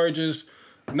or charges.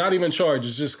 Not even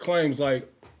charges, just claims. Like,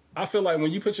 I feel like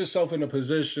when you put yourself in a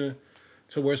position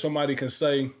to where somebody can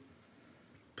say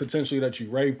potentially that you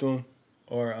raped them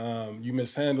or you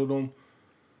mishandled them,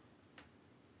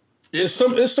 it's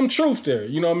some truth there. At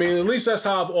least that's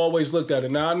how I've always looked at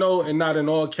it. Now I know, and not in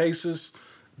all cases,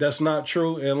 that's not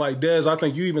true. And like Dez, I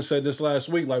think you even said this last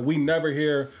week. Like we never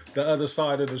hear the other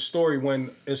side of the story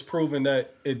when it's proven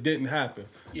that it didn't happen,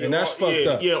 and that's fucked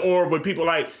up. Yeah, or when people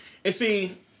like and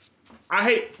see. I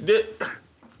hate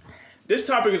this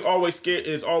topic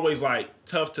is always like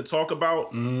tough to talk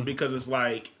about because it's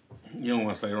like you don't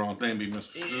want to say the wrong thing, be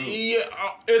misconstrued. Yeah,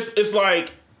 it's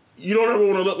like you don't ever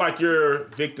want to look like you're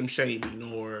victim shaming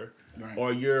or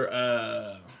you're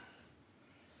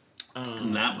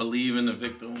not believing the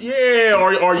victim. Yeah,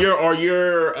 or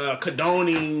you're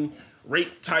condoning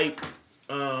rape type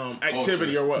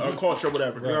activity or culture or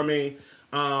whatever. Right. You know what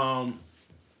I mean?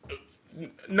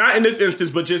 Not in this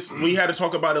instance, but just we had to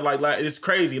talk about it like it's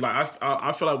crazy. Like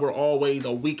I feel like we're always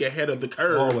a week ahead of the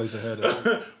curve. Always ahead of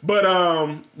it. But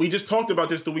we just talked about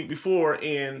this the week before,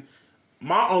 and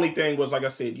my only thing was, like I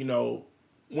said,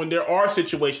 when there are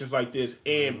situations like this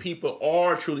and people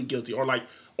are truly guilty,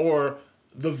 or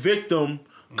the victim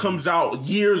comes out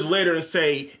years later and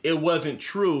say it wasn't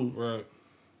true. Right.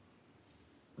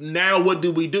 Now what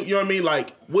do we do? You know what I mean?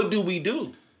 Like, what do we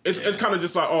do? It's kind of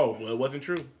just like, oh, well, it wasn't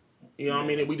true. You know what I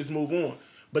mean? And we just move on.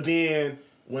 But then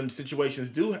when situations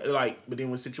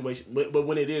but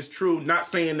when it is true, not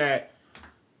saying that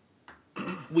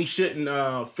we shouldn't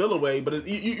feel away, but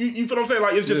you feel what I'm saying?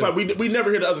 Like, it's just like we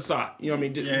never hear the other side. You know what I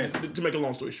mean? To make a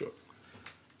long story short.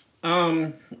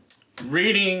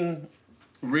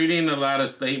 Reading a lot of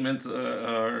statements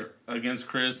against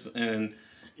Chris and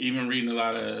even reading a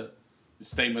lot of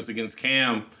statements against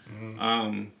Cam,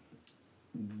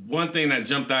 one thing that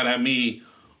jumped out at me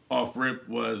off rip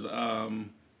was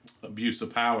abuse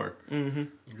of power.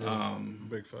 Mm-hmm.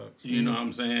 Big facts. You know what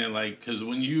I'm saying? Like, because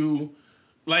when you,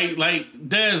 like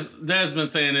Des been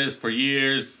saying this for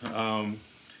years,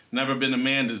 never been a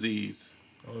man disease.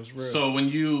 Oh, it's real. So when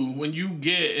you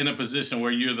get in a position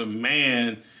where you're the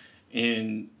man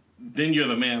and then you're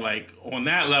the man, like on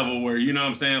that level where, you know what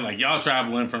I'm saying, like y'all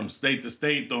traveling from state to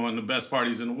state throwing the best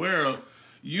parties in the world,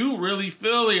 you really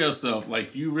feel yourself.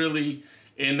 Like you really,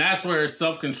 and that's where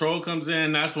self-control comes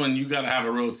in. That's when you got to have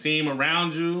a real team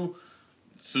around you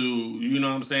to, you know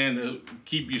what I'm saying, to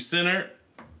keep you centered.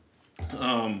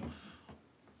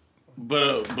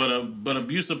 But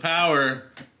abuse of power,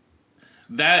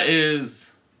 that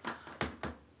is,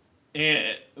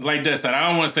 and like that said, I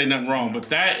don't want to say nothing wrong, but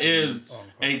that is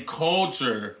a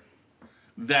culture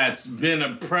that's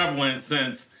been prevalent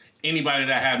since anybody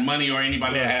that had money or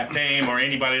anybody that had fame or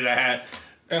anybody that had.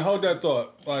 And hold that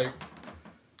thought, like,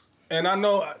 and I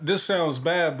know this sounds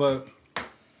bad, but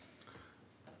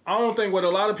I don't think what a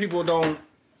lot of people don't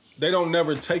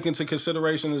never take into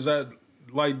consideration is that,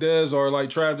 like Dez or like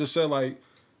Trav just said, like,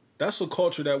 that's a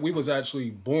culture that we was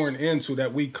actually born into,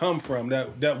 that we come from,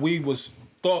 that we was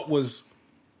thought was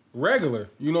regular.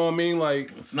 You know what I mean?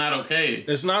 Like, It's not okay.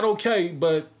 it's not okay,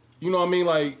 but you know what I mean?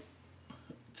 Like,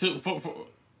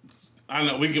 I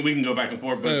know we can go back and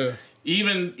forth, but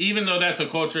even though that's a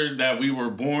culture that we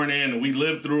were born in and we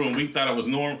lived through and we thought it was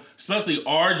normal, especially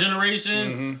our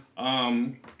generation,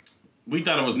 we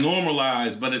thought it was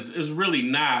normalized, but it's really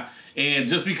not. And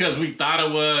just because we thought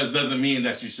it was doesn't mean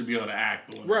that you should be able to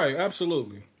act on it. right,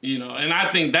 absolutely. You know, and I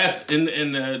think that's in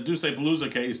the Duce Palooza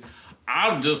case.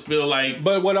 I just feel like,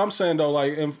 But what I'm saying though,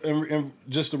 like, and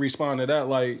just to respond to that,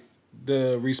 like,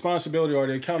 the responsibility or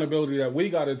the accountability that we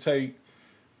got to take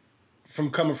from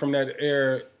coming from that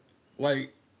era,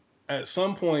 like, at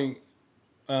some point,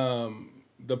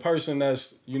 the person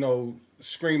that's, you know,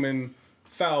 screaming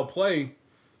foul play,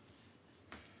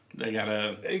 they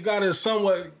gotta. it got to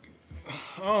somewhat,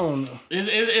 I don't know. It's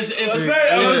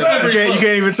You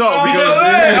can't even talk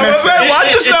because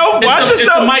Watch yourself. Watch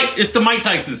yourself. It's the Mike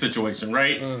Tyson situation,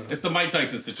 right? It's the Mike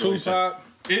Tyson situation. Tupac.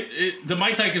 The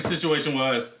Mike Tyson situation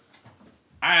was,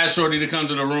 I asked Shorty to come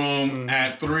to the room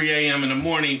at 3 a.m. in the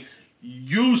morning.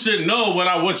 You should know what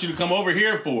I want you to come over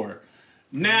here for.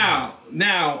 Now,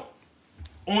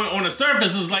 on the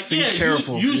surface, it's like,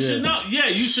 careful. You should know. Yeah,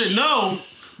 you should know.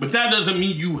 But that doesn't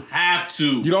mean you have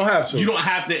to. You don't have to. You don't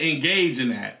have to engage in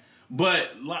that.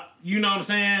 But, you know what I'm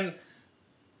saying?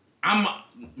 I'm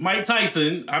Mike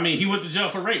Tyson. I mean, he went to jail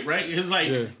for rape, right? It's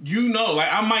like, you know,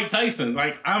 like, I'm Mike Tyson.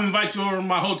 Like, I invite you over to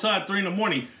my hotel at 3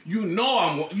 a.m. You know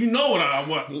what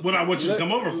I want you to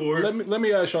come over for. Let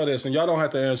me ask y'all this, and y'all don't have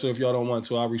to answer if y'all don't want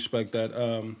to. I respect that.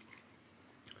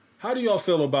 How do y'all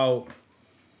feel about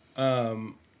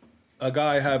a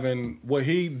guy having what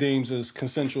he deems as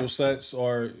consensual sex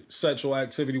or sexual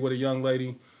activity with a young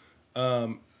lady,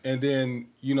 and then,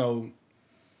 you know,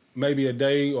 maybe a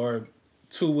day or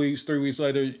 2 weeks, 3 weeks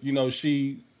later, you know,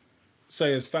 she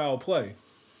say it's foul play?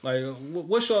 Like,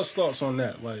 what's y'all's thoughts on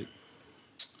that? Like,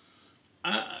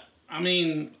 I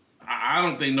mean, I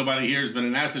don't think nobody here has been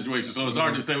in that situation, so it's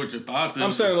hard to say what your thoughts is.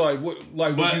 I'm saying,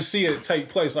 like when you see it take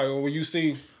place, like when you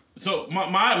see. So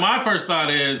my first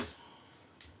thought is,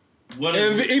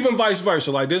 even vice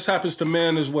versa, like this happens to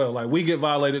men as well. Like we get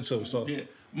violated too. So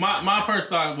my first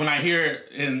thought when I hear it,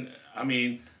 and I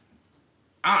mean,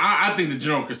 I think the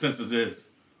general consensus is,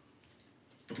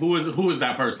 who is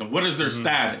that person? What is their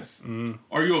status?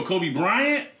 Are you a Kobe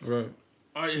Bryant? Right.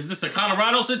 Or is this a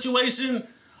Colorado situation?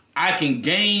 I can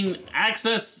gain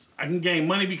access. I can gain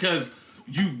money because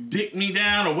you dicked me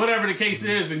down or whatever the case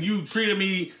is, and you treated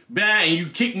me bad and you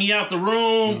kicked me out the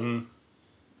room.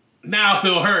 Now I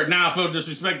feel hurt. Now I feel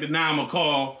disrespected. Now I'm going to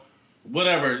call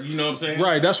whatever. You know what I'm saying?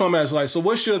 Right. That's what I'm asking. Like, so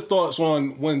what's your thoughts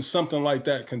on when something like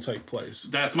that can take place?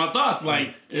 That's my thoughts.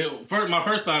 Like, my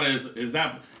first thought is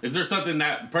there something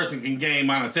that person can gain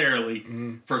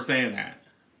monetarily for saying that?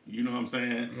 You know what I'm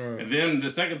saying? Right. And then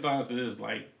the second thought is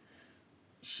like,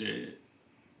 shit,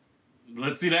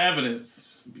 let's see the evidence.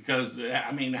 Because,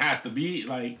 I mean, it has to be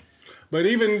like... But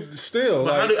even still,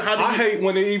 like, I hate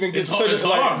when it even gets put in.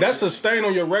 Like, that's a stain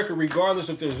on your record, regardless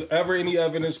if there's ever any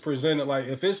evidence presented. Like,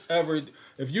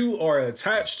 if you are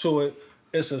attached to it,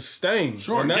 it's a stain.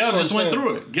 Sure, Gail just went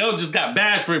through it. Gail just got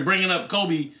bashed for bringing up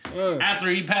Kobe after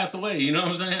he passed away. You know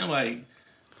what I'm saying? Like,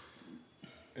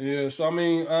 yeah. So I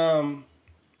mean,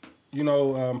 you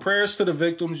know, prayers to the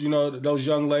victims. You know, those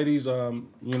young ladies. You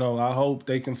know, I hope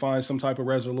they can find some type of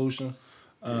resolution.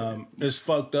 It's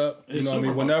fucked up. You know what I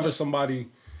mean? Whenever somebody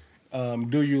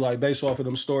do you, like, based off of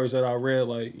them stories that I read,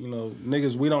 like, you know,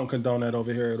 niggas, we don't condone that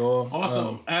over here at all.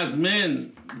 Also, as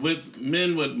men with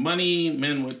money,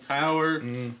 men with power,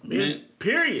 men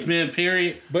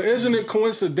period. But isn't it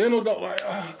coincidental though? Like,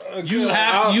 you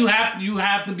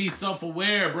have to be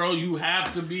self-aware, bro. You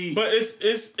have to be. But it's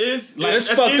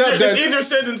fucked up. It's easier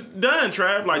said than done,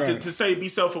 Trav. Like to say be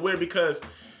self-aware because.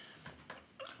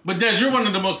 But Des, you're one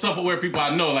of the most self-aware people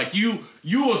I know. Like you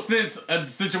will sense a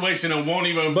situation and won't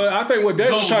even. But I think what Des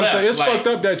is trying to say, it's like, fucked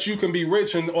up that you can be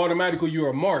rich and automatically you're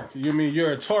a mark. You mean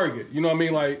you're a target? You know what I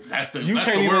mean? Like that's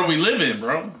the world we live in,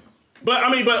 bro. But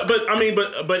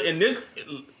in this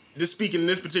speaking in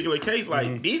this particular case,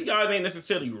 like these guys ain't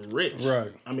necessarily rich. Right.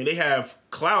 I mean, they have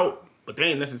clout, but they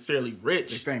ain't necessarily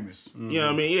rich. They famous. You know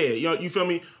what I mean? Yeah. You feel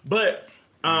me? But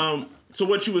so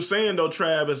what you were saying though,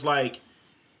 Trav, is like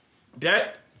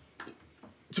that.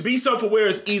 To be self-aware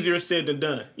is easier said than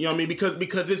done. You know what I mean?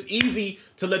 Because it's easy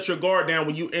to let your guard down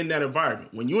when you in that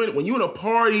environment. When you in a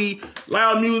party,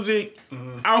 loud music,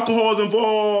 alcohol is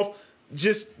involved,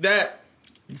 just that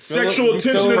sexual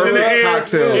tension is in the air.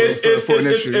 It's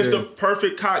the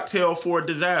perfect cocktail for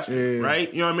disaster,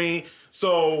 right? You know what I mean?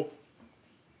 So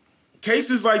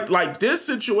cases like this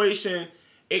situation,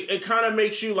 it kind of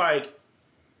makes you like,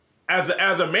 as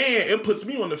a man, it puts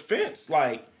me on the fence.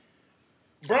 Like,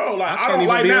 bro, like I don't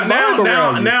like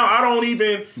now I don't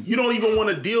even, you don't even want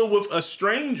to deal with a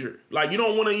stranger. Like, you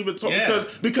don't want to even talk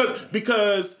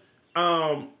because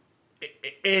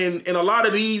in a lot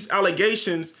of these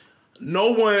allegations,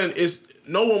 no one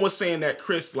was saying that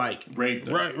Chris like raped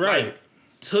her. Right. Like,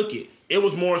 took it. It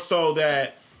was more so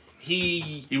that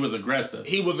he was aggressive.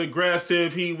 He was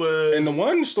aggressive. He was. And the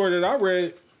one story that I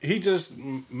read, he just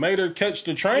made her catch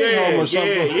the train home or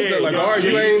something. All right,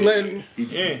 you ain't letting.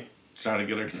 Trying to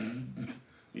get her.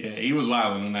 Yeah, he was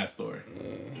wilding on that story.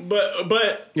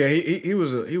 But yeah, he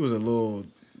was a little.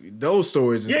 Those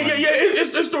stories.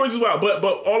 It's stories as well. But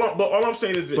all I'm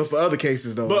saying is this. But for other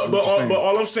cases though. But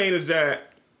all I'm saying is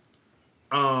that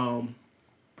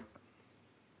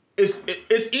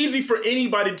it's easy for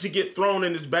anybody to get thrown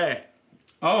in this bag.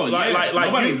 Oh,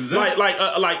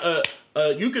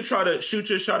 you could try to shoot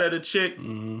your shot at a chick,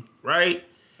 right?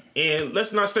 And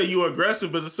let's not say you're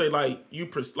aggressive, but let's say like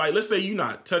let's say you're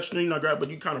not touching her, you're not grabbing, but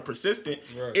you kind of persistent.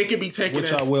 Right. It could be taken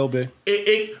which I will be.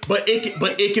 But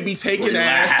it could be taken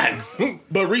as.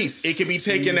 But Reese, it could be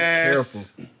taken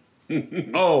as. Careful.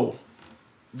 Oh,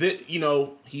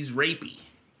 he's rapey.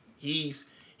 He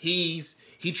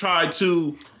tried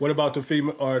to. What about the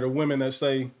female or the women that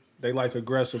say they like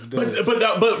aggressive dudes?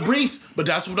 But Reese, but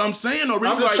that's what I'm saying. Though,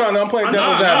 Reese, I'm just I'm playing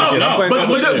devil's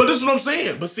advocate. But this is what I'm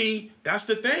saying. But see, that's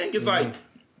the thing. It's like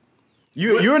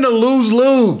you're in a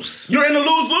lose-lose. You're in a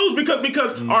lose-lose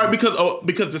because all right,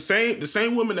 because the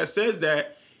same woman that says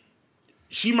that,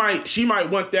 she might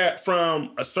want that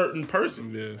from a certain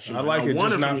person. Yeah, I like it,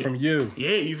 just not from you.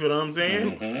 Yeah, you feel what I'm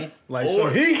saying? Mm-hmm. Like, so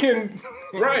he can.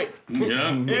 Right.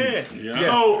 Yeah.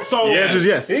 Yes. So the answer is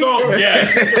yes.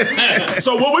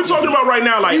 So what we're talking about right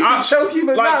now, like what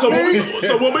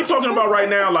we're talking about right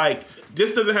now, like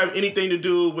this doesn't have anything to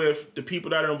do with the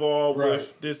people that are involved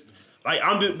with this. Like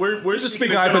we're just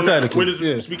speaking hypothetical. We're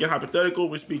just speaking hypothetical.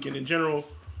 We're speaking in general.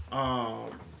 I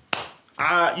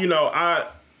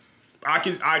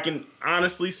can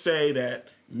honestly say that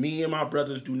me and my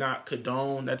brothers do not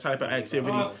condone that type of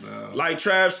activity. No. Like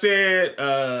Trav said,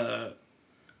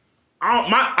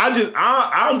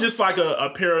 I'm just like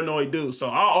a paranoid dude.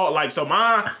 So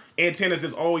my antennas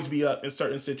just always be up in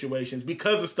certain situations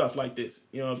because of stuff like this.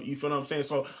 You know, you feel what I'm saying?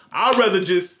 So I'd rather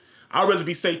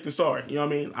be safe than sorry. You know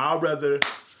what I mean? I'd rather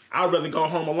go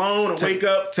home alone and wake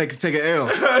up. Take an L.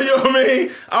 You know what I mean?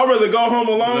 I'd rather go home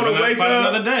alone and wake up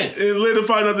another day. And live to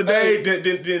fight another day than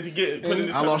to get put in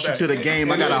this. I lost you to the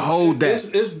game. I gotta hold that.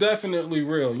 It's definitely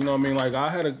real. You know what I mean? Like I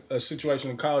had a situation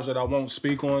in college that I won't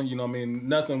speak on. You know what I mean?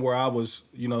 Nothing where I was,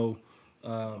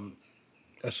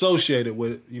 associated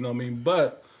with it. You know what I mean?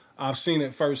 But I've seen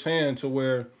it firsthand to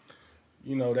where,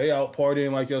 they out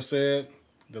partying like I said.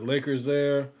 The liquor's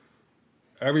there.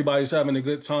 Everybody's having a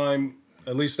good time.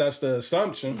 At least that's the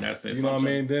assumption. You know what I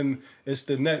mean? Then it's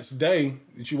the next day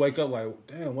that you wake up like,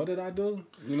 damn, what did I do?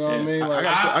 You know what I mean? Like,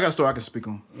 I got a story I can speak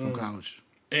on from college.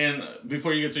 And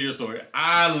before you get to your story,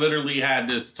 I literally had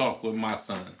this talk with my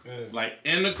son. Yeah. Like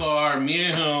in the car, me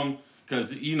and him,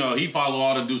 because he follow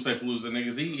all the Duce Palooza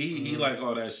niggas. He like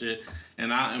all that shit. And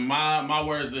my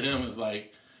words to him is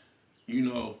like,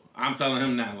 I'm telling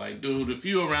him now, like, dude, if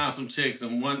you around some chicks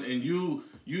and you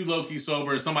low-key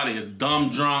sober, somebody is dumb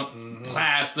drunk,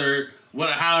 plastered,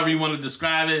 however you want to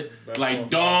describe it, like,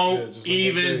 don't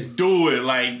even do it.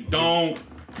 Like, don't,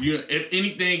 if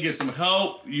anything, get some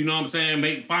help, you know what I'm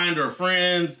saying? Find her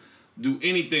friends, do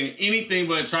anything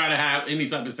but try to have any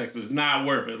type of sex. It's not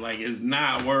worth it. Like, it's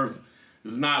not worth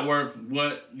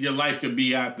what your life could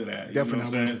be after that. Definitely. You know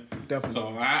what I'm saying? Definitely.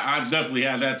 So I definitely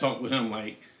had that talk with him,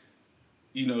 like,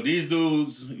 these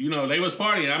dudes, they was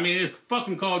partying. I mean, it's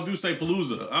fucking called Duce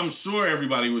Palooza. I'm sure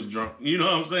everybody was drunk. You know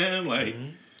what I'm saying? Like,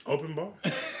 open bar.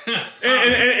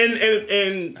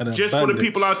 and just for the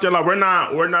people out there, like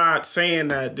we're not saying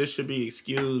that this should be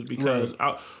excused because,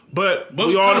 but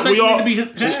we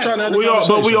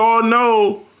all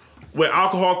know when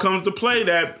alcohol comes to play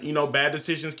that bad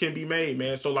decisions can be made,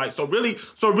 man. So really,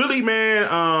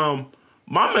 man.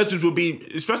 My message would be,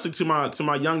 especially to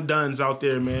my young duns out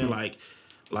there, man, like,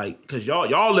 cause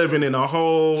y'all living in a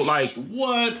whole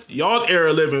what y'all's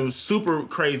era living super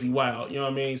crazy wild. You know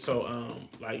what I mean? So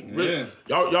really,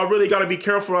 y'all really gotta be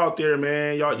careful out there,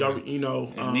 man.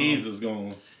 Y'all needs is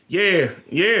going. Yeah.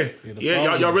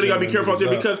 Y'all really gotta be careful out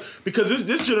there because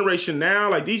this generation now,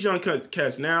 like these young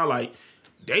cats now, like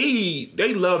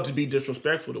they love to be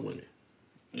disrespectful to women.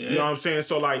 Yeah. You know what I'm saying?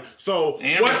 And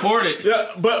record it.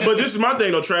 Yeah, but this is my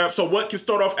thing though, Trap. So what can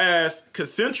start off as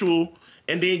consensual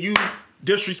and then you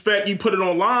disrespect, you put it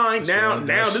online. Now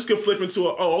that's- this could flip into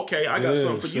okay, I got Yeah,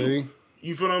 something for you. see?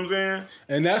 You feel what I'm saying?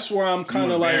 And that's where I'm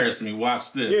kind of like, embarrass me.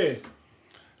 Watch this.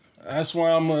 that's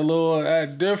where I'm a little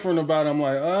different about it. I'm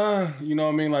like, you know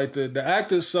what I mean? Like the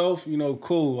act itself,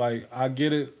 cool. Like I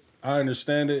get it, I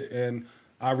understand it, and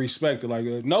I respect it. Like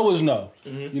no is no.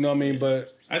 You know what I mean?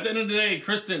 But At the end of the day,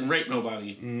 Chris didn't rape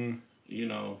nobody. You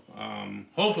know,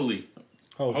 hopefully.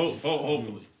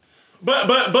 Hopefully.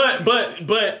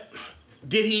 But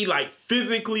did he like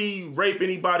physically rape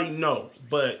anybody? No.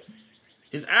 But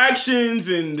his actions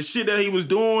and the shit that he was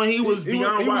doing, he was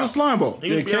beyond He wild. was a slime ball.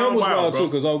 He was Cam beyond was wild, wild bro. too,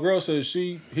 because old girl said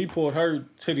he pulled her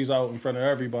titties out in front of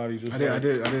everybody. Just I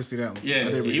did see that one. Yeah,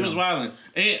 I did read he that was one. wilding.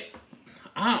 And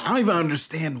I don't even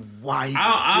understand why he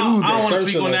I do don't that. want to Search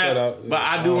speak it on like that, that out. but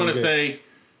I I do don't want to get say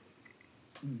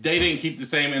they didn't keep the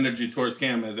same energy towards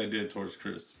Cam as they did towards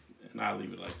Chris, and I'll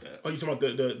leave it like that. Oh, you talking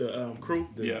about the crew?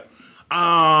 Yeah,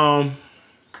 Um,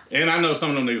 and I know some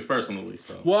of them niggas personally,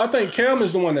 so Well, I think Cam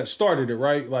is the one that started it,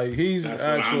 right? Like he's that's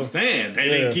what actually I'm saying. They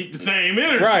didn't keep the same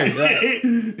energy, Right,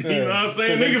 you know what I'm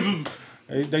saying? Niggas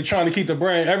is, they trying to keep the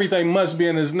brand. Everything must be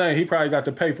in his name. He probably got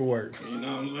the paperwork. you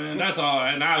know what I'm saying? That's all,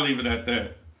 and I'll leave it at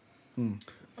that.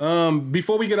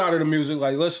 Before we get out of the music,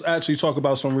 like let's actually talk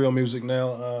about some real music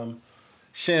now.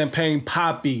 Champagne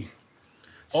Poppy,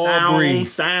 Aubrey,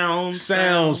 sound.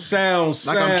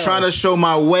 Like I'm trying to show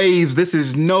my waves. This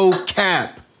is no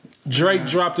cap. Drake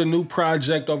dropped a new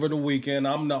project over the weekend.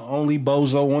 I'm the only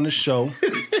bozo on the show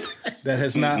that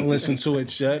has not listened to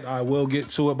it yet. I will get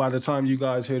to it by the time you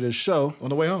guys hear this show. On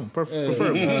the way home.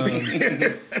 Preferably.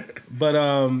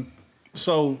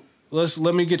 So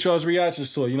let me get y'all's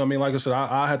reactions to it. You know what I mean? Like I said,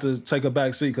 I had to take a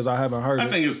back seat because I haven't heard I it.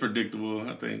 think it's predictable.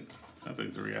 I think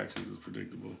the reactions is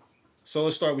predictable. So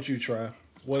let's start with you, Trav.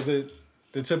 Was it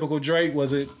the typical Drake?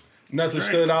 Was it nothing Drake.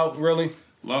 stood out really?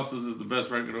 Losses is the best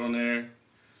record on there.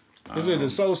 Is it a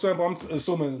soul sample? I'm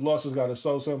assuming Losses got a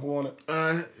soul sample on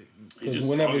it. He just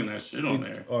whenever- talking that shit on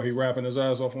there. Or he rapping his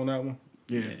ass off on that one?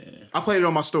 Yeah. I played it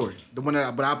on my story. The one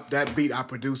that beat I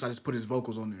produced, I just put his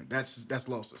vocals on there. That's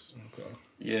Losses. Okay.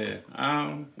 Yeah.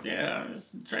 Yeah, it's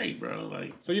Drake, bro.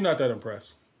 Like, So you're not that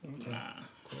impressed?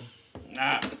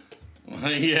 nah. Yeah.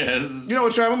 You know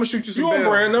what, Trav? I'm gonna shoot you some You on bail.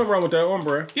 brand? Nothing wrong with that. On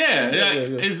brand. Yeah.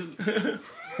 yeah. It's,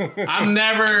 I'm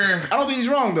never. I don't think he's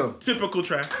wrong though. Typical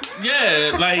track.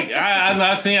 Yeah, like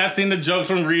I seen the jokes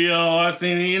from Rio. I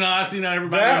seen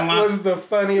everybody. That online. was the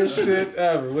funniest shit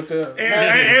ever. With the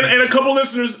And a couple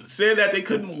listeners said that they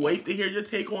couldn't wait to hear your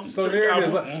take on. so Drake there it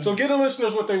is. album. Like, so give the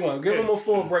listeners what they want. Give them a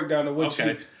full breakdown of what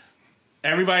Okay.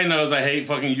 Everybody knows I hate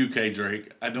fucking UK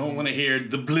Drake. I don't want to hear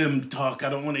the blim talk. I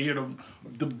don't want to hear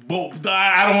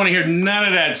I don't want to hear none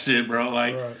of that shit, bro.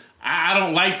 Like, Right. I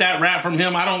don't like that rap from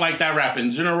him. I don't like that rap in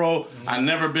general. I've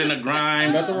never been a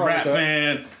grime Nothing wrong rap with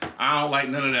that. fan. I don't like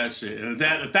none of that shit. And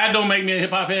if that don't make me a hip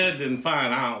hop head, then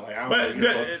fine. I don't But give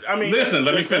a fuck. I mean, Listen,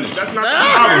 let me finish. That's not the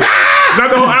whole album. It's not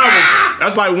the whole album.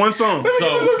 That's like one song. So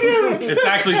it's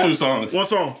actually two songs. One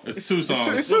song. It's two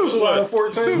songs. It's two. What?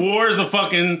 14. War is a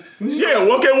fucking Yeah.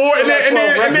 Okay. War. And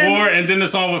then, War, and then the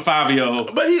song with Fabio.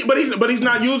 But he's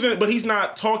not using. But he's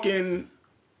not talking.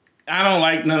 I don't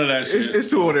like none of that shit. It's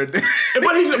two order.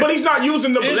 But he's not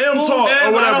using the It's blim cool, talk Dez.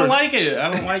 or whatever. I don't like it.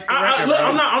 I don't like the record, Look, bro.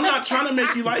 I'm not trying to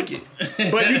make you like it,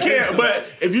 but you can't. But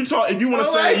if you want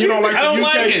to say like you don't like I don't the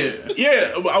UK, like it.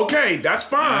 yeah, okay, that's I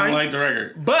fine. don't like the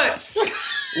record. But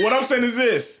what I'm saying is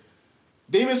this: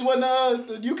 Demons wasn't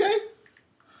the UK?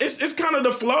 it's kind of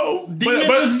the flow. Demons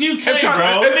but is UK, it's kind,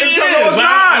 bro. It's It kind, no, it's is. not.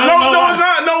 I don't know No, why. it's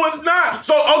not. No, it's not.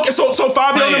 So okay, so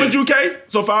Fabio and them is Man. UK.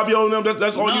 So Fabio and them,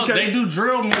 that's all No, UK. they do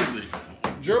drill music.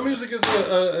 Drill music is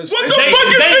a What the staple.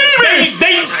 fuck is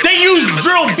Demons? They use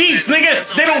drill beats, nigga.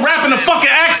 They don't rap in a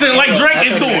fucking accent like Drake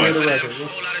is doing. Whole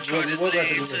lot of charges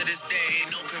laid to this day.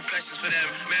 No confessions for them.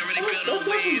 Man, really feel no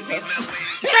ways. These men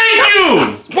waiting. Thank you.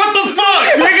 What the fuck,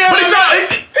 nigga? But it's not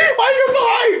Why you so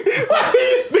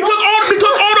hype? because all the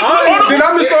Did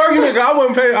I miss the argument? I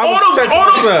wouldn't pay. I was texting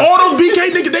myself. all those BK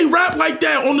niggas, they rap like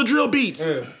that on the drill beats.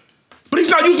 Yeah. But he's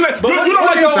not using that. But You don't what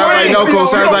like do the y'all Sounds slang. like Noco,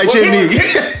 sounds like Chimney.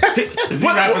 Is he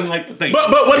rapping like the thing?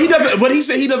 But what he doesn't. What he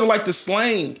said he doesn't like the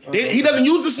slang. He doesn't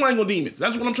use the slang on Demons.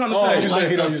 That's what I'm trying to say. you said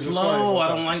he don't use the flow. slang. I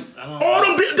don't like. All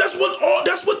them. That's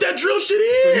what that drill shit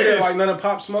You is. didn't like none of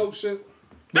Pop Smoke shit?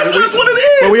 That's what it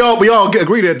is. But we all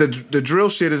agree that the drill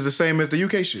shit is the same as the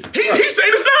UK shit. He's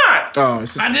saying it's not. Oh,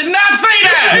 it's just, I did not say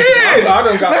that. Yeah. I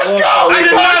done got let's go. I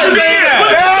did not say that.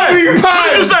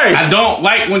 What did you say? I don't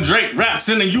like when Drake raps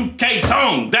in the UK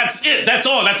tongue. That's it. That's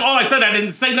all. That's all I said. I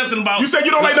didn't say nothing about. You said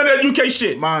you don't like none of that UK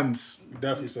shit. Mine's.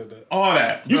 Definitely said that. all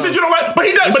that. You said you don't like, but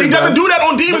he doesn't do that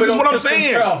on Demons. Is what I'm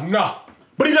saying. No.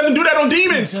 But he doesn't do that on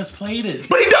Demons. He just played it.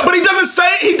 But he doesn't say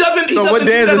he doesn't. He So doesn't what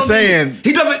do Dez that is on saying?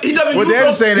 Demons. He doesn't. What Dez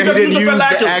is saying that he didn't use the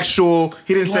vernacular. actual.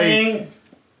 He didn't say. Slang,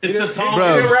 it's the tone.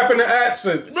 Bro. He rapping the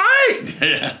accent. Right.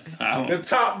 Yes, The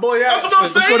top boy That's accent. what I'm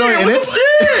saying. going on in What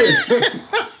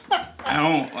the fuck? I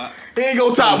don't. He ain't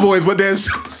go Top Boys. What Dez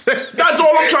said. That's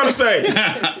all I'm trying to say.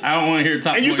 I don't want to hear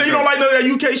top. And you Boy say you Drake. don't like none of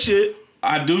that UK shit.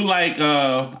 I do like.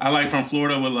 I like From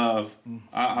Florida with Love.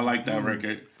 I like that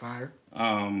record. Fire.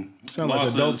 Sound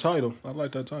like a dope title. I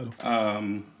like that title.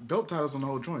 Dope titles on the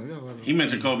whole joint. He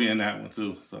mentioned Kobe in that one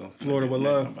too. So Florida with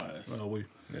maybe Love. I'm biased. Oh, we.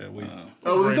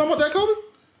 Oh, was he talking about that Kobe?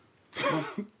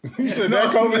 You said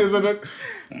that Kobe is in it.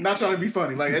 Not trying to be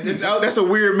funny. Like that's a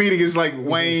weird meeting. It's like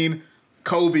Wayne,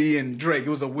 Kobe, and Drake. It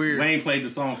was a weird. Wayne played the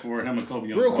song for him and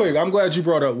Kobe. On Real the quick, bars. I'm glad you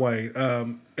brought up Wayne.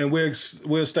 And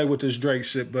we'll stay with this Drake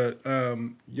shit, but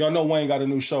y'all know Wayne got a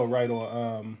new show right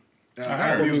on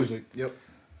Apple Music. Yep.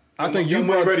 I think Young you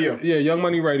Money brought Radio. Yeah, Young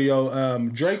Money Radio.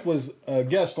 Drake was a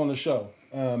guest on the show,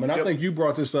 and I think you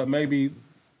brought this up maybe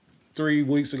 3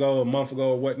 weeks ago, a month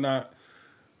ago, or whatnot.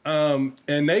 And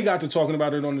they got to talking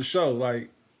about it on the show. Like,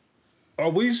 are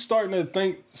we starting to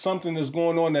think something is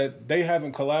going on that they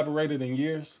haven't collaborated in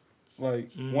years? Like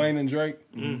Wayne and Drake?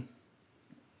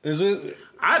 Is it?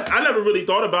 I never really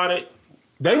thought about it.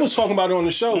 They was talking about it on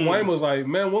the show. Wayne was like,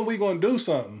 "Man, when we gonna do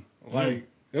something?" Like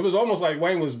it was almost like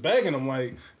Wayne was begging him.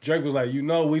 Like Drake was like,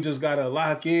 we just gotta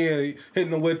lock in,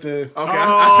 hitting him with the Okay,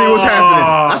 I see what's happening.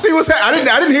 I see what's happening.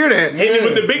 I didn't hear that. Hit me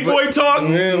with the big boy talk.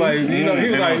 yeah, like he was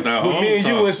and like, with the with me and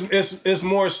home you, it's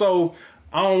more so.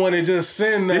 I don't want to just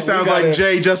send that. This sounds like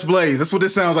Jay Just Blaze. That's what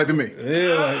this sounds like to me.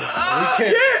 Yeah, like we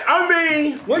can't. Yeah, I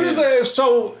mean, When is that?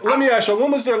 So let me ask you,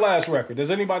 when was their last record? Does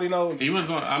anybody know? He was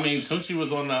on. I mean, Tucci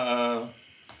was on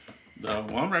the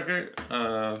one record.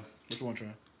 Which one, Trey?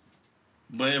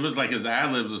 But it was like his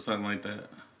ad libs or something like that.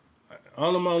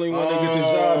 I'm the only one that get the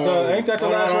job done. Ain't that the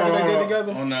last record they did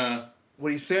together? On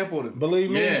When he sampled it.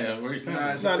 Believe me. yeah, where he sang.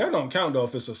 Nah, Nah, that don't count though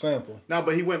if it's a sample. No,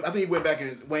 but he went. I think he went back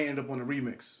and Wayne ended up on the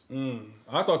remix.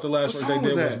 I thought the last What record song they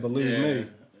was did was that? Believe Me.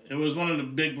 It was one of the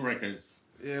big records.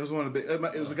 Yeah, it was one of the big.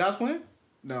 It was a God's Plan.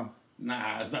 No.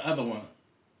 Nah, it's the other one.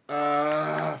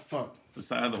 Fuck. It's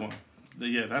the other one.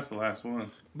 Yeah, that's the last one.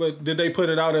 But did they put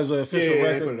it out as an official Yeah,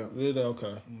 they record? put it out. Did they?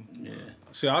 Okay. Yeah.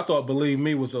 See, I thought Believe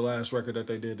Me was the last record that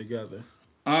they did together.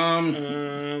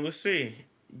 let's see.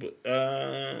 But,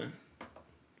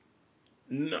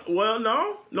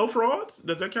 no frauds.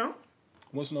 Does that count?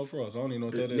 What's No Frost? I don't even know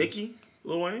what that is. Nicki,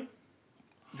 Lil Wayne,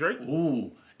 Drake.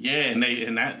 Ooh. Yeah,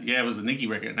 it was a Nicki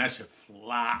record, and that shit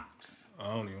flopped.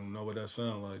 I don't even know what that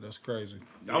sounds like. That's crazy.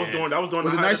 I was doing.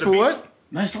 Was it Nice for What?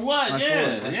 Nice for what? Nice for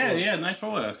yeah, what? Nice for what? yeah, nice for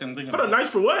what? I couldn't think of Hold on, it. nice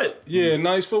for what? Yeah,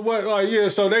 Nice for What? Like, yeah,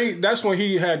 so that's when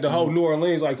he had the whole New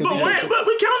Orleans, like, 'cause But he wait, had- but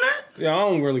we count that? yeah, I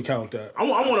don't really count that. I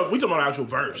want to. We talking about the actual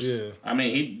verse. Yeah. I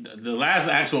mean, the last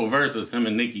actual verse is him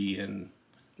and Nicki, and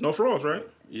No frauds, right?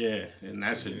 yeah, and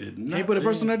that shit did Can not. you put a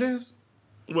verse on that dance?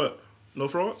 What? No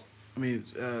frauds? I mean,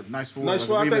 Nice for What? Nice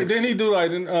for, I like a think, remix. didn't he do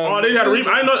like, Oh, they got a remix.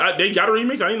 I didn't know they got a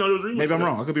remix. I didn't know there was a remix. Maybe I'm for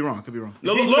that. wrong. I could be wrong.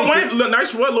 No, Lil Wayne,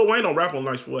 Nice for What? Lil Wayne don't rap on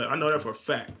Nice for What. I know that for a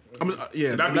fact.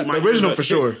 Yeah, That'd be the my original for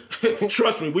sure.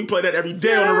 Trust me, we play that every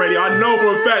day on the radio. I know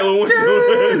for a fact Lil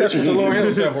Wayne. That's with the Lauryn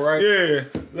Hill sample, right? Yeah.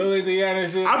 Lil Indiana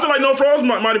shit. I feel like No Frauds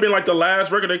might have been like the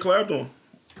last record they collabed on.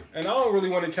 And I don't really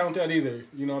want to count that either.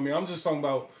 You know what I mean? I'm just talking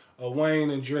about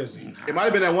Wayne and Drizzy. It might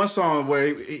have been that one song where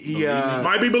he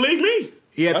Might be Believe Me.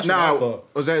 he had That's what I now thought.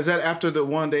 is that after the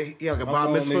one day he had like a I'm bar the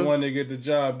only mitzvah? one to get the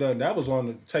job done. That was on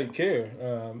the Take Care.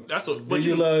 That's what. Do But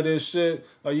you love this shit?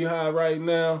 Are you high right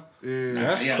now? Yeah.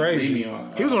 That's Yeah, crazy. Leave Me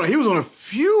On. He was on a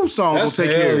few songs That's on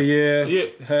Take hell Care. yeah. Yeah,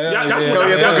 Hell yeah, that's yeah. what,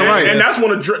 yeah, and, fucking right. and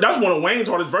that's one of Wayne's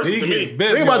hardest verses He to get me.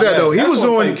 busy Think about on that though. He That's was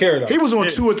on on Take Care, though. he was on Yeah.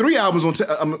 2 or 3 albums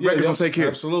on records on Take Care.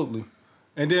 Absolutely.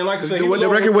 And then, like I said, The, he was the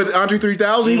on record with Andre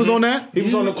 3000, he was on that. he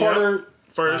was on the Carter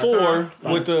First 4 time.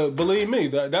 with the Believe Me.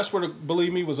 That's where the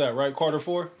Believe Me was at, right? Carter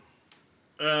 4.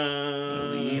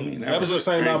 That was the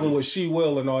same album with She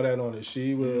Will and all that on it.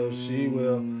 She Will, She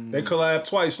Will. They collabed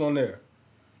twice on there.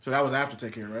 So that was after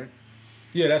Take Care, right?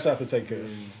 Yeah, that's after Take Care.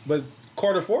 But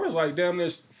Carter 4 is like damn near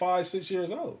 5-6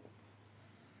 years old.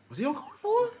 Was he on Carter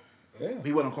 4? Yeah.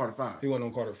 He wasn't on Carter 5. He went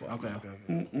on Carter 5.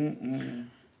 Okay.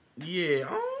 Yeah, I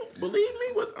don't Believe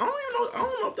Me was. I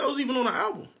don't know if that was even on the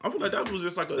album. I feel like that was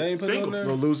just like They a ain't put it on single. there?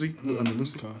 Lil Lucy.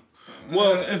 Lucy.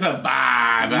 Well, It's a vibe.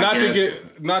 I not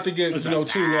to get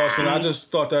too lost, and I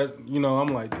just thought that I'm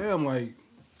like, damn, like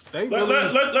they really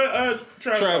Let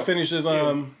try to finish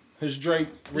his Drake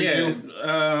review.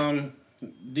 Yeah,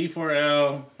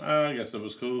 D4L. I guess it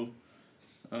was cool.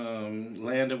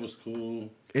 Landed was cool.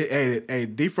 Hey,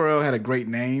 D4L had a great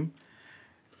name.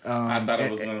 I thought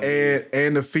it was gonna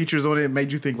and the features on it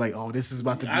made you think like, oh, this is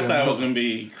about to be. I thought it was gonna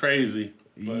be crazy.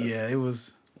 Yeah, it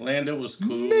was. Lando was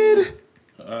cool. Mid.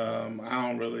 I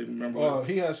don't really remember. Oh,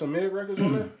 he had some mid records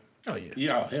on there. Oh yeah.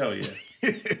 Yeah, hell yeah,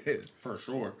 for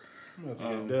sure. I'm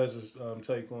gonna have to get Dez's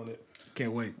take on it.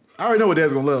 Can't wait. I already know what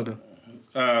Dez gonna love though.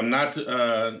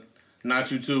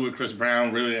 Not You Too with Chris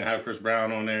Brown. Really didn't have Chris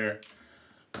Brown on there.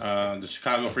 The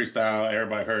Chicago Freestyle,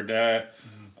 everybody heard that.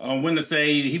 When to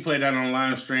Say, he played that on the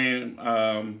live stream.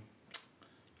 I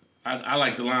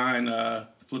like the line,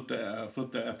 flip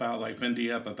the F out like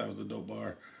Fendi. I thought that was a dope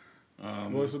bar.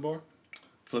 What's the bar?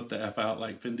 Flip the F out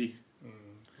like Fendi.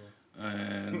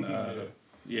 And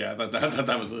yeah, I thought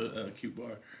that was a cute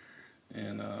bar.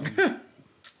 And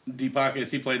Deep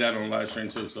Pockets, he played that on the live stream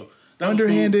too. So that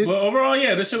Underhanded. Cool. But overall,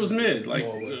 yeah, this shit was mid. Like,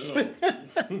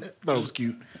 Thought it was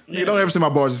cute. Yeah, don't ever say my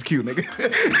bars is cute, nigga.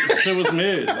 shit was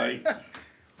mid. Like,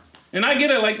 and I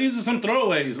get it. Like, these are some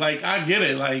throwaways. Like, I get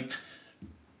it. Like,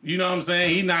 you know what I'm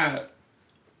saying? He not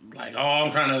like, oh,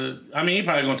 I'm trying to. I mean, he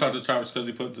probably gonna talk to Travis because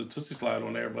he put the Tootsie Slide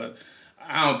on there, but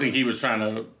I don't think he was trying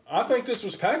to. I think this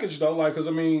was packaged though, like, cause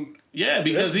I mean, Yeah,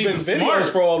 because there's he's been smart.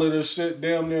 videos for all of this shit.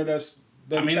 Damn near that's.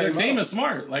 I mean, their team is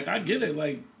smart. Like, I get it.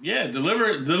 Like, yeah, deliver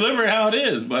it how it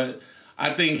is. But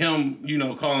I think him, you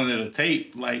know, calling it a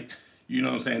tape, like, you know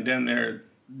what I'm saying, damn near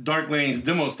Dark Lane's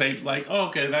demos tape, like, oh,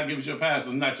 okay, that gives you a pass.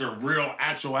 It's not your real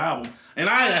actual album. And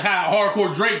I had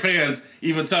hardcore Drake fans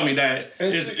even tell me that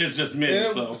it's just mid.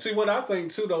 And So see what I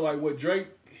think too though, like with Drake,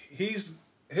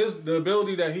 the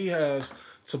ability that he has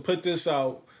to put this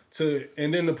out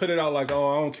and then to put it out like,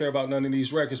 oh, I don't care about none of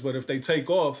these records, but if they take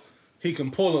off, he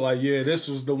can pull it like, yeah, this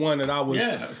was the one that I was.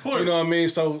 Yeah, of course. You know what I mean?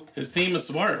 So his team is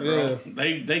smart, bro. Yeah.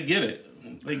 They get it.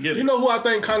 They get it. you know who I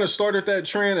think kind of started that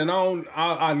trend, and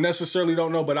I necessarily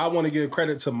don't know, but I want to give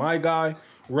credit to my guy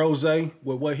Rose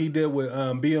with what he did with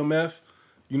BMF.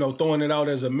 You know, throwing it out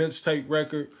as a mixtape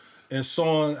record and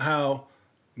showing how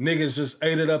niggas just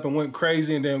ate it up and went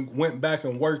crazy, and then went back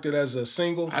and worked it as a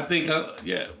single. I think,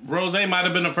 Rose might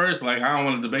have been the first. Like, I don't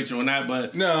want to debate you on that,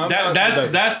 but No,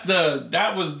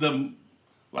 that was the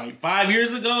like 5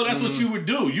 years ago. That's what you would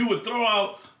do. You would throw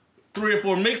out 3 or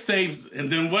 4 mixtapes, and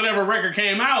then whatever record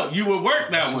came out, you would work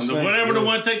that one. same, Whatever the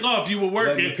one take off, you would work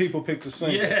Letting it. people pick the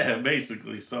single. Yeah,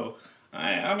 basically. So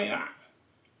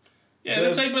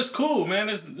this tape is cool, man.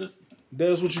 This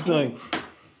That's what you think.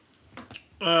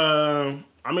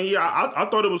 I mean, yeah, I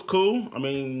thought it was cool. I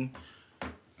mean,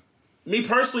 me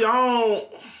personally, I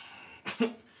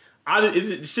don't.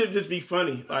 It should just be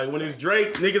funny. Like when it's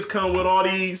Drake, niggas come with all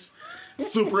these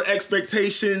super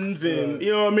expectations, and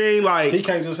you know what I mean. Like He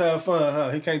can't just have fun, huh?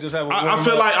 He can't just have. I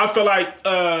feel like.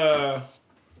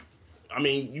 I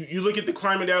mean, you look at the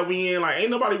climate that we in. Like, ain't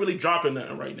nobody really dropping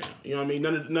nothing right now. You know what I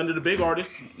mean? None of the big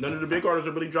artists. None of the big artists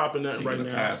are really dropping nothing right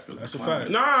now. That's a fact.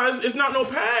 Nah, it's not no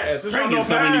pass. It's Drake not no gets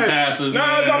so many pass. passes, Nah,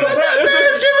 man. it's not no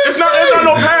pass. It's not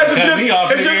no pass.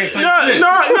 It's just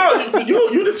no.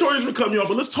 You notorious for cutting me off,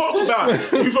 but let's talk about it.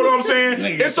 You feel what I'm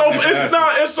saying? It's so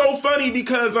funny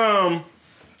because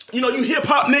you know, you hip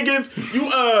hop niggas,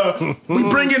 we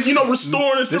bringing, you know,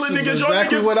 restoring and filling niggas. Y'all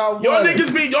niggas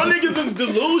is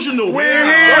delusional. We're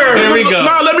here. There we go.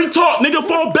 Nah, let me talk, nigga.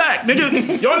 Fall back, nigga.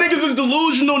 Y'all niggas is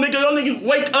delusional, nigga. Y'all niggas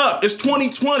wake up. It's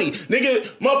 2020, nigga.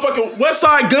 Motherfucking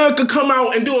Westside Gun could come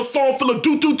out and do a song full of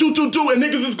do, and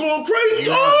niggas is going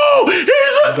crazy. Oh,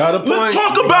 let's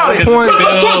talk about it.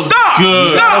 Let's talk.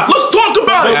 Stop. Let's talk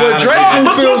about it. But Drake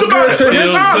feels good to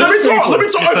his. Let me talk.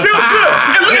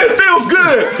 It feels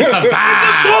good. It's a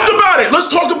vibe. Let's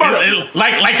talk about it.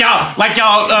 Like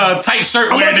y'all tight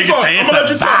shirt wearing niggas say it's a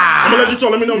vibe. I'm gonna let you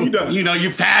talk. Let me know when you done. You know,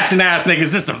 you fashion ass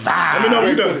niggas, it's a vibe. Let me know when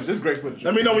you done. This is great footage.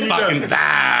 Let me know when you Fucking done.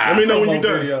 vibe. Let me know when you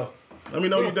Video. done. Let me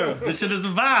know when you done. This shit is a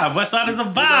vibe. Westside is a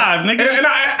vibe, nigga. And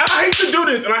I hate to do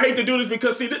this. And I hate to do this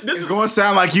because see, this It's is. going to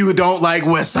sound like you don't like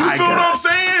West You Side feel what Gun. I'm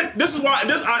saying? This is why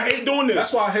I hate doing this.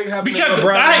 That's why I hate having Because a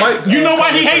Brian Mike you know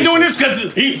why he hate conversation. doing this?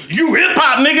 Because you hip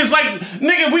hop niggas like,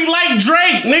 nigga, we like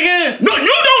Drake, nigga. No,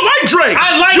 you don't like Drake.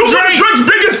 I like you Drake. You Drake's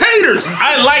biggest haters.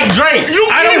 I like Drake.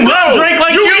 I don't bro. love Drake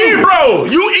like you. You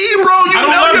bro. You bro. I don't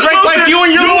love Drake like you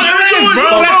and your little friends,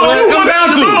 bro. That's what it comes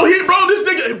down to. This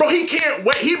nigga, he can't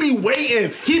wait. He be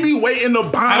waiting to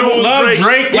bomb. I don't love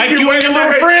Drake like you and your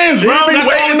little friends, bro. That's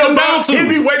what it comes down to. He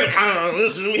be waiting.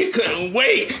 He couldn't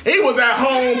wait. He was at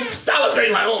home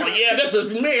celebrating like, oh yeah, this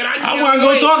is me. I wasn't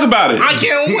gonna talk about it. I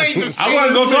can't wait to see I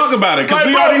wasn't this gonna talk about it because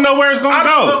we bro, already know where it's gonna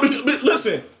go. But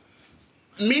listen,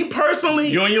 Me personally,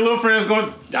 You and your little friends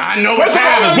going, I know what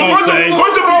Tab is going to say.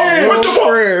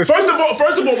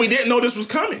 First of all, we didn't know this was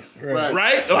coming.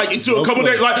 Right? Like into a couple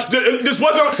days, like this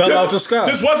wasn't Fell out the sky.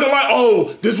 This wasn't like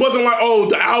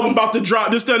the album about to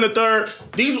drop. This, that, and the third.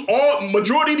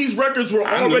 Majority of these records were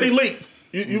already leaked.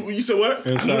 You said what?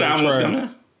 I knew the album was coming.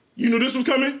 You knew this was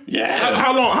coming? Yeah.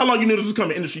 How long you knew this was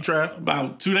coming? Industry Trav?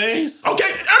 About 2 days. Okay,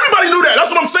 everybody knew that.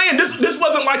 That's what I'm saying. This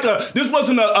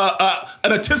wasn't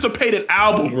an anticipated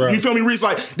album. Right. You feel me? Reese?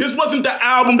 Like this wasn't the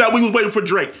album that we was waiting for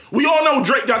Drake. We all know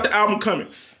Drake got the album coming.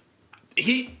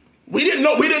 We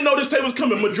didn't know this tape was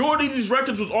coming. Majority of these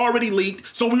records was already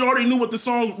leaked, so we already knew what these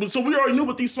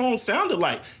songs sounded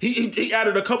like. He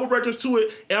added a couple records to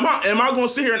it. Am I going to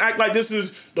sit here and act like this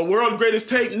is the world's greatest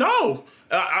tape? No.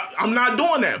 I'm not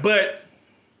doing that, but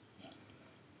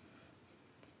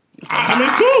I mean,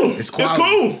 it's cool. It's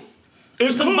cool.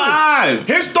 Vibe.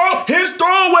 His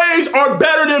throwaways are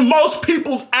better than most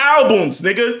people's albums,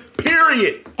 nigga.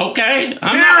 Period. Okay,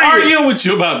 I'm not arguing with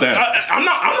you about that. I'm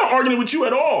not arguing with you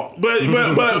at all. But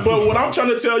what I'm trying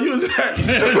to tell you is that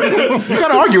You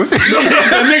kind of arguing. No,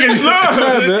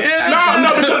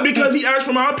 because he asked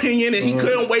for my opinion and he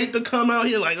couldn't wait to come out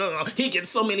here like he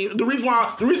gets so many. The reason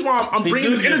why I'm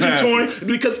bringing this energy to him is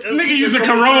because nigga using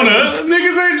Corona. Niggas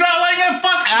ain't dropping like that.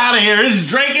 Fuck out of here. It's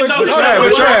Drake and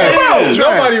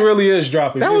Nobody really is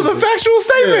dropping. That was a factual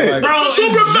statement. Bro,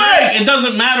 super facts. It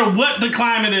doesn't matter what the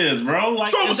climate is, bro. Like,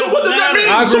 So what does that mean?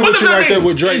 I agree with you right there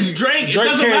with Drake. It's Drake.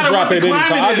 Drake can't drop it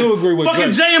anytime. I do agree with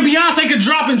Fucking Drake. Jay and Beyonce could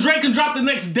drop and Drake can drop the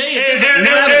next day.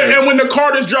 And when the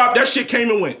Carters dropped, that shit came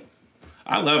and went.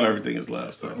 I love Everything Is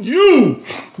Love. So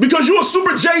Because you a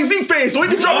super Jay-Z fan, so he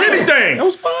can drop anything. That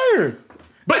was fire.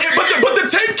 But the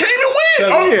tape came and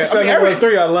went.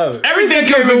 713, I love it. everything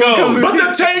comes and goes. But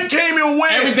the tape came and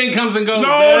went. Everything comes and goes.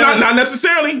 No, not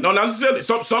necessarily. No, not necessarily.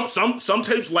 Some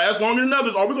tapes last longer than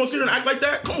others. Are we gonna sit here and act like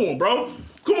that? Come on, bro.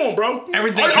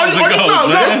 Everything comes and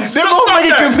goes, man. They're both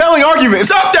making compelling arguments.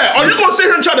 Stop that. Are you gonna sit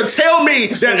here and try to tell me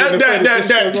that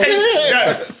tape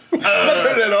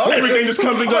everything just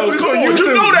comes and goes? Come on,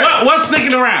 you know that. What's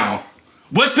sticking around?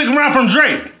 What's sticking around from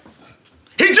Drake?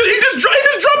 He just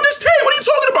dropped this tape. What are you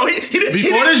talking about?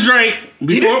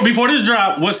 Before this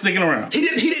drop, what's sticking around? He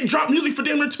didn't drop music for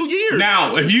damn near 2 years.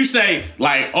 Now, if you say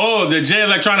like, oh, the Jay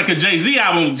Electronica Jay-Z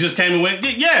album just came and went,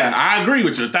 yeah, I agree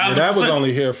with you. 1,000%. That was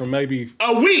only here for maybe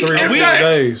a week, 3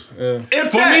 days. Yeah.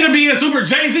 For me to be a super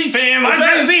Jay-Z fan like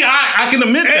Jay-Z, I can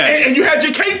admit that. And you had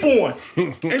your cape on.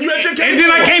 And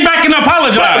then I came back and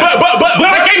apologized.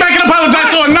 But I came back and apologized,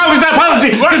 so acknowledge that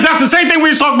apology. Because that's the same thing we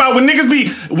was talking about when niggas be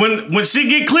when shit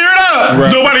get cleared up.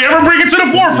 Right. Nobody ever bring it to the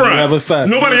forefront.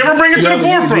 Nobody ever bring it to the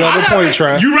forefront. You have a point,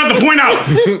 Trav. You rather point out,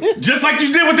 just like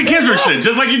you did with the Kendrick shit,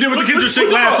 just like you did with the Kendrick shit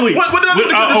last week. What did I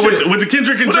do with the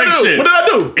Kendrick and Drake shit? What did I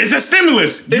do? It's a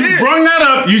stimulus. You brung that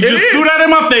up. You just threw that in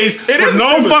my face for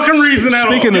no fucking reason at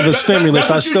all. Speaking of a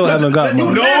stimulus, I still haven't got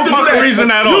mine. No fucking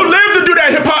reason at all. You live to do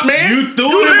that, hip hop man. You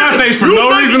threw it in my face for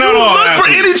no reason at all. You look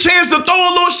for any chance to throw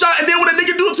a little shot, and then when a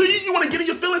nigga do it to you, you want to get in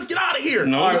your feelings. Get out of here.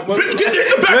 No. Get in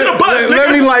the back of the bus, nigga.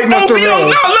 Let me lighten up the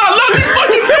road. No, let me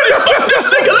fucking finish. Fuck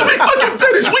this nigga. Let me fucking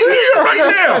finish. We here right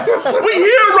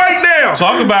now.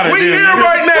 Talk about it. We here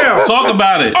right now. Talk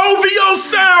about it. OVO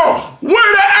sound. Where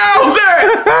the owls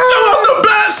at? Throw up the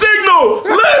bat signal.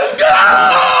 Let's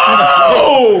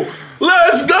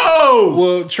go.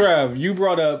 Well, Trav, you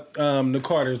brought up the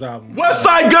Carter's album.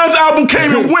 Westside Gunn's album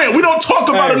came and went. We don't talk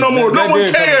about it no more. No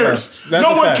one cares.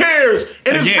 No one cares.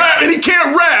 And it's rap, and he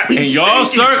can't rap. In y'all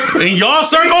circle,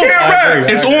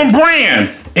 it's on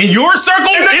brand. In your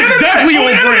circle, it's definitely on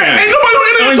brand. Ain't nobody on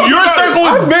the internet In your circle,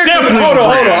 it's definitely on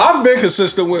brand. Hold on. I've been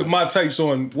consistent with my takes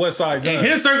on Westside Gunn.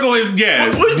 His circle is, What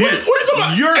are you talking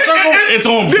about? Your circle, it's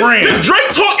on brand. This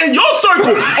Drake talk in your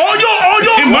circle. All your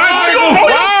In my circle.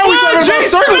 Why are we talking about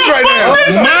circles right now?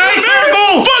 My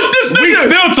circle. Fuck this nigga. We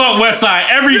still talk Westside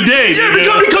every day. Yeah,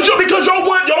 because y'all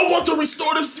want to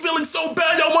restore this feeling so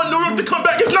bad. Y'all want New York to come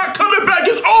back. It's not coming back.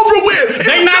 It's over with.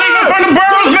 They not even from the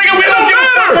boroughs, nigga. We don't give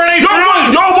a fuck where they from.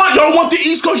 Y'all want the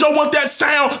East Coast. Y'all want that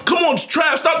sound. Come on,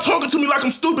 Trav. Stop talking to me like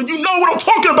I'm stupid. You know what I'm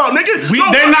talking about, nigga.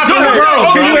 They're not from the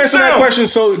boroughs. Can you answer that question?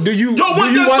 So, do you? Y'all want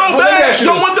this so bad.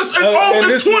 Y'all want this.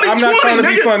 It's 2020. I'm not trying to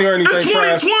be funny or anything. It's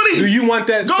 2020. Do you want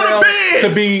that sound to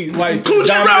be like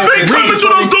Coochie Rap ain't coming to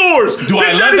those doors? Do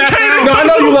I love that sound? No, I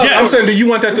know you love it. I'm saying, do you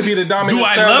want that to be the dominant Do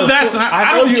I sound? love that sound?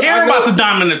 I don't care about the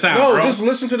dominant sound, No, bro. just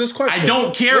listen to this question. I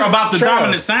don't care about the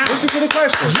dominant sound. Listen to the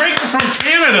question. Drake is from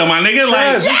Canada, my nigga.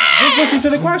 Like, Just just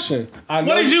listen to the question. What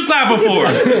did you clapping for?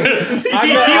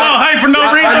 You all hype for no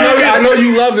reason. I know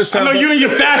you love the sound. I know you and your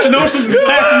fashionista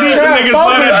niggas Focus.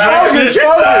 love that shit.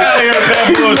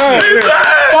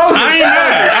 I ain't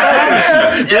mad.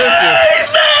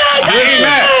 I ain't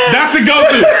mad. That's the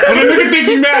go-to. When a nigga think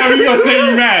you mad, he gonna say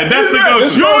you mad. That's the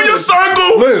go-to. You in your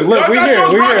circle. Look, we here.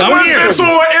 I'm here. It's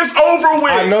over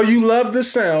with. I know you love the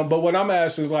sound, but what I'm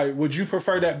asking is like, would you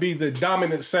prefer that be the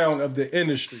dominant sound of the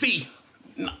industry? See,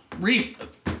 Reese,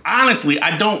 honestly,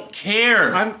 I don't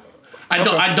care.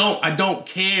 I don't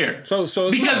care. So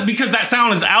because that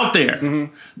sound is out there.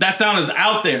 Mm-hmm. That sound is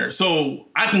out there. So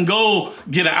I can go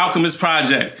get an Alchemist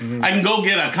project. Mm-hmm. I can go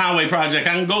get a Conway project.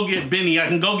 I can go get Benny. I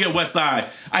can go get Westside.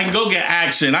 I can go get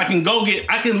Action. I can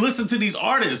listen to these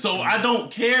artists. So I don't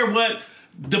care what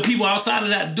the people outside of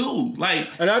that do. Like,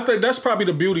 and I think that's probably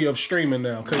the beauty of streaming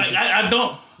now. Cause like I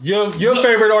don't. Your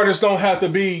favorite artists don't have to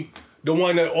be the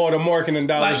one that all the marketing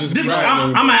dollars Like, just this, be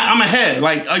I'm ahead.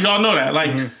 Like, y'all know that.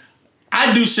 Like,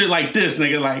 I do shit like this,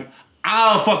 nigga. Like,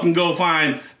 I'll fucking go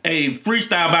find a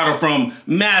freestyle battle from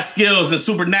Mad Skills and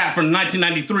Super Nat from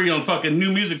 1993 on fucking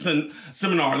New Music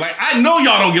Seminar. Like, I know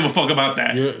y'all don't give a fuck about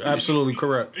that. You're absolutely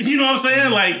correct. You know what I'm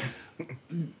saying? Like,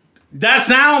 that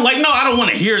sound, like, no, I don't want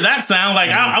to hear that sound.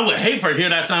 Like, I would hate to hear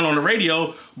that sound on the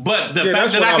radio. But the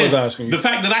fact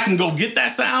that I can go get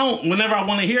that sound whenever I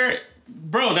want to hear it,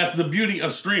 bro, that's the beauty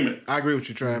of streaming. I agree with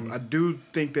you, Trav. I do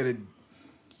think that it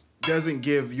doesn't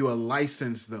give you a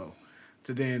license though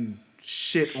to then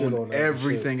shit on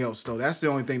everything else though. That's the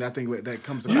only thing that I think that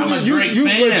comes about. I'm a Drake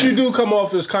fan. But you do come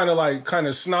off as kind of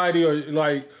snidey or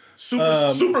like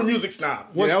super music snob.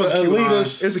 What's that was the a cute line.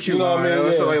 elitist? It's a cute you know line. What I mean?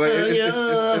 It's a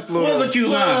little. What's a cute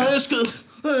line? It's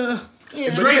good.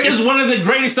 Drake is one of the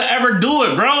greatest to ever do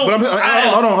it, bro. But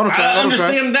hold on, I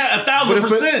understand that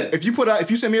 1,000%. If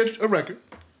you send me a record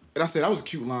and I said that was a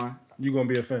cute line, You gonna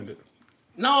be offended.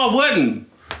 No, I wouldn't.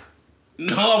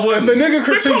 No, I wouldn't. If a nigga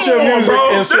critiques your music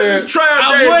bro. and said, This is trash.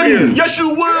 I wouldn't. Yes, you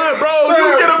would, bro.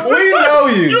 You get offended. We know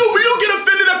you. You get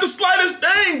offended at the slightest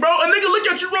thing, bro. A nigga look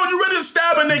at you wrong, you ready to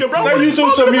stab a nigga, bro. say you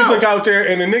took some music out there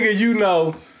and the nigga you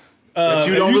know that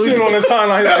you don't you really sitting on the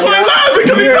timeline. That's why he laughing,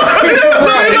 because he knows.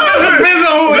 It depends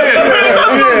on who it is.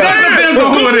 That depends on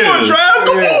who it is. Come on, Trav.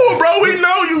 Come on, bro. We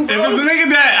know you, bro. If it's a nigga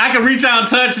that I can reach out and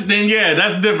touch, then yeah,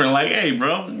 that's different. Like, hey,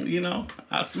 bro, you know,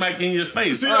 I'll smack you in your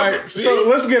face. All right, so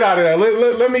let's get out of that.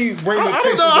 Let me bring the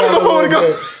tension down. I don't know if I want to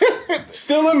go.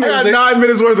 Still in I music. got 9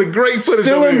 minutes worth of great footage.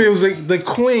 Still over in here. music. The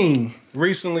Queen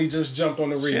recently just jumped on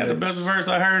the remix. She had the best verse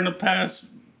I heard in the past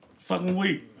fucking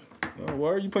week. Oh,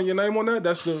 where are you putting your name on that?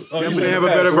 That's the. Yeah, but they have a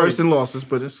better verse than Losses,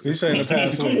 but it's. He's saying the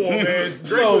past Come week. on, man.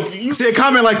 So you See a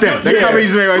comment like that. That comment you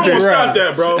just made right come on, there. stop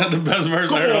that, bro. Had the best verse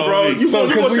Come I heard on, all bro. week. You So,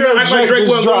 gonna because sit we know and act like Drake Drake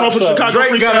just wasn't going off a dropped Chicago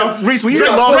Drake got freestyle? a Reese. When you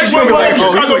Drake got lost, wasn't you going like, off a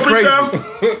oh, he Chicago went crazy.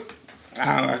 freestyle?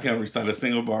 I can't recite a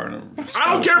single bar in a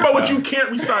I don't care about what you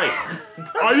can't recite.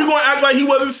 Are you gonna act like he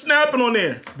wasn't snapping on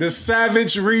there? the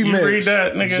Savage remix. You read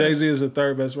that, nigga? Jay-Z is the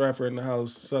third best rapper in the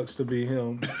house. Sucks to be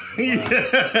him.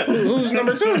 Who's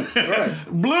number 2? Right.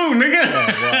 Blue,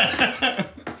 nigga.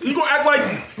 You gonna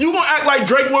act like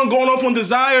Drake wasn't going off on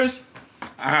Desires?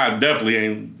 I definitely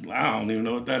ain't. I don't even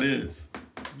know what that is.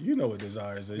 You know what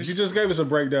Desires is. You just gave us a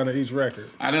breakdown of each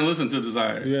record. I didn't listen to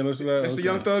Desire. Yeah, listen to that. That's the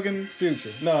Young Thug and.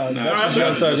 Future. No, That's that's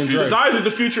Young Thug and Drake. Desires is the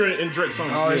future in Drake's song.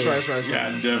 Oh, that's right, that's right. Yeah,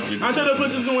 I definitely. I should have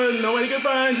put this in no way to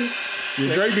find you.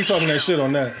 Yeah, Drake be talking that shit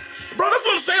on that. Bro, that's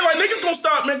what I'm saying. Like, niggas gonna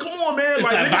stop, man. Come on, man. It's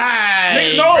Like, a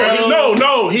vibe,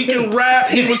 no. He can rap.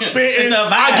 He was spitting. It's a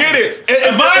vibe. I get it.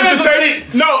 A vibe is a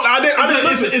thing. No, I didn't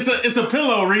listen. It's a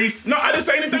pillow, Reese. No, I didn't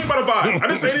say anything about a vibe. I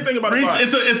didn't say anything about a Reese, vibe.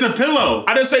 it's a pillow.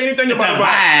 I didn't say anything about a vibe.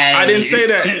 I didn't say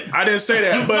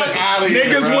that. But outta here,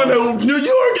 niggas bro. want to New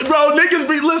York, bro. Niggas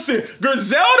be listen.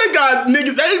 Griselda got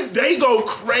niggas. They go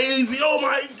crazy. Oh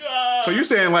my god. So you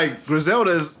saying like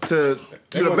Griselda's to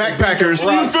the backpackers?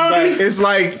 You feel me? It's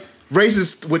like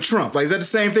racist with Trump. Like is that the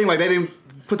same thing? Like they didn't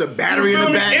put the battery in the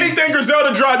back. Anything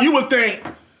Griselda drop, you would think.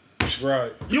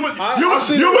 Right. You would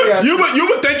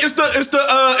think it's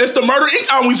the Murder Inc.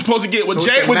 album we supposed to get with So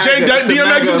Jay it's the DMX and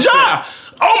MAGA Ja.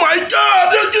 Oh my God,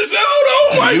 that's Griselda.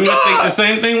 Oh my You would think the God.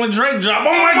 same thing with Drake drop.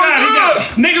 Oh my my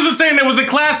God. Niggas were saying there was a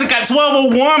classic at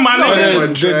 12:01, my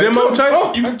nigga. The demo tape?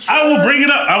 I will bring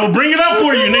it up. I will bring it up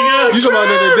for you, nigga. You talking about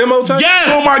the demo tape? Yes.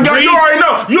 Oh my God, Reese. you already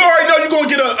know you're gonna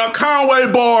get a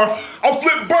Conway bar. I'll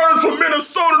flip birds from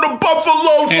Minnesota to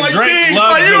Buffalo And like Drake these.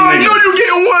 loves Like, you them already know niggas. you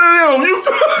getting one of them. You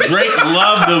feel me? Drake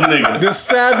loved them niggas. The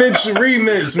Savage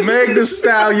remix, Meg Thee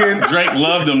Stallion Drake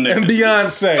loved them and niggas.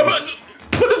 Beyonce.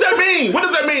 What does that mean? What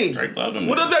does that mean? Drake loved them.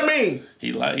 What does that mean?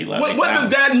 He loves What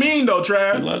does that mean though, He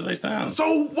Trav? loves they sound.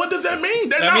 So what does that mean?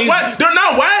 They're That not means- whack. They're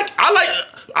not whack.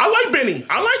 I like Benny.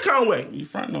 I like Conway. You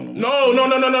fronting on him? No.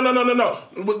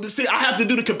 But see, I have to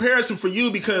do the comparison for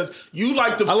you because you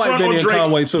like the I like front Benny on and Drake.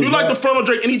 Conway too. You like the front on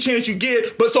Drake any chance you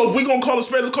get. But so if we gonna call a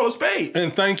spade, let's call a spade.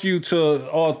 And thank you to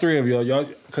all three of y'all,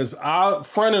 because I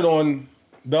fronted on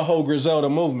the whole Griselda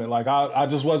movement. Like I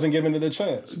just wasn't giving it a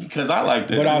chance. Because I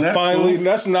liked it. But and I that's finally, cool.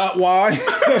 that's not why.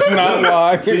 That's not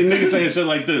why. See, niggas saying shit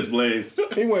like this, Blaze.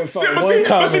 He went and See, found but one see,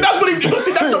 comment.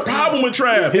 that's the problem with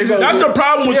Trav. He's That's a- the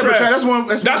problem with Yeah, but Trav. that's That's one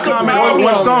the comment, problem.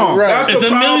 one song. Right. That's It's the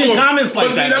a million problem. comments like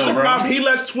But that, See, that's though, the bro. problem. He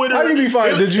lets Twitter. How you be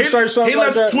fine? Did you search something He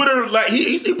like lets that? Twitter like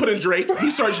he put in Drake. He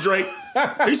searched Drake.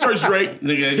 He searced Drake.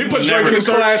 Nigga, He you put would Drake never, in the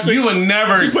classic. you would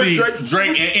never put see Drake-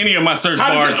 Drake in any of my search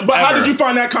How bars. did you, but how ever. did you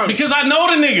find that comment? Because I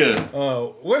know the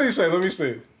nigga. What did he say? Let me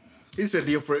see. He said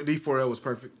D4L was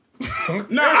perfect. That's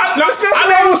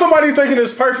nothing wrong with somebody thinking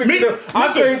it's perfect. Me- I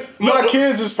listen, think my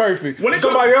kids is perfect. When it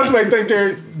Somebody else may think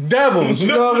they're devils. You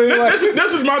know what I mean? Like,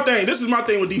 This is my thing. This is my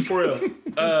thing with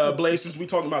D4L. Blaze, since we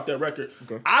talking about that record,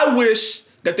 I wish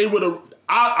that they would have.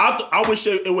 I wish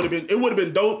it would have been. It would have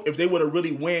been dope if they would have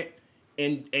really went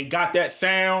and got that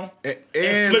sound and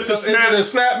flipped the so snap. is it a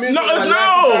snap music? No, it's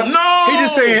Like no. He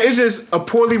just saying it's just a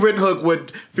poorly written hook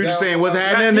with Future Yeah. saying what's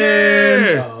happening.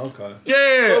 Yeah. Oh, okay.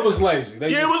 Yeah. So it was lazy. They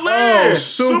Yeah, it just- was lazy.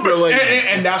 super lazy.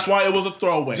 And that's why it was a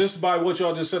throwaway. Just by what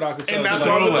y'all just said, I could tell. And that's it's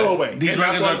why like- it was a throwaway. These And that's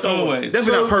records why are it's a throwaway. throwaways.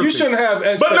 Definitely not So you perfect. shouldn't have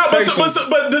But no, expectations.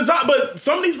 but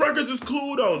some of these records is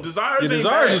cool though. Desires Yeah, ain't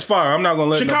Desires bad. is fire. I'm not gonna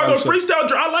let Chicago nobody say-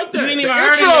 freestyle. I like that. You ain't The even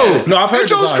heard it intro. yet. No, I've heard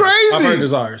Intro's Desires. crazy. I've heard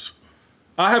Desires.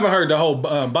 I haven't heard the whole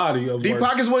body of Deep work.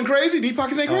 Pockets wasn't crazy. Deep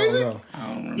Pockets ain't I don't crazy. know.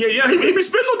 Yeah, he be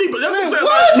spitting on deep. That's what I'm saying.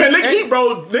 what? Man, niggas,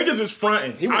 bro, niggas is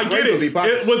fronting. He was I get crazy on it. Deep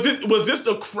Pockets. Was this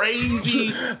the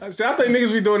crazy? See, I think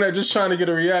niggas be doing that just trying to get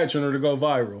a reaction or to go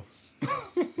viral.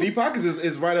 Deep Pockets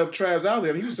is right up Trav's alley.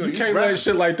 I mean, You can't let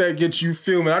shit like that get you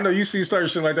filming. I know you see certain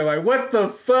shit like that, like, what the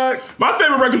fuck? My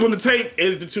favorite records on the tape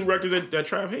is the two records that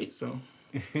Trav hates. So,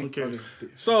 who cares?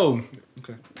 So,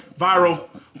 Viral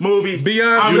movie.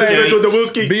 Beyonce- the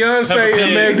Wilski. Beyonce and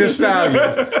Peppa Meg Thee Pig. Stallion,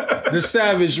 the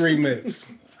Savage remix.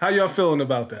 How y'all feeling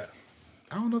about that?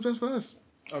 I don't know if that's for us.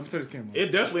 I'm turn this camera.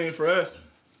 It definitely ain't for us.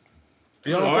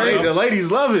 You know what hard, I'm Hey, saying? the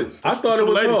ladies love it. I thought for it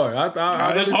was ladies. hard. I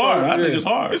It's really hard. thought I it think did. it's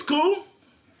hard. It's cool.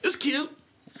 It's cute.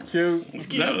 It's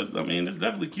cute. I mean, it's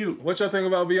definitely cute. What y'all think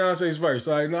about Beyonce's verse?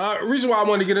 Like, no, reason why I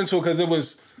wanted to get into it because it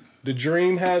was The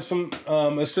Dream had some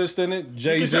assist in it.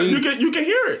 Jay-Z. You can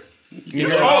hear it. You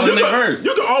can all in the verse.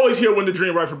 You can always hear when the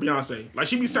dream right for Beyonce. Like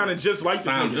she be sounding just like this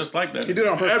Sound nigga. just like that. He did it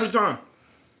on purpose. every time.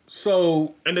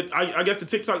 So And I guess the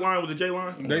TikTok line was a J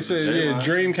line. they said, J yeah, line.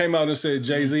 Dream came out and said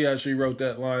Jay-Z actually wrote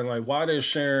that line. Like, why they're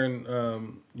sharing,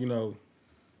 the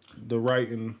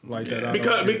writing like that? I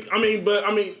don't get. I mean,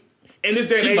 in this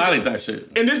day and She age, bodied that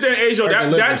shit. in this day and age, though, Her that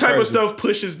delivery's type of crazy. stuff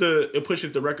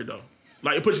pushes the record though.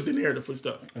 Like it pushes the narrative for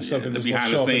stuff. It's something the that's gonna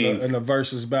behind show the up scenes. in the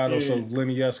versus battle, so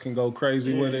Lenny S can go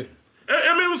crazy with it.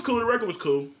 I mean, it was cool. The record was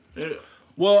cool. Yeah.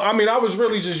 Well, I mean, I was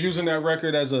really just using that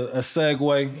record as a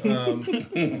segue.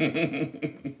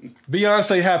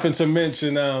 Beyonce happened to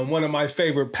mention one of my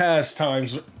favorite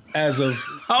pastimes as of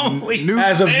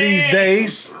these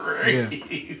days.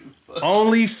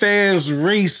 OnlyFans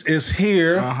Reese is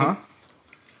here.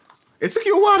 It took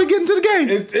you a while to get into the game.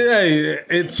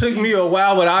 It took me a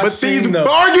while, but I've But seen these the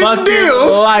bargain fucking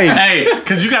deals- life. Hey,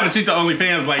 because you got to treat the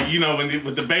OnlyFans like,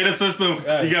 with the beta system,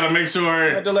 you got to make I sure.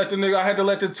 had to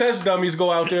let the test dummies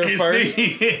go out there You first.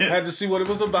 see? I had to see what it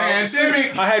was about.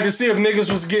 Pandemic. I had to see if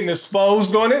niggas was getting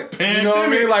exposed on it. You know what I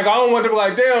Pandemic. mean? Like, I don't want to be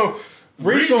like, damn,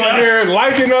 Reese Reese on got- here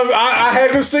liking them. I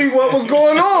had to see what was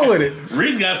going on with it.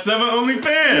 Reese got 7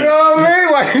 OnlyFans. You know what I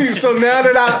mean? Like, so now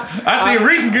that I see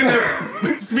Reese getting the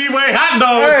Speedway hot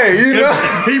dog. Hey, you know.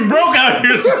 He broke out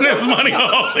here spending his money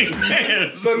on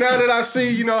OnlyFans. So now that I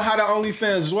see, how the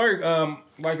OnlyFans work,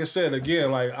 like I said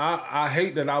again, like I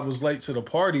hate that I was late to the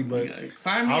party, but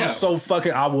Sign me I'm up. so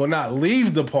fucking I will not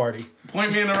leave the party.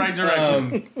 Point me in the right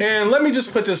direction. And let me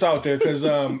just put this out there because,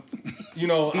 I've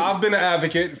been an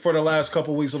advocate for the last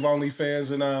couple weeks of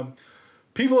OnlyFans, and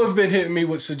people have been hitting me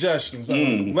with suggestions.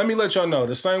 Let me let y'all know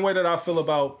the same way that I feel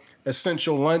about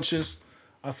essential lunches,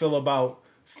 I feel about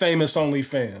famous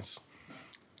OnlyFans.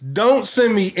 Don't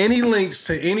send me any links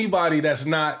to anybody that's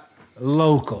not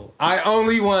local. I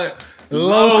only want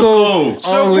local.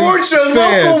 Support your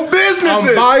OnlyFans. local businesses.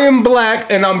 I'm buying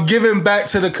black and I'm giving back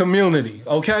to the community.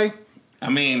 Okay, I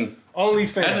mean,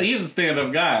 OnlyFans. he's a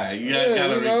stand-up guy. You Yeah,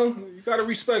 gotta you gotta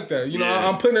respect that. Yeah.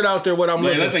 I'm putting it out there what I'm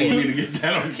Man, looking I think you for. need to get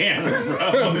that on camera,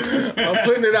 bro. I'm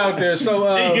putting it out there. So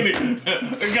You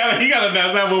gotta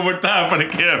announce that one more time for the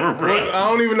camera, bro. I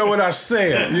don't even know what I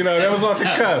said. That was off the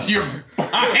cuff. You're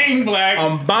buying black.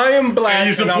 I'm buying black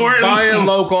And you and I'm supporting- buying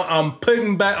local. I'm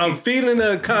putting back. I'm feeding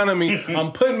the economy.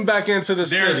 I'm putting back into the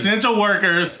They're city. essential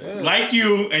workers like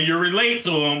you, and you relate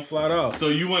to them. Flat out. So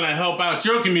you want to help out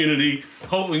your community,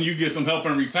 hoping you get some help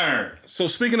in return. So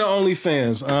speaking of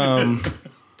OnlyFans,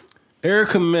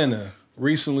 Erica Mena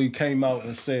recently came out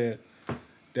and said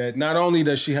that not only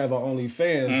does she have an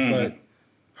OnlyFans, but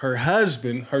her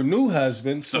husband, her new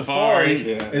husband, Safari,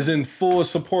 is in full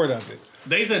support of it.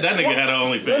 They said that nigga had an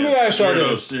OnlyFans. Let me ask y'all Weirdo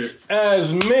this. shit.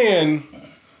 As men,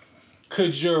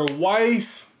 could your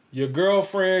wife, your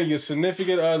girlfriend, your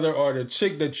significant other, or the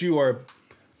chick that you are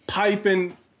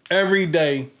piping every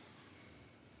day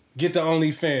get the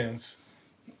OnlyFans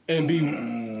and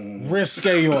be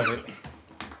risque on it?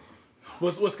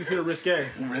 What's considered risque?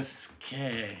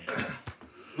 Risque.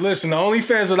 Listen, the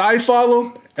OnlyFans that I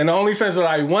follow and the OnlyFans that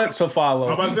I want to follow.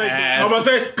 I'm about to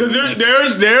say, because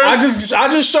there's. I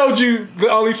just showed you the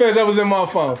OnlyFans that was in my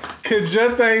phone. Could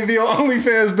your thing be on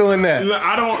OnlyFans doing that? Look,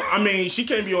 I mean, she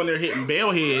can't be on there hitting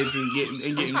bell heads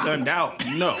and getting gunned out.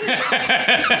 No.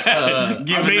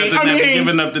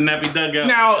 Giving up the nappy dugout.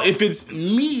 Now, if it's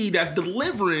me that's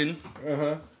delivering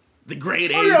the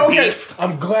grade A beef,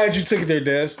 I'm glad you took it there,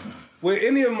 Des. Would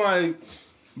any of my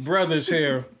brothers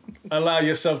here allow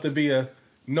yourself to be a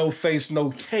no face, no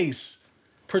case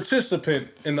participant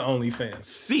in the OnlyFans?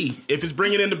 C, if it's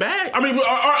bringing in the bag. I mean, all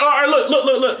right,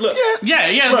 look. Yeah,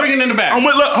 it's bringing in the back.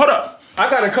 Look, hold up. I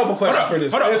got a couple questions for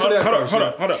this.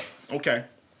 Hold up. Okay.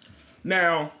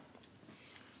 Now,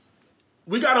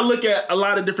 we got to look at a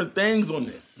lot of different things on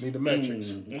this. Need the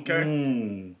metrics.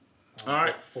 Okay? All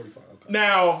right. 45. Okay.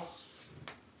 Now,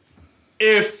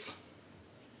 if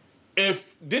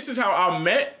this is how I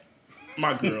met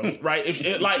my girl, right? If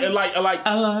it, like I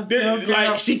love this, your girl.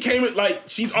 like she came in, like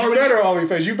she's You already met her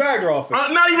OnlyFans. You bag her off it.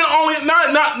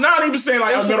 not even saying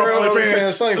like I met her Instagram, OnlyFans.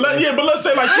 OnlyFans, same thing. Yeah, but let's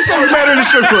say like she's You already met her in the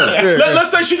strip club. Yeah.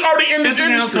 let's say she's already in this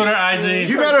Instagram, industry. Twitter, IG.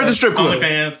 You met her at the strip club.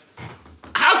 OnlyFans.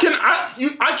 How can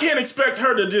I can't expect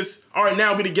her to just all right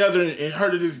now be together and her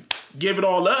to just give it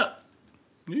all up.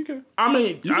 You can. I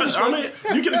mean, you can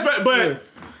expect, but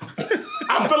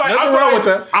I feel like Nothing wrong with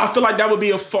that. I feel like that would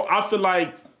be I feel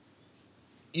like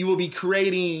you will be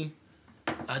creating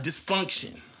a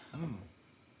dysfunction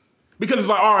because it's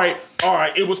like, all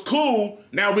right, it was cool.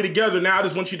 Now we're together. Now I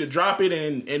just want you to drop it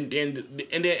and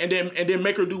then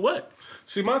make her do what?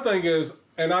 See, my thing is,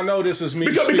 and I know this is me.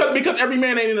 Because every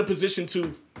man ain't in a position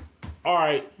to. All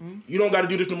right, you don't got to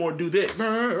do this no more. Do this.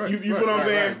 Right. You feel what I'm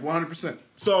saying? 100%.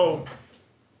 So,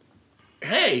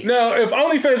 hey, Now, if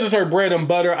OnlyFans is her bread and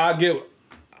butter,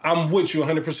 I'm with you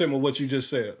 100% with what you just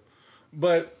said.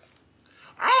 But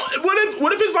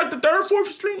what if it's like the third,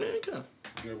 fourth stream income?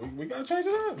 yeah, we gotta change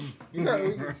it up. We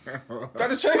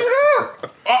gotta change it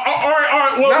up. All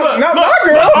right. Well, Not my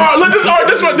girl. All right,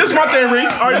 this is my thing,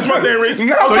 Reese. All right, this is my thing, Reese. So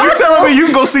you telling me you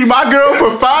can go see my girl for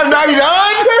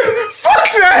 $5.99?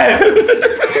 Fuck that!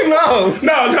 No.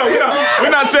 No, we're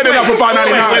not setting up for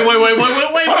 $5.99.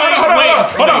 Wait.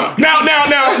 Hold on. Now,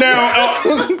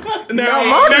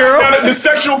 Now the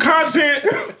sexual content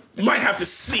you might have to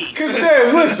see. Because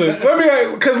Des, listen,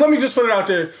 let me just put it out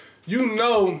there. You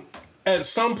know, at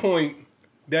some point,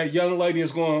 that young lady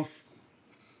is going to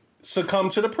succumb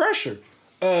to the pressure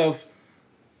of,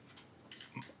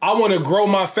 I want to grow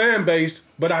my fan base,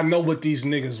 but I know what these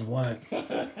niggas want.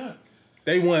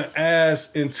 They want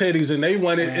ass and titties, and they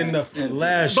want it in the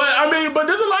flesh. But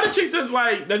there's a lot of chicks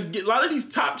a lot of these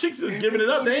top chicks that's giving it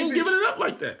up. They ain't giving it up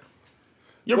like that.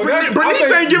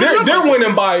 Bernice ain't giving it up. They're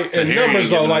winning by in Harry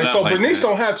numbers ain't though. giving Like it up so, like Bernice that.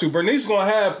 don't have to. Bernice gonna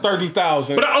have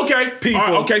 30,000. But okay, people.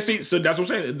 Okay, see, so that's what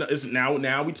I'm saying. It's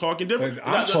now we talking different.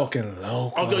 I'm talking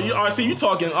local. Okay, you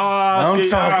talking. I'm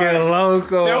talking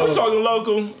local. Now we talking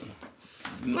local.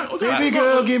 Baby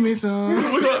girl, give me some.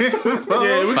 We're gonna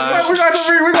we gonna have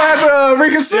to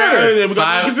reconsider. we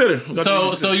got to consider.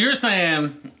 So you're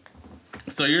saying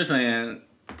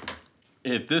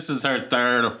if this is her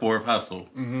third or fourth hustle,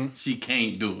 she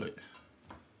can't do it.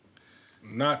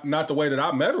 Not the way that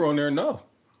I met her on there. No.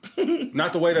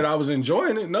 Not the way that I was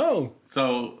enjoying it. No.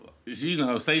 So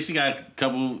say she got a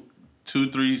couple,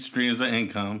 2-3 streams of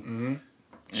income,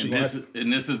 and this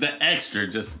is the extra.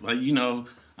 Just like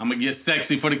I'm gonna get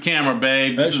sexy for the camera,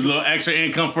 babe. This is a little extra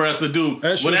income for us to do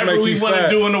whatever we want to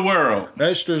do in the world.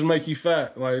 Extras make you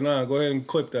fat. Like, nah, go ahead and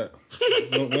clip that.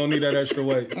 We don't need that extra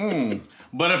weight.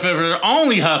 But if it's her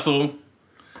only hustle,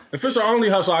 If it's her only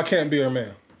hustle, I can't be her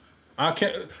man. I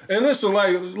can't. And listen,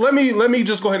 like, let me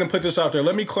just go ahead and put this out there.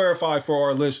 Let me clarify for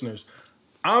our listeners.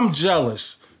 I'm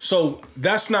jealous So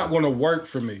that's not going to work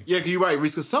for me. Yeah, you're right,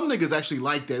 Reese. Because some niggas actually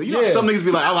like that. You know, some niggas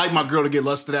be like, I like my girl to get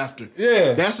lusted after.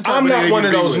 Yeah, that's the type I'm of not nigga one you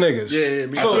of be those with. niggas. Yeah,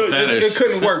 me so it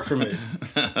couldn't work for me.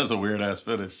 That's a weird ass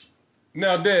fetish.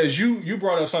 Now, Dez, you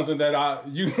brought up something that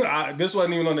I this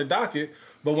wasn't even on the docket,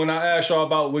 but when I asked y'all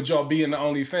about would y'all be in the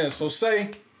OnlyFans, so say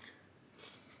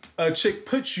a chick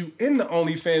puts you in the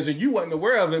OnlyFans and you wasn't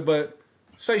aware of it, but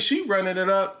say she running it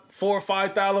up $4,000 or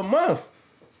 $5,000 a month.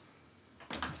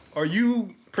 Are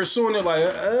you pursuing it like,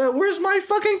 where's my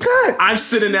fucking cut? I'm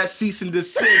sitting at cease and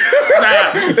desist.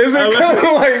 Snap. Is it kind of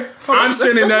like I'm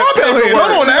sitting that Hold paperwork.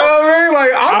 on now. You know what I mean?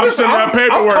 Like I'm sending that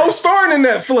paperwork. I'm co-starring in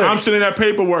that flip. I'm sending that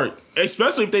paperwork,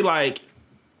 especially if they like,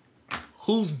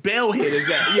 whose bell head is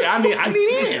that? Yeah, I need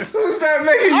in. Who's that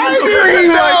making I you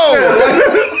need to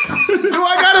know. Do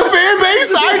I got a fan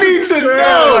base? I need to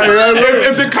know.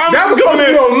 If the That comments was is supposed to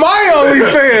coming be in, on my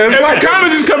OnlyFans. if Like, the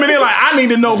comments is coming in, like I need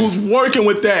to know who's working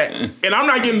with that, and I'm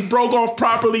not getting broke off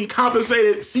properly,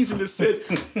 compensated, cease and desist.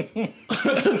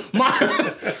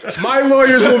 my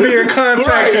lawyers will be in contact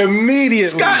Right.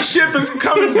 immediately. Scott Schiff is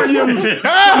coming for you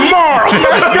tomorrow.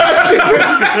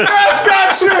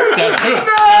 Scott Schiff.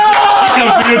 Come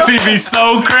through your TV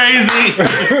so crazy.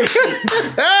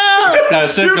 Scott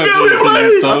Schiff You come feel me, through your buddy?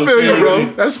 TV so I feel you, bro.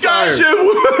 crazy. That's Scott fire.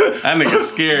 Schiff. That nigga's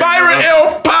scared. Byron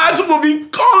bro. L. Potts will be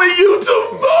calling you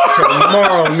tomorrow.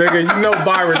 Tomorrow, nigga. You know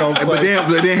Byron don't play. But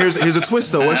then here's a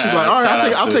twist though. What she's like, all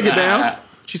right, I'll take it down.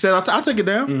 She said, I'll take it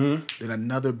down. Then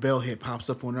another bell hit pops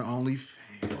up on her OnlyFans.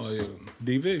 Oh, yeah.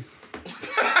 DV.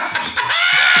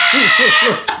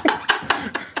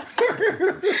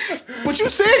 But you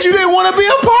said you didn't want to be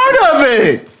a part of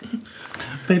it.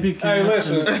 Baby, Hey,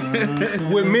 listen.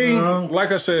 With me,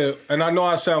 like I said, and I know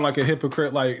I sound like a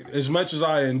hypocrite, like, as much as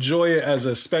I enjoy it as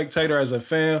a spectator, as a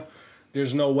fan,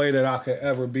 there's no way that I could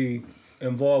ever be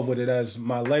involved with it as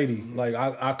my lady. Like,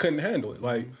 I couldn't handle it.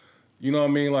 Like, you know what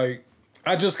I mean? Like,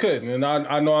 I just couldn't. And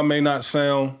I know I may not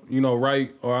sound,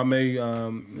 right, or I may...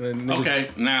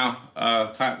 Okay, now,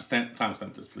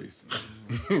 timestamp this, please.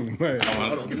 Man.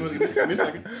 Hold on, give me a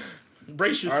second.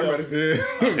 Brace All right, yourself.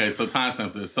 buddy. Okay, so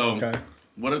timestamp this. So, Okay.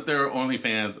 what if their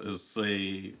OnlyFans is,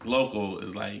 say, local,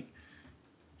 is like...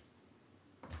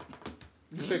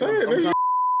 Say it, nigga.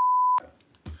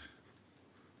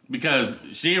 Because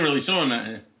she ain't really showing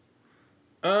nothing.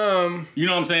 You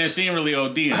know what I'm saying? She ain't really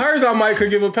ODing. Hers I might could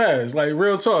give a pass. Like,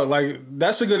 real talk. Like,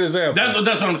 that's a good example.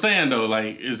 That's what I'm saying, though.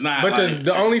 Like, it's not But like...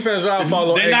 the OnlyFans that I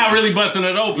follow... They're not really busting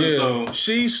it open, Yeah, so...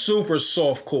 she's super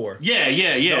soft core. Yeah.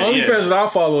 The OnlyFans that I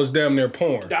follow is damn near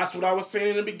porn. That's what I was saying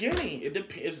in the beginning. It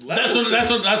depends. That's what Yeah,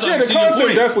 the to your content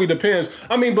point. definitely depends.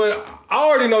 I mean, but I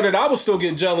already know that I would still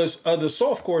get jealous of the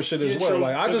softcore shit as Yeah, well. true.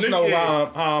 Like, I Cause just know nigga-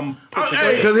 how I'm put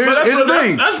Hey, together. Because but that's here's the real-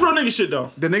 thing. That's real nigga shit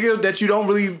though. The nigga that you don't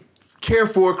really care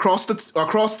for across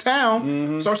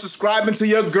town starts subscribing to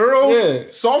your girl's Yeah.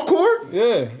 softcore.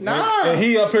 Yeah. Nah. And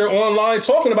he up here online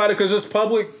talking about it because it's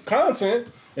public content.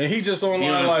 And he just He on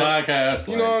online his like, podcast.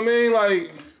 you know what I mean?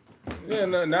 Like, yeah,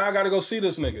 now I got to go see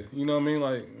this nigga. You know what I mean?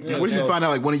 Like, yeah, What if you so find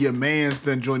out like one of your mans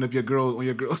done joined up your girl on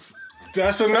your girls?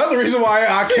 that's another reason why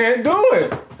I can't do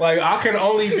it. Like, I can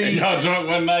only be... Y'all drunk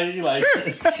one night, you like...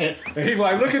 And he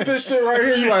like, look at this shit right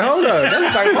here. You like, hold up, that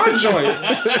looks like my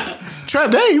joint. Trap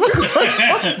Dave, what's going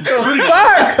on?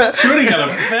 Shorty got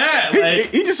a fat,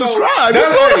 like... He just subscribed.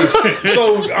 That's What's going on? right.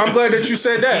 So I'm glad that you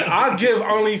said that. I give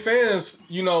OnlyFans,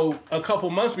 a couple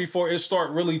months before it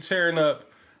start really tearing up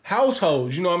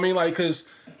households. You know what I mean? Like, cause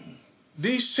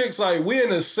these chicks, like, we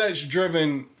in a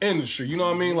sex-driven industry. You know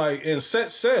what I mean? Like, in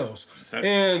sex sales,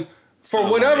 and for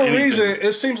Sounds whatever like anything. reason,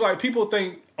 it seems like people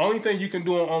think only thing you can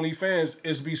do on OnlyFans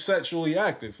is be sexually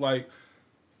active. Like,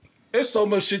 it's so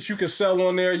much shit you can sell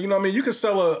on there. You know what I mean? You can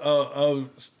sell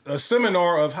a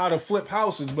seminar of how to flip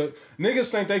houses, but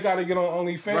niggas think they got to get on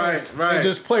OnlyFans Right. and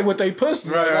just play with they pussy.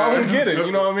 Like, I don't get it.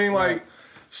 You know what I mean? Like,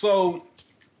 so,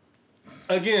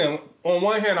 again, on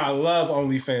one hand, I love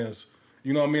OnlyFans.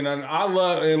 You know what I mean? And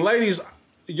and ladies,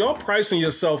 y'all pricing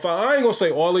yourself out. I ain't going to say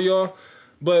all of y'all,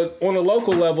 but on a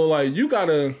local level, like, you got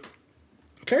to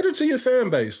cater to your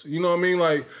fan base. You know what I mean?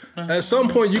 Like, at some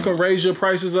point, you can raise your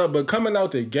prices up, but coming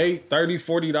out the gate, $30,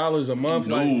 $40 a month,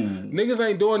 like, niggas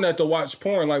ain't doing that to watch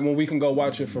porn, like, when we can go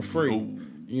watch it for free.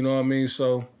 You know what I mean?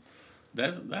 So,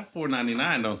 That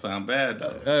 $4.99 don't sound bad,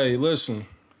 though. hey, listen,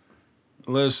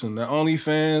 the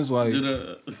OnlyFans, like,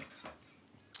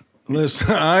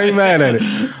 listen, I ain't mad at it.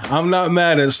 I'm not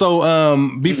mad at it. So,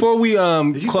 before we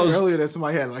Did you close, say earlier that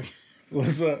somebody had like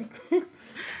what's up?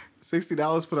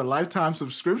 $60 for the lifetime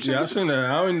subscription? Yeah, I seen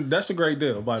that. I mean, that's a great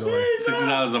deal, by the way.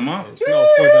 $60 a month. No,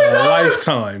 for the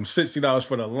lifetime, $60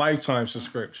 for the lifetime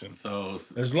subscription. So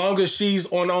As long as she's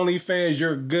on OnlyFans,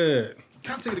 you're good.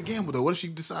 Can't take it a gamble though. What if she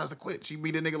decides to quit? She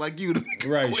meet a nigga like you.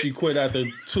 Right, quit. she quit after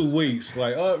 2 weeks.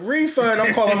 Like, refund,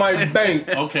 I'm calling my bank.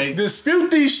 Okay. Dispute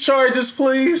these charges,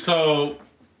 please. So,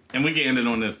 and we can end it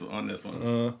on this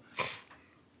one.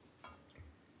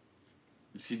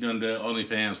 She done the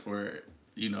OnlyFans for,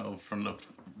 from the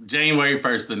January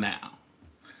 1st to now.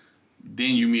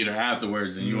 Then you meet her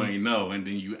afterwards and you ain't know, and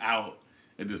then you out.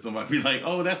 And then somebody be like,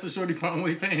 "Oh, that's the shorty from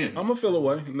OnlyFans." I'm gonna feel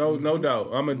away, no doubt.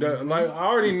 I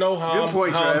already know how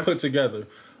I'm put together.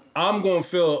 I'm gonna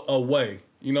feel away.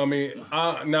 You know what I mean?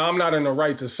 Now I'm not in the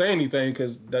right to say anything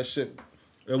because that shit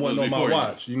it wasn't on my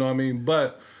watch. You know what I mean?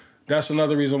 But that's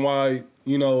another reason why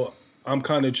I'm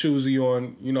kind of choosy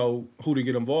on who to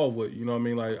get involved with. You know what I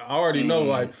mean? Like I already know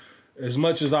like. As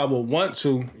much as I would want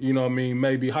to,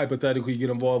 maybe hypothetically get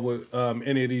involved with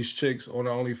any of these chicks on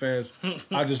the OnlyFans,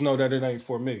 I just know that it ain't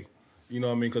for me. You know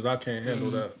what I mean? Because I can't handle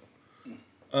that.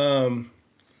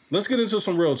 Let's get into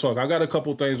some real talk. I got a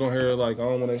couple things on here. Like, I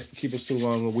don't want to keep us too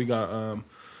long. But we got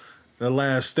the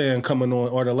last stand coming on,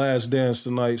 or the last dance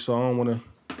tonight, so I don't want to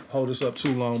hold us up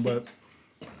too long. But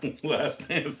Last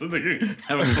dance, the nigga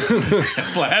having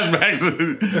flashbacks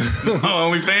to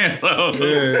OnlyFans.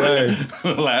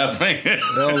 yeah, Last fan. the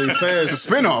OnlyFans. It's a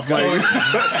spinoff.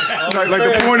 Like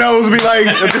the pornos be like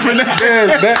a different name.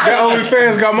 Yeah, that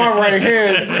OnlyFans got my right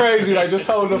hand crazy, like just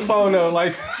holding the phone up,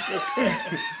 like.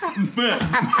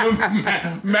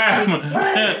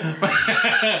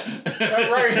 That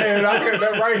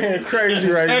right hand crazy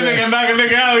right That there. nigga knock a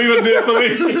nigga out, he done did to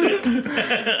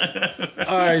me.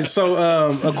 All right, so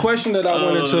a question that I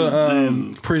wanted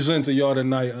to present to y'all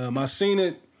tonight. I seen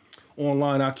it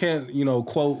online. I can't,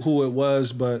 quote who it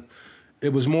was, but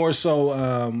it was more so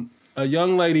a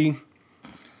young lady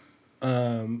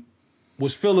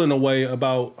was feeling a way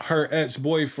about her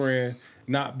ex-boyfriend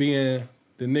not being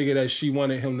the nigga that she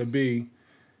wanted him to be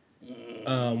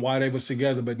while they was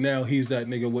together, but now he's that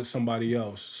nigga with somebody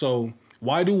else. So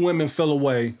why do women feel a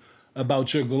way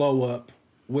about your glow up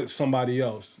with somebody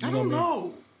else? I don't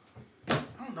know,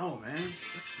 man.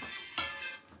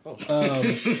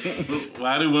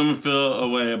 Why do women feel a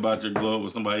way about your glow up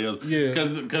with somebody else? Yeah.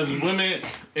 Because women,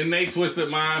 in they twisted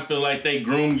mind, feel like they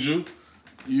groomed you.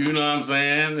 You know what I'm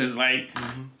saying? It's like,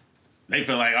 they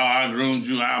feel like, oh, I groomed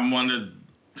you, I'm going to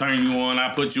turn you on,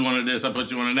 I put you on this, I put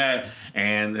you on that,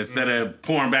 and instead of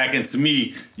pouring back into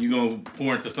me, you gonna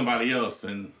pour into somebody else.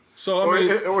 And so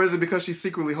or is it because she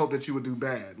secretly hoped that you would do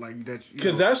bad, like that?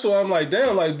 Because that's what I'm like.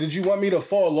 Damn, like, did you want me to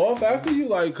fall off after you?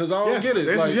 Like, because I don't get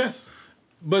it. Like, yes.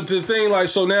 But the thing, like,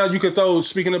 so now you could throw.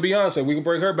 Speaking of Beyonce, we can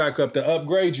bring her back up to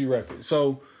Upgrade You record.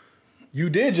 So you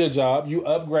did your job. You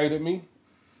upgraded me.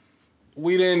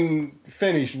 We didn't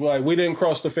finish. Like, we didn't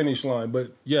cross the finish line.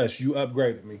 But yes, you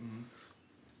upgraded me.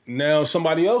 Now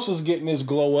somebody else is getting this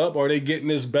glow up, or they getting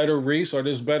this better Reese, or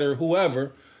this better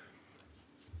whoever.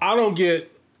 I don't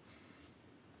get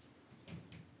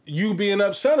you being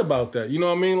upset about that. You know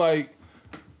what I mean? Like,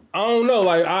 I don't know.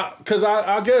 Like,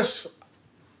 I guess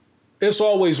it's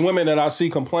always women that I see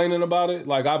complaining about it.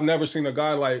 Like, I've never seen a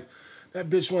guy like, that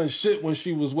bitch wasn't shit when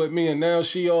she was with me, and now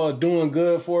she all doing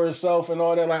good for herself and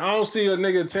all that. Like, I don't see a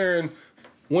nigga tearing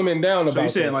women down about that.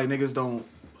 So you saying like niggas don't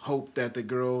hope that the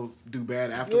girl do bad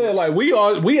afterwards? Yeah, like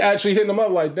we actually hitting them up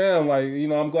like, damn, like,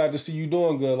 I'm glad to see you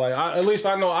doing good. Like, at least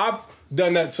I know I've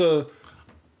done that to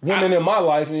women in my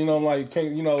life, and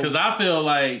because I feel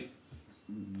like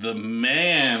the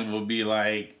man will be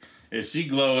like, if she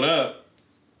glowed up,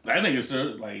 that nigga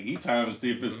sure, like, he trying to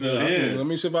see if it's still his. Let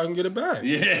me see if I can get it back.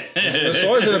 Yeah, it's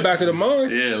always in the back of the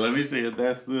mind. Yeah, let me see if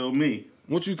that's still me.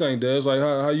 What you think, Des? Like,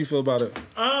 how you feel about it?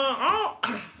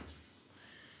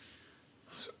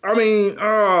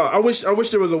 I wish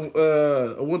there was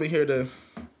a woman here to.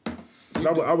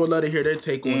 I would love to hear their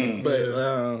take on it,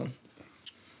 but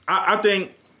I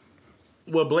think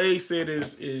what Blaze said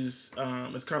is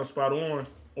kind of spot on,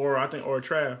 or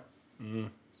Trav.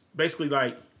 Basically,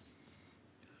 like,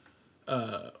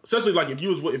 especially like if you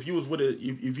was with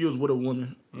a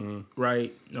woman,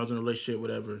 right? I was in a relationship,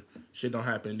 whatever, shit don't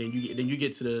happen. Then you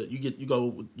get to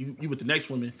you with the next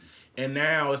woman, and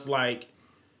now it's like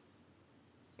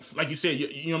you said,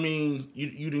 you know what I mean?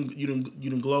 You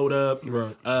didn't glowed up.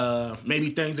 Right.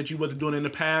 Maybe things that you wasn't doing in the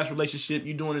past relationship,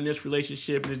 you doing in this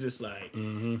relationship. And it's just like,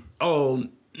 oh,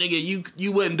 nigga,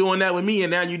 you wasn't doing that with me,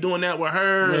 and now you doing that with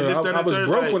her. Yeah, and this, that, I was third.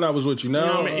 broke like, when I was with you. Now, you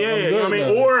know what I mean? I'm Yeah, you know what I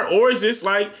mean? Or is this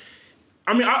like,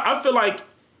 I feel like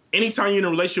anytime you're in a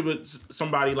relationship with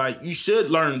somebody, like, you should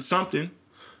learn something.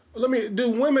 Do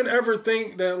women ever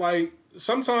think that, like,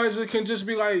 sometimes it can just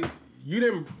be like, you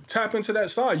didn't tap into that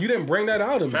side. You didn't bring that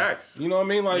out of me. Facts. You know what I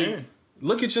mean? Like, Yeah.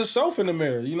 look at yourself in the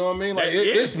mirror. You know what I mean? Like, Yeah.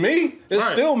 it's me. It's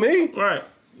Right. still me. Right.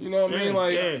 You know what I mean?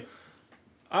 Like, yeah.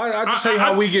 I just hate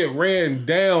how we get ran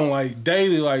down like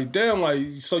daily. Like, damn, like,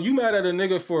 so you mad at a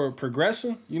nigga for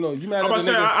progressing? You know, you mad at a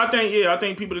nigga? I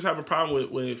think people just have a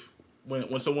problem with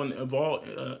when someone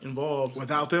involves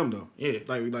without them though. Yeah,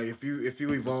 like if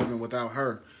you evolving without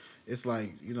her, it's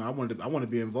like, you know, I want to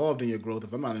be involved in your growth.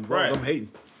 If I'm not involved, right. I'm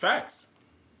hating. Facts.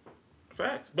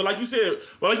 But like you said,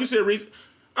 Reese,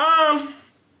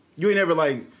 you ain't ever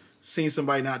like seen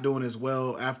somebody not doing as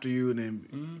well after you, and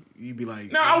then you be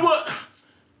like, now I would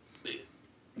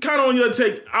kind of on your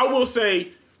take. I will say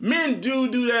men do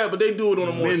that, but they do it on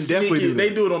a more sneaky.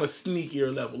 They do it on a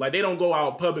sneakier level. Like they don't go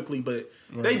out publicly, but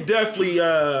they definitely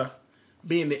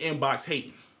be in the inbox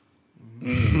hating.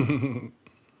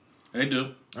 They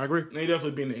do. I agree. They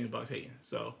definitely be in the inbox hating.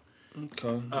 So,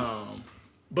 okay.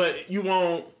 But you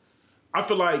won't. I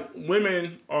feel like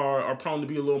women are prone to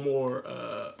be a little more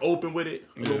open with it,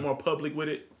 a little more public with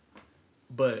it.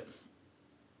 But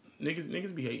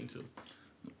niggas be hating too.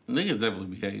 Niggas definitely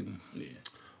be hating. Yeah.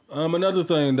 Another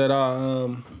thing that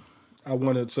I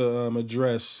wanted to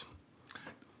address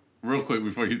real quick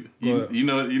before you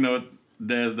know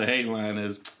there's the hate line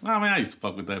is, I mean, I used to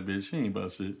fuck with that bitch. She ain't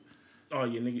about shit. Oh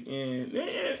yeah, nigga.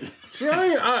 Yeah. See,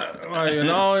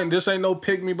 and this ain't no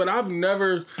pick me, but I've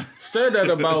never said that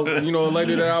about, you know, a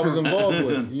lady that I was involved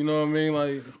with. You know what I mean?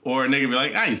 Like, or a nigga be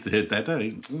like, I used to hit that. That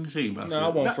ain't she ain't about shit. I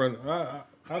won't friend.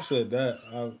 I've said that,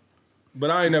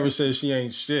 but I ain't never said she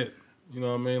ain't shit. You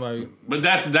know what I mean? Like, but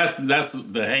that's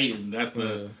the hate. That's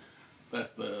the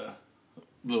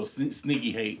little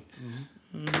sneaky hate.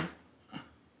 Mm-hmm.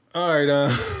 All right.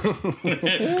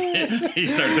 He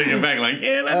started thinking back like,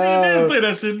 yeah, that nigga didn't say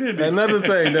that shit, did he? Another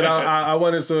thing that I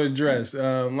wanted to address,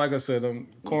 like I said,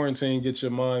 quarantine, get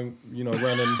your mind, you know,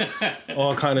 running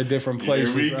all kind of different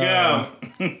places. Here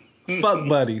we go. Fuck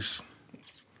buddies.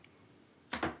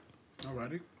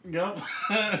 Alrighty. Yep.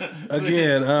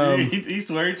 Again, he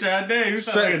swear he tried dating. He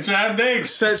sound like a tried dating.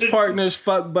 Sex partners,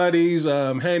 fuck buddies,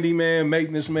 handyman,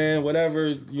 maintenance man, whatever,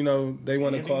 you know, they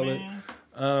want to call it.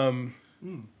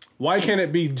 Why can't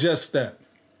it be just that?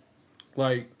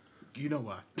 Like, you know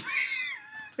why?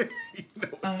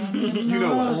 you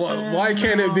know why? Why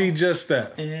can't it be just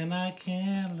that? And I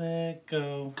can't let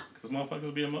go. Because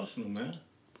motherfuckers be emotional, man.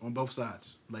 On both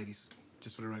sides, ladies.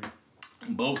 Just for the record.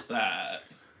 Both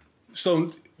sides.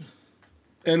 So,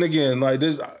 and again, like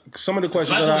this, some of the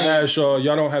questions that I asked y'all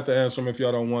don't have to answer them if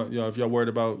y'all don't want. Y'all, if y'all worried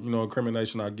about, you know,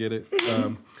 incrimination, I get it.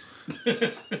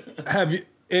 Have you?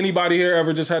 Anybody here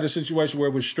ever just had a situation where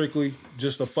it was strictly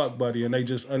just a fuck buddy and they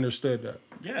just understood that?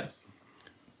 Yes.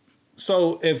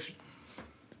 So if,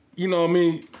 you know what I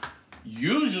mean?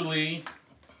 Usually.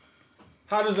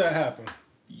 How does that happen?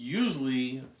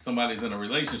 Usually somebody's in a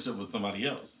relationship with somebody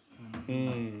else.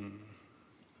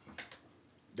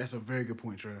 That's a very good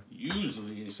point, Trev.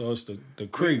 Usually. So it's the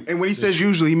creep. And when he says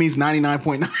usually, he means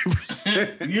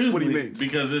 99.9%. That's what he means.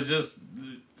 Because it's just...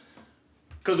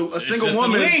 Because a single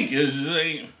woman,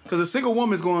 because a single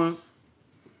woman's going to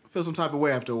feel some type of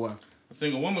way after a while. A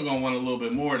single woman gonna want a little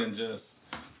bit more than just.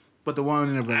 But the one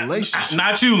in a relationship,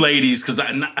 not you ladies, because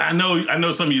I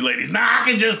know some of you ladies. Nah, I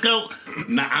can just go.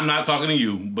 Nah, I'm not talking to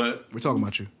you, but we're talking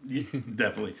about you. Yeah,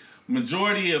 definitely,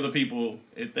 majority of the people,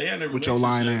 if they under with your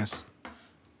lying ass,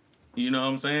 you know what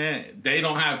I'm saying? They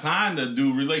don't have time to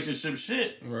do relationship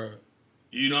shit. Right.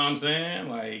 You know what I'm saying?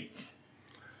 Like.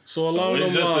 So along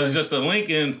those lines, it's just a link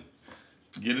in,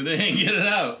 get it in, get it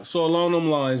out. So along them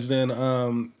lines, then,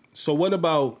 so what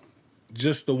about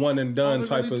just the one and done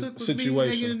type of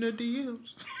situation?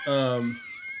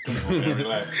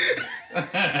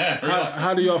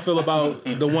 How do y'all feel about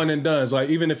the one and dones? Like,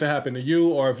 even if it happened to you,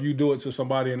 or if you do it to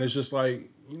somebody, and it's just like,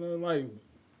 you know, like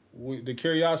the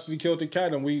curiosity killed the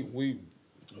cat, and we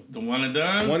the one and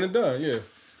done. One and done, yeah.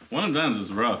 One and done is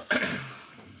rough.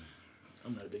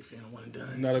 I'm not a big fan of one and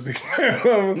done. Not a big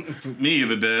fan. Me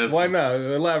either, Des. Why not?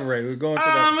 Elaborate. We're going to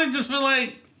that. I just feel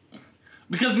like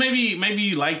because maybe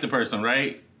you like the person,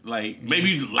 right? Like maybe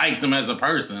you like them as a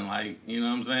person, like you know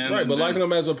what I'm saying? Right, but liking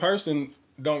them as a person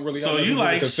don't really have to do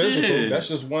with the physical. That's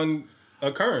just one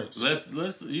occurrence.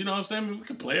 Let's you know what I'm saying? We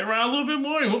can play around a little bit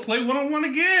more and we'll play one-on-one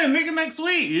again, nigga, next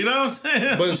week. You know what I'm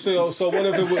saying? But still, so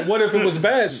what if it was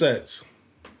bad sex?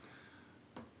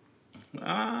 You know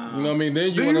what I mean?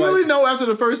 Then do you really know after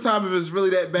the first time if it's really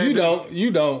that bad? You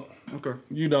don't. Okay.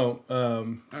 You don't. All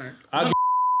right. I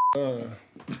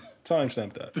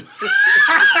timestamp that.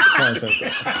 Timestamp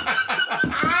that.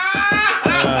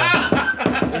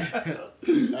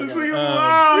 This nigga's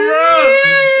wild, bro.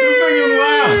 This nigga's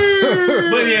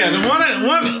wild. But yeah, the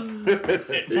one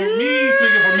for me,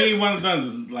 speaking for me, one of the done is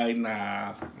like,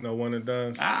 nah, No one and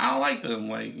done. I don't like them.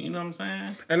 Like, you know what I'm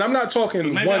saying? And I'm not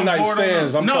talking Maybe one I'm night bored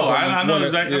stands. I'm no, talking I know one-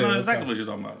 exactly. I know yeah, exactly okay. what you're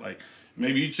talking about. Like,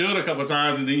 maybe you chilled a couple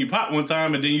times and then you pop one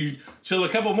time and then you chill a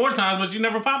couple more times, but you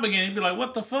never pop again. You'd be like,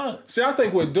 what the fuck? See, I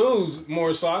think with dudes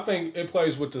more so, I think it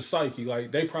plays with the psyche.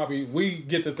 Like we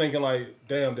get to thinking like,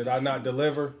 damn, did I not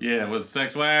deliver? Yeah, was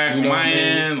sex whack You on know my what I mean?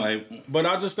 end? Like, But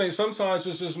I just think sometimes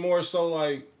it's just more so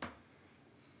like,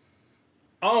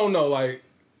 I don't know, like,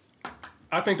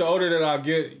 I think the older that I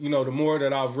get, you know, the more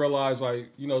that I've realized, like,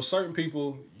 you know, certain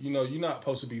people, you know, you're not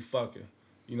supposed to be fucking,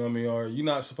 you know what I mean, or you're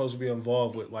not supposed to be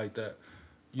involved with like that.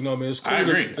 You know what I mean? It's cool. I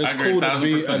agree. It's I agree, cool to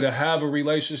be 1000%. and to have a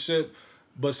relationship,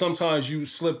 but sometimes you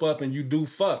slip up and you do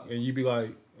fuck, and you be like,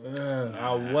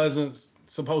 I wasn't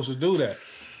supposed to do that.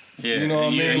 yeah, You know what I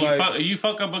mean? You, Like- you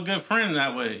fuck up a good friend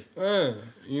that way.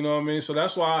 You know what I mean? So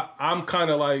that's why I'm kind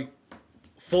of like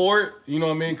for it. You know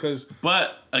what I mean? Because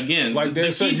But again, like the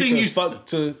they said, key you thing can you fuck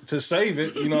to save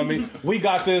it. You know what I mean? We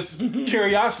got this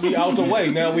curiosity out the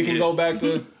way. Now we can go back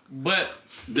to. But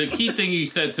the key thing you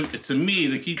said to me,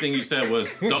 the key thing you said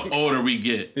was the older we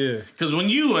get. Yeah. Because when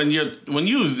you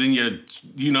was in your,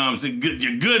 you know what I'm saying,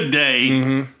 your good day,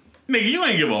 nigga, you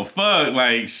ain't give a fuck.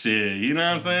 Like, shit, you know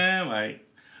what I'm saying? Like,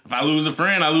 if I lose a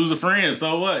friend, I lose a friend.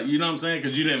 So what? You know what I'm saying?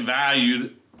 Because you didn't value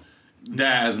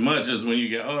that as much as when you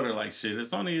get older. Like, shit,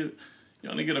 it's only, you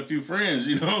only get a few friends.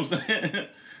 You know what I'm saying?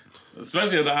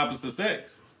 Especially of the opposite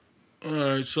sex. All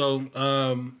right, so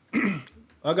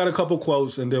I got a couple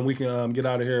quotes, and then we can get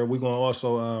out of here. We're gonna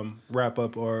also wrap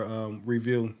up or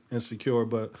review Insecure,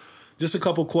 but just a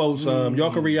couple quotes.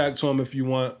 Y'all can react to them if you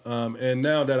want. And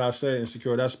now that I said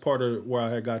Insecure, that's part of where I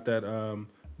had got that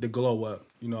the glow up.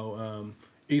 You know,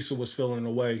 Issa was feeling the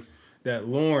way that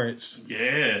Lawrence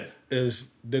Yeah. is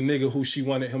the nigga who she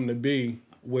wanted him to be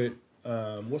with.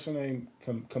 What's her name?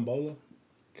 Kambola.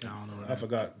 I don't know. I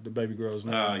forgot the baby girl's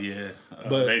name. Oh, yeah.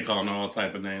 But- they call them all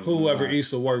type of names. Whoever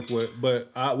Issa worked with, but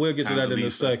we'll get to that in a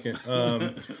Condoleezza. second.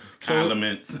 So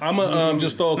Condiments. I'm gonna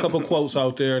just throw a couple quotes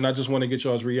out there, and I just want to get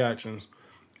y'all's reactions.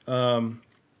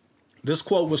 This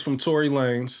quote was from Tory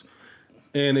Lanez,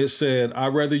 and it said,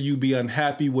 "I'd rather you be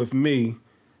unhappy with me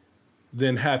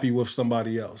than happy with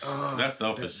somebody else." That's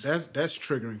selfish. That's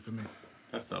triggering for me.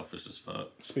 That's selfish as fuck.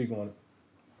 Speak on it.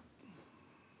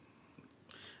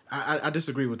 I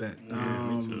disagree with that.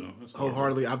 Me too. That's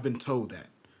Wholeheartedly, I've been told that.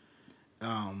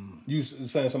 You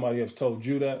saying somebody else told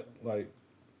you that? Like,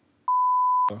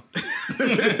 and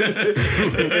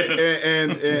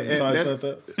sorry that's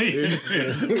about that?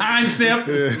 Timestamp,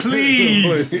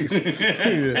 please.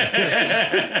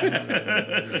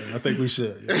 I think we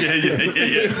should. Yeah,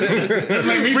 Yeah.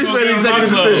 Make me feel Respect good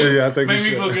executive myself. decision. Yeah, I think we Make me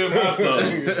should. feel good myself.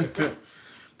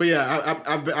 But yeah,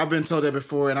 I've been told that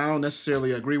before, and I don't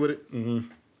necessarily agree with it. Yeah,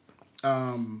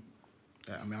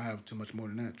 I mean, I have too much more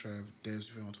than that, Trav. Des,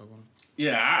 if you want to talk about it.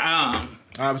 Yeah, I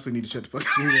obviously need to shut the fuck up.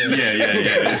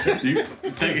 yeah. You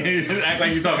act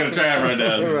like you're talking to Trav right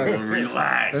now.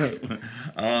 Relax.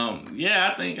 Yeah,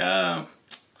 I think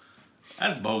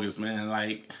that's bogus, man.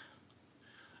 Like,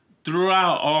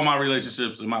 throughout all my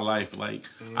relationships in my life, like,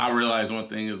 I realized one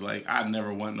thing is, like, I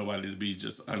never want nobody to be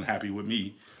just unhappy with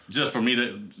me. Just for me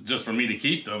to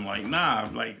keep them. Like, nah,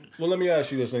 like, Well, let me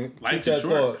ask you this thing. Life Keep that is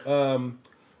short. thought.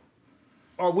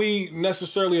 Are we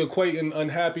necessarily equating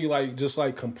unhappy like just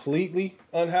like completely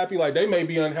unhappy? Like they may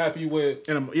be unhappy with.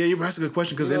 And that's a good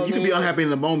question because You know what you I can be mean? unhappy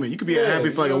in the moment. You could be Yeah, unhappy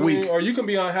for like you a know what I week. mean? Or you can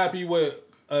be unhappy with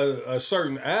a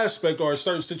certain aspect or a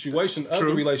certain situation of the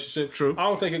True. relationship. True. I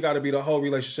don't think it got to be the whole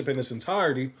relationship in its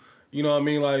entirety. You know what I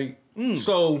mean? Like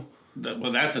so.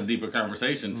 well, that's a deeper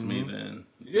conversation to me then.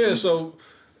 Yeah. So.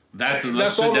 Let's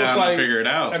That's sit almost down like- and figure it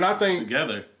out. and I think-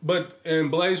 together. But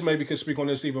and Blaze maybe could speak on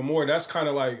this even more. That's kind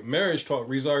of like marriage talk,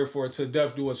 reserved for till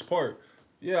death do us part.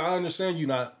 Yeah, I understand you're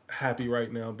not happy right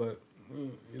now, but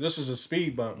this is a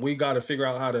speed bump. We got to figure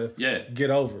out how to get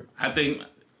over it. I think,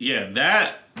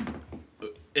 that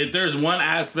if there's one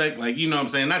aspect, like, you know what I'm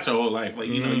saying, not your whole life, like,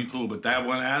 you know, you cool, but that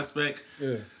one aspect,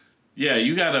 Yeah.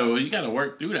 you gotta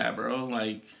work through that, bro.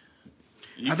 Like,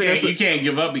 I think you can't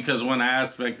give up because one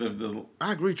aspect of the.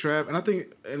 I agree, Trav, and I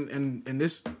think in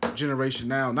this generation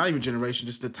now, not even generation,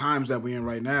 just the times that we're in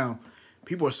right now,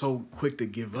 people are so quick to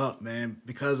give up, man,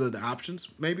 because of the options.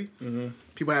 Maybe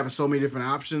people having so many different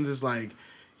options. It's like,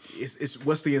 it's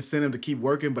what's the incentive to keep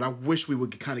working? But I wish we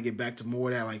would kind of get back to more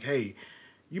of that. Like, hey,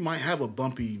 you might have a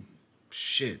bumpy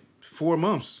 4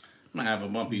 months. Might have a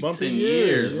bumpy 10 Bumpy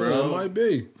years, yeah, bro. it might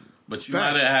be. But you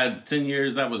Facts. might have had 10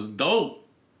 years that was dope.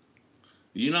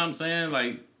 You know what I'm saying?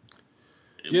 Like,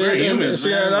 Yeah, we're and humans,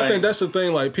 see, man. and I Like, think that's the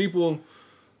thing. Like people,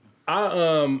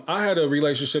 I had a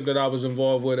relationship that I was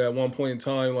involved with at one point in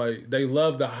time. Like they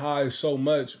loved the highs so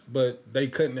much, but they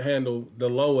couldn't handle the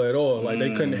low at all. Like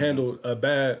they couldn't handle a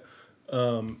bad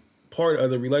part of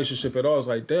the relationship at all. It's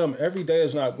like, damn, every day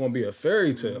is not going to be a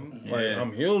fairy tale. Like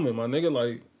I'm human, my nigga.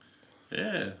 Like,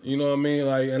 you know what I mean?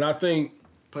 Like, and I think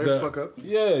players fuck up.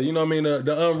 Yeah, you know what I mean.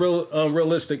 The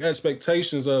unrealistic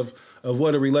expectations of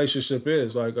what a relationship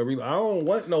is. Like, I don't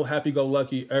want no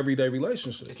happy-go-lucky everyday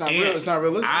relationship. It's not real. It's not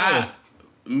realistic.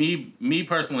 Me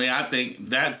personally, I think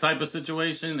that type of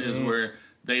situation is where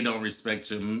they don't respect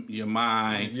your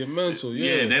mind, your mental.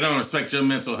 Yeah, they don't respect your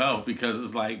mental health because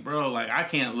it's like, bro, like I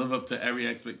can't live up to every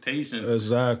expectation.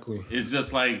 Exactly. It's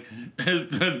just like take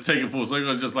it full circle.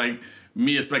 It's just like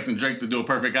me expecting Drake to do a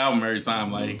perfect album every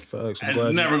time. Like, Facts.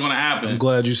 it's never gonna happen. I'm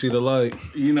glad you see the light.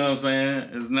 You know what I'm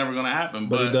saying? It's never gonna happen.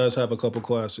 But he does have a couple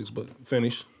classics. But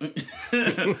finish.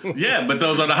 Yeah, but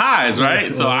those are the highs,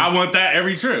 right? So I want that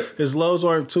every trip. His lows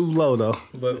aren't too low though.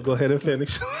 But go ahead and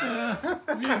finish.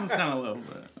 Yours is kind of low,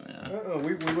 but. Yeah.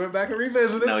 We went back and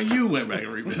revisited. No, you went back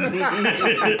and revisited.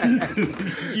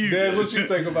 That's what you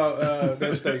think about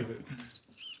that statement.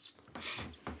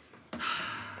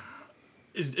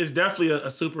 It's definitely a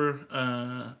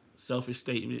super selfish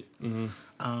statement.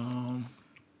 But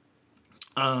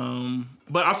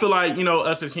I feel like, you know,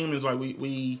 us as humans, like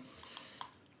we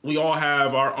all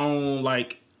have our own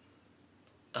like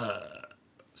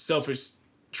selfish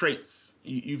traits.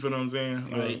 You feel what I'm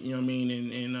saying? Like, you know what I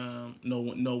mean? And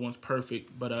no one's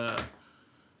perfect, but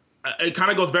it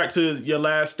kind of goes back to your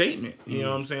last statement. You know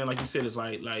what I'm saying? Like you said, it's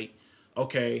like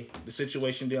okay, the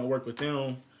situation didn't work with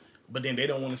them, but then they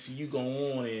don't want to see you go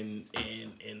on and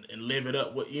live it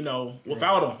up with, you know,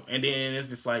 without them. And then it's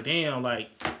just like, damn, like,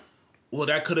 well,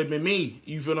 that could have been me.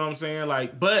 You feel what I'm saying?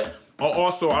 Like, but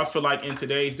also I feel like in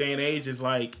today's day and age, it's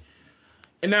like,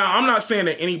 and now I'm not saying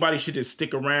that anybody should just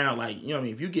stick around. Like, you know what I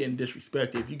mean? If you're getting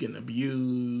disrespected, if you're getting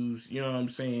abused, you know what I'm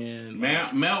saying?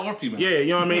 Like, male or female? Yeah, you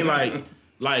know what I mean?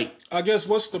 Like I guess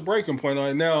what's the breaking point on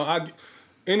it now?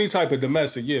 Any type of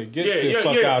domestic, get the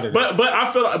fuck out of there. But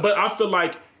I feel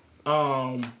like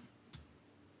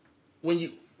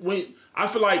when I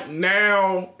feel like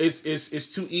now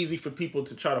it's too easy for people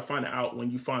to try to find it out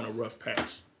when you find a rough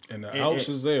patch. And the outs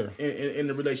is there in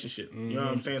the relationship. You know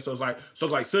what I'm saying? So it's like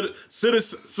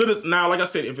now, like I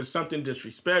said, if it's something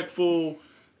disrespectful,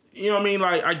 you know what I mean?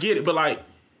 Like, I get it, but like,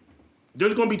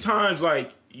 there's gonna be times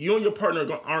like you and your partner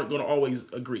aren't gonna always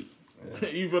agree. Yeah.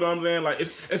 You feel what I'm saying? Like,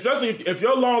 especially if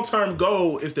your long term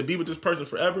goal is to be with this person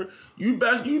forever, you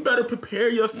better prepare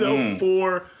yourself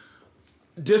for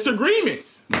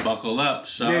disagreements. Buckle up,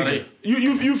 shawty.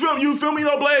 You feel me,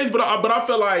 no Blaze? But I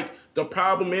feel like the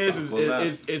problem is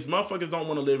motherfuckers don't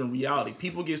want to live in reality.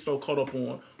 People get so caught up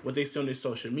on what they see on their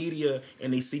social media,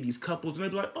 and they see these couples, and they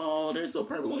be like, "Oh, they're so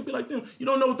perfect. I want to be like them." You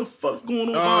don't know what the fuck's going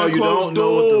on. Oh, you don't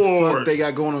know what the fuck they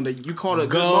got going on. You call it a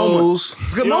good moment.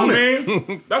 It's a good moment. What I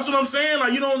mean? That's what I'm saying.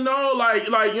 Like, you don't know. Like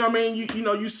you know what I mean? You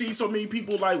know, you see so many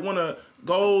people like want to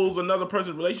goals another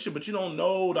person's relationship, but you don't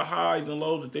know the highs and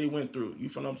lows that they went through. You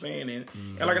feel what I'm saying? And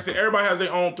like I said, everybody has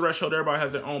their own threshold. Everybody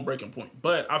has their own breaking point.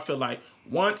 But I feel like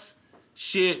once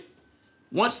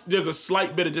there's a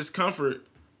slight bit of discomfort,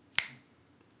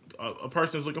 a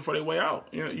person's looking for their way out.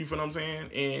 You know, you feel what I'm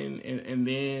saying? And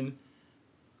then,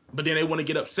 but then they want to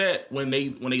get upset when they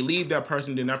leave that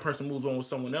person. Then that person moves on with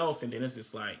someone else, and then it's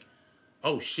just like,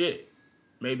 oh shit.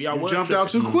 Maybe I was jumped out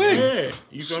too quick. Yeah,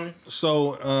 you feel me?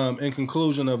 So, in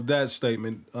conclusion of that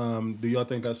statement, do y'all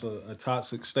think that's a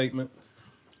toxic statement?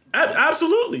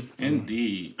 Absolutely,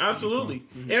 indeed, absolutely.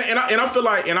 And I feel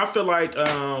like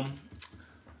I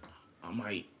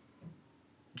might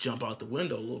jump out the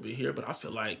window a little bit here, but I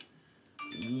feel like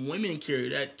women carry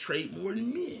that trait more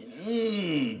than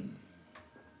men.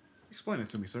 Explain it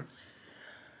to me, sir.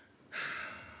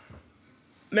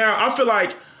 Now I feel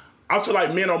like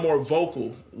men are more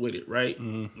vocal with it, right?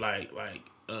 Like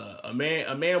a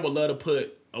man would love to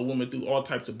put a woman through all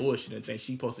types of bullshit and think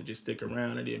she's supposed to just stick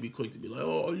around and then be quick to be like,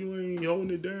 oh, you ain't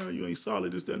holding it down, you ain't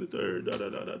solid, this, that, and the third, da da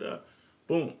da da da.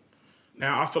 Boom.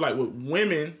 Now I feel like with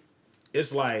women,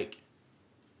 it's like,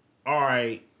 all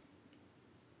right,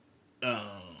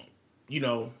 you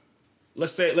know,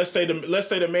 let's say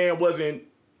the man wasn't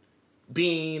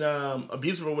being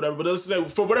abusive or whatever, but let's say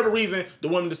for whatever reason the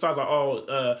woman decides like,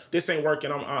 oh, this ain't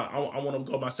working, I want to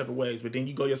go my separate ways. But then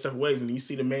you go your separate ways and then you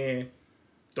see the man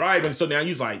thriving, so now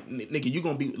you's like, nigga, you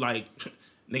gonna be like,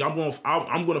 nigga,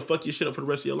 I'm gonna fuck your shit up for the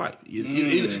rest of your life. You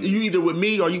either with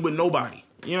me or you with nobody.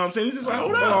 You know what I'm saying? It's just like,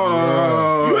 hold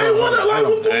on, you ain't wanna like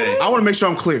what's going on. I want to make sure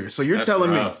I'm clear. So you're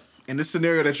telling me in this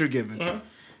scenario that you're giving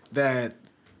that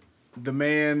the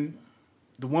man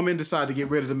the woman decided to get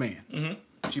rid of the man.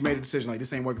 Mm-hmm. She made a decision like,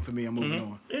 this ain't working for me. I'm moving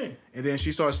on. Yeah. And then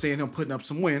she started seeing him putting up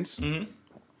some wins.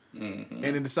 Mm-hmm. Mm-hmm. And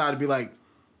then decided to be like,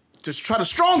 just try to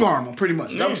strong arm him, pretty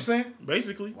much. Is that what you're saying?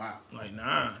 Basically. Wow. Like,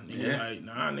 nah, nigga.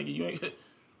 Nigga, you ain't.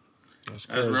 That's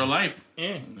real life.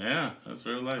 Yeah, that's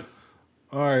real life.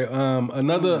 All right.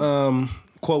 Another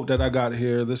quote that I got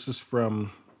here. This is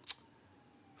from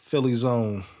Philly's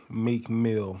own Meek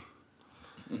Mill.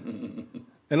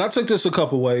 And I took this a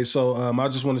couple ways, so I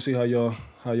just want to see how y'all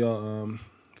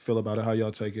feel about it, how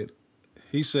y'all take it.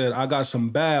 He said, "I got some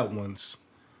bad ones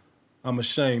I'm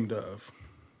ashamed of."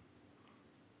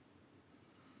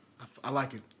 I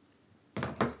like it.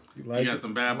 You like He got it?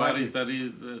 some bad Like bodies it. that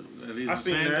he's I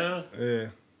seen ashamed that. of. Yeah.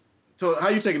 So how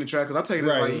you taking the track? Because I take it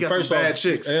as like, he got First some bad off,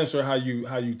 chicks. Answer how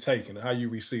you taking it, how you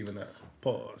receiving that.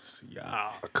 Pause.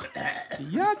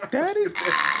 Yuck, daddy.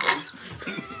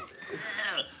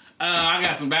 I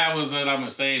got some bad ones that I'm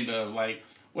ashamed of. Like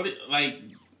what?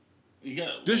 You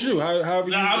got Just you. However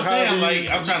you. No, I'm however saying you,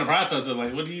 I'm trying to process it.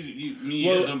 Like, what do you mean?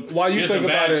 Well, while you think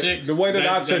about it, the way that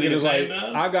I took it is like,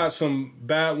 I got some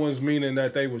bad ones, meaning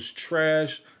that they was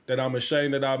trash, that I'm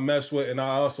ashamed that I messed with, and I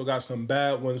also got some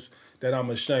bad ones that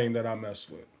I'm ashamed that I messed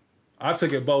with. I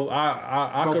took it both.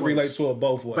 I Both could ways. relate to it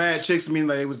both ways. Bad chicks mean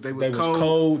like they was They cold. was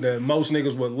cold, that most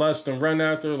niggas would lust and run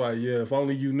after. Like, yeah, if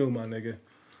only you knew, my nigga.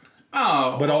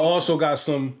 Oh, But I also got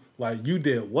some, like, you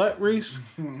did what, Reese?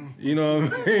 You know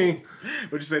what I mean?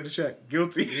 What'd you say in the chat?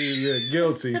 Guilty. Yeah,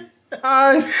 guilty.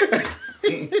 all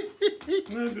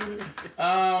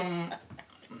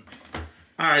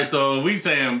right. So we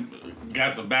saying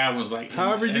got some bad ones. Like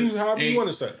However you want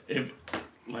to say it. If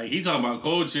like he talking about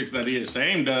cold chicks that he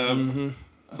ashamed of,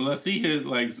 unless he is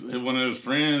like one of his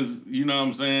friends, you know what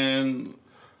I'm saying?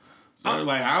 So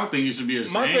like I don't think you should be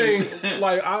ashamed. My thing,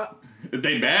 like, if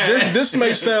they bad, this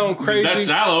may sound crazy. That's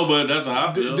shallow, but that's how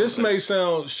I feel. This may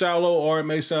sound shallow or it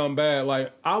may sound bad.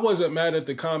 Like, I wasn't mad at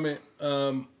the comment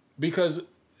because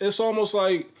it's almost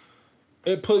like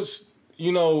it puts,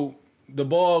 the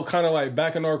ball kind of like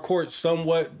back in our court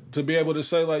somewhat to be able to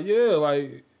say like, yeah,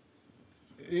 like,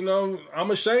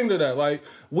 I'm ashamed of that. Like,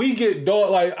 we get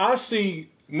like, I see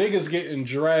niggas getting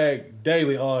dragged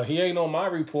daily. Oh, he ain't on my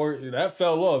report. That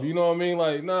fell off. You know what I mean?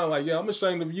 Like, nah, like, yeah, I'm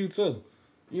ashamed of you too.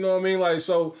 You know what I mean? Like,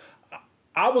 so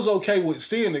I was okay with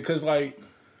seeing it because, like,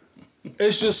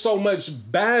 it's just so much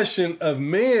bashing of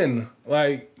men,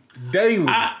 like,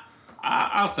 daily.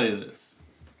 I'll say this.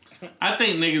 I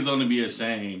think niggas only be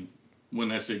ashamed when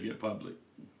that shit get public.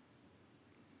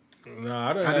 Nah,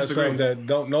 I done had something that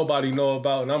don't nobody know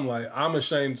about, and I'm like, I'm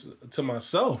ashamed to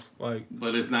myself. Like,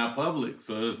 but it's not public,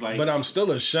 so it's like. But I'm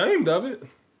still ashamed of it.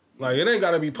 Like, it ain't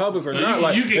got to be public or So not. you-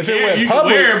 Like, you can if care- it went you can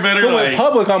public, wear it better, if it went like-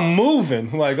 public, I'm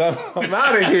moving. Like, I'm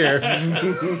out of here.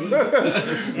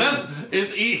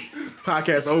 It's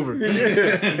Podcast over.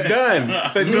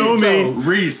 Done. Finito. Finito.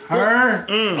 Reese, her.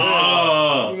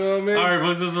 Oh, You know what I mean? all right,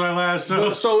 but this is my last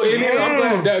show. So I'm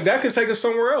glad that could take us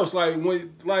somewhere else. Like,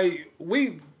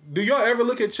 do y'all ever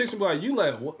look at chicks and be like, you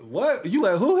let what? You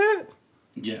let who hit?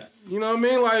 Yes. You know what I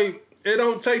mean? Like,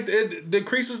 it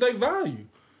decreases their value.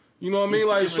 You know what I mean?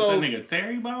 Like, so that nigga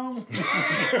Terry Bone.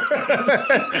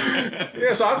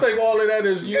 yeah. So I think all of that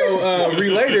is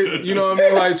related. You know what I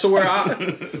mean? Like, to where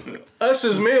us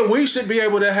as men, we should be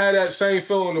able to have that same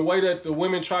feeling. The way that the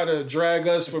women try to drag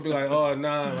us for be like, oh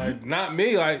nah, like not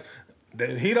me. Like,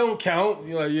 he don't count.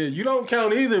 You're like, yeah, you don't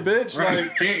count either, bitch. Right.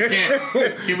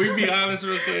 Like, Can we be honest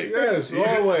real quick? yes,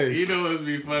 always. You know what'd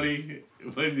be funny?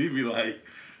 When you be like,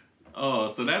 oh,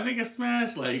 so that nigga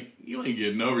smashed? Like, you ain't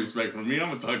getting no respect from me. I'm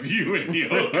gonna talk to you in your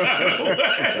kind of way.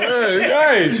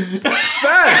 Hey,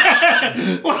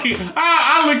 facts. Like,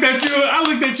 I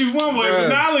looked at you one way, but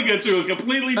now I look at you a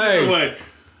completely different way. Like,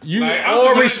 I'm All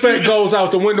looking at respect you- goes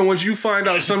out the window once you find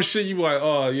out some shit. You be like,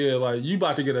 oh yeah, like you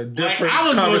about to get a Like, different I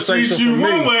was gonna conversation treat you from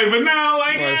one me. way, but now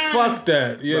like Fuck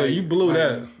that. Yeah, you blew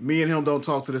that. Me and him don't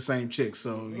talk to the same chick,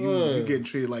 so you getting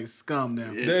treated like scum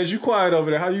now. Des, you quiet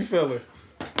over there. How you feeling?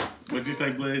 What'd you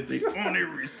say, Blaze? They only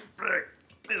respect,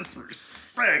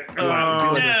 disrespect. Be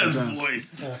like that Jazz sometimes.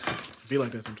 voice. Be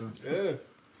like that sometimes. Yeah.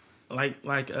 Like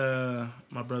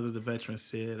my brother the veteran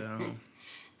said,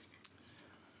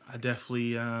 I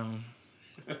definitely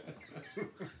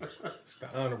It's the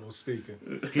honorable speaking.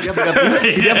 He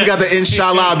definitely got the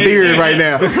inshallah beard right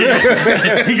now.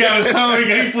 He got his tongue.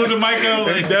 He put the mic on.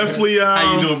 Like, definitely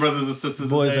how you doing, brothers and sisters?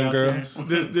 Boys today and out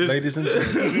there? girls, ladies and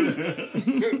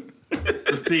gentlemen.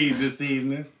 Proceed this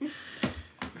evening.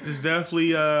 there's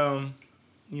definitely a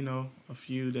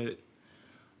few that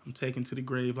I'm taking to the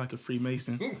grave like a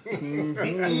Freemason.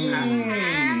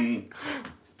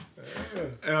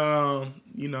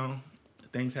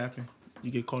 Things happen.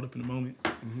 You get caught up in the moment.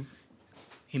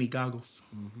 Henny goggles.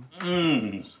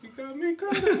 You got me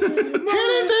caught up in the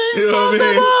Anything's You know what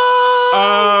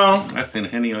I mean? I seen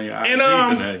Henny on your IG And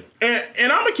today.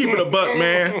 and I'm gonna keep it a buck,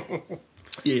 man.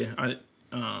 Yeah,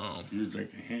 You was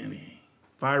drinking Henny.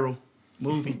 viral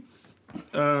movie.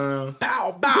 Bow,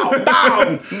 bow,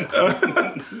 bow.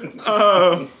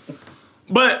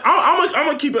 But I'm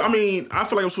gonna keep it. I mean, I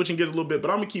feel like I'm switching gears a little bit, but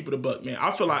I'm gonna keep it a buck, man.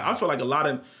 I feel like a lot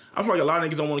of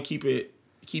niggas don't want to keep it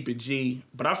G,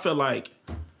 but I feel like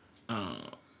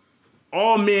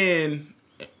all men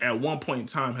at one point in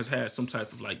time has had some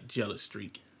type of like jealous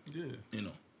streak. Yeah. You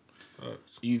know,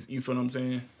 you feel what I'm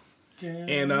saying?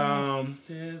 And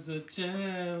There's a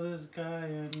jealous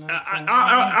guy.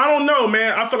 I don't know,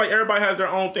 man. I feel like everybody has their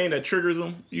own thing that triggers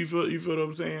them. You feel what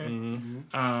I'm saying?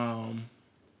 I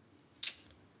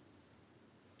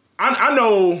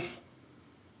know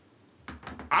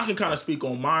I can kind of speak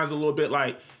on mine a little bit.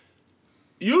 Like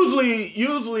usually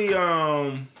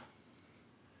I'm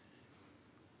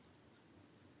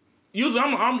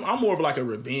more of like a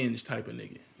revenge type of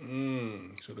nigga.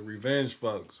 So the revenge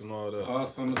fucks and all that. Oh,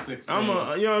 summer 16. You know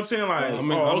what I'm saying? Like, I'm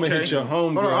gonna hit your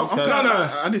home, Hold girl. on, Okay.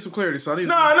 I need some clarity. So I need.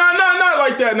 No, not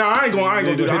like that. No, I ain't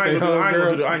gonna do that. I ain't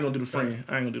Girl. gonna do the friend.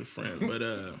 I ain't gonna do the friend. But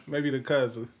Maybe the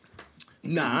cousin.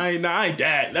 nah, I ain't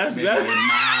that. That's Mama.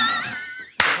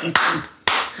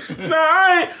 nah,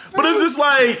 I ain't. But it's just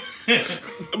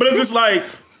like.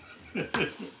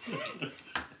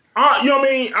 You know what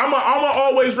I mean? I'm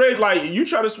always raise like you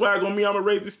try to swag on me. I'm gonna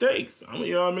raise the stakes.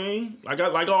 You know what I mean? Like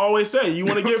I always say, you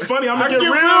want to get funny. I'm gonna get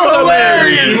real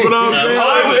hilarious. You know what I'm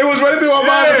saying? It was running through my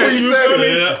mind before you said feel it.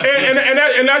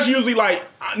 me? And that's usually like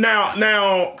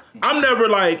now I'm never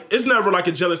like it's never like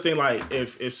a jealous thing. Like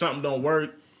if something don't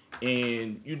work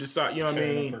and you decide, you know what I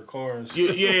mean?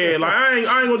 Like I ain't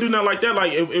gonna do nothing like that.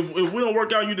 Like if we don't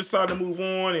work out, you decide to move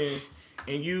on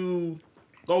and you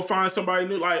go find somebody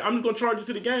new. Like I'm just gonna charge you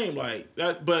to the game, like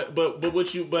that. But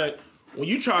when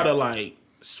you try to like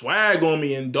swag on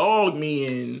me and dog me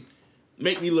and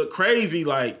make me look crazy,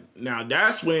 like now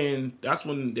that's when I gotta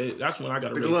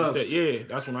raise the step. Yeah,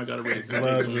 that's when I gotta raise the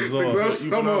step. You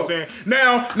know what I'm saying?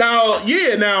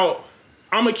 Now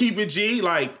I'm gonna keep it G.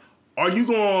 Like, are you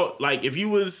gonna like if you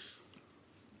was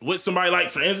with somebody like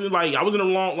for instance, like I was in a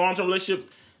long-term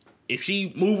relationship. If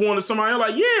she move on to somebody else,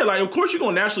 like yeah, like of course you're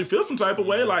gonna naturally feel some type of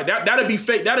way. Like that'd be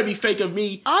fake. That'd be fake of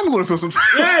me. I'm gonna feel some.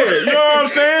 Yeah, you know what I'm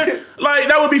saying? Like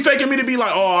that would be fake of me to be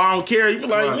like, oh, I don't care. You be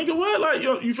like, nigga, what? Like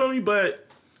you feel me? But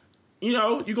you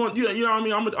know, you know what I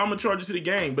mean? I'm gonna charge you to the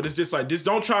game. But it's just like, just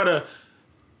don't try to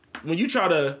when you try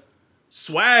to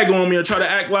swag on me or try to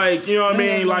act like, you know what I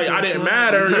mean? Like I didn't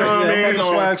matter. You know what I mean?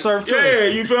 Swag surf too. Yeah,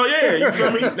 you feel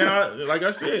me? Now, like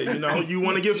I said, you know, you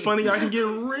want to get funny, I can get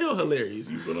real hilarious.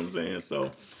 You feel what I'm saying?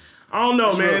 So, I don't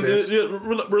know, man.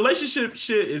 Relationship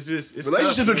shit is just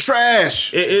Relationships tough, are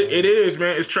trash. It is,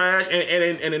 man. It's trash.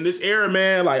 And in this era,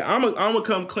 man, like I'm gonna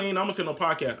come clean. I'm gonna say no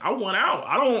podcast. I want out.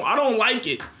 I don't like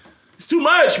it. It's too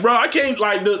much, bro. I can't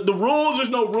like the rules. There's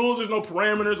no rules. There's no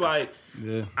parameters. Like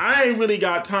I ain't really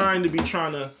got time to be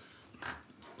trying to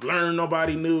learn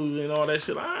nobody new and all that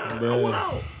shit. I want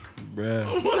out. Bruh.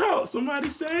 I want out. Somebody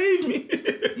save me.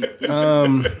 I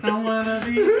wanna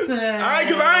be sad.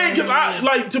 Cause I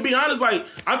like to be honest. Like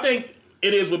I think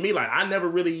it is with me. Like I never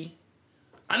really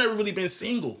been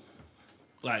single.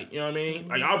 Like you know what I mean.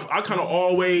 Like I kind of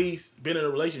always been in a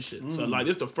relationship. So like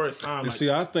this is the first time. Like, See,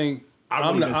 I think I've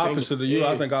I'm the really been opposite single. of you. Yeah.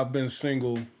 I think I've been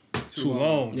single too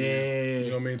long. Yeah. You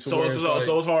know what I mean? So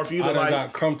it's hard for you to I done like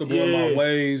got comfortable in my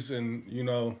ways and, you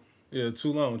know,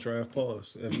 too long, Trav.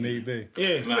 Pause, if need be.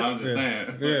 Yeah. No, I'm just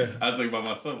saying. Yeah. I was thinking about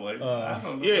myself, like, I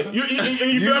don't know. Yeah. You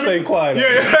You feel stay me? quiet.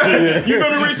 Yeah. You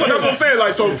feel me? So that's what I'm saying.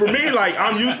 Like, so for me, like,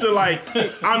 I'm used to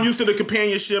the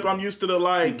companionship. I'm used to the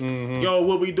like, yo,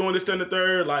 what we doing this, then the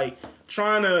third, like,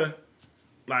 trying to.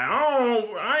 Like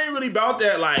I ain't really about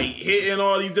that. Like hitting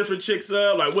all these different chicks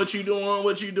up. Like what you doing? All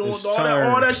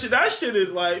that shit. That shit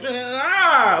is like man.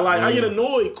 Like I get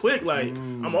annoyed quick. Like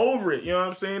I'm over it. You know what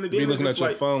I'm saying? And Be then looking it's at your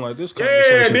like, phone like this.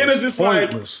 Yeah. Then it's just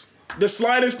pointless. like the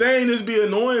slightest thing just be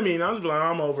annoying me. And I'm just like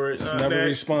I'm over it. Just never next.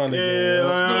 responding. Yeah.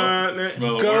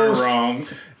 Spell the Ghost. word wrong.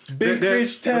 Big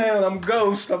bitch town. I'm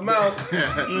Ghost. I'm out.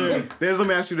 Let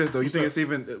me ask you this though. You think it's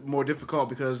even more difficult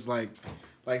because like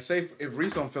say if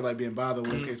Reese don't feel like being bothered,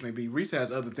 whatever the case may be, Reese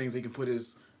has other things he can put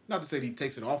his. Not to say that he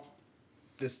takes it off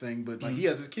this thing, but like he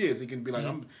has his kids, he can be like,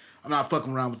 I'm not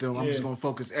fucking around with them. I'm just gonna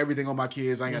focus everything on my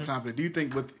kids. I ain't got time for it. Do you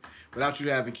think without you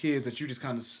having kids that you just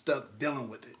kind of stuck dealing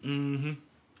with it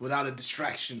without a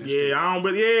distraction?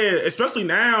 Especially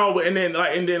now, and then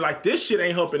this shit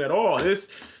ain't helping at all. This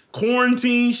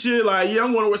quarantine shit, like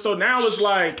I'm going to. So now it's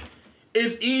like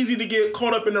it's easy to get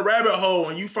caught up in the rabbit hole,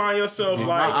 and you find yourself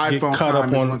like my Get iPhone caught up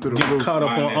time just on went through the roof.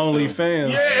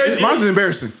 OnlyFans. Mine's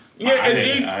embarrassing. Yeah,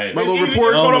 it's easy. I hate My it. little It's easy to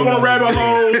report get caught up on a on rabbit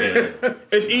hole. Yeah.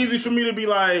 It's easy for me to be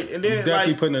like, and then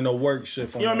Definitely like, putting in the work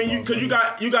shit. you know what I mean? Because you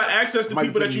got access to Might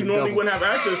people that be you double. normally wouldn't have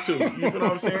access to. You feel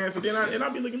what I'm saying? So then I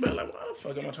be looking back like, why the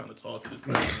fuck am I trying to talk to this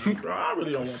person, bro? I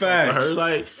really don't want to talk to Facts. her.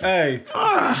 Like, Hey,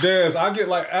 Dez, I get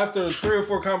like after 3 or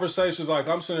 4 conversations, like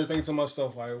I'm sitting there thinking to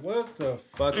myself, like, what the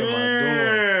fuck am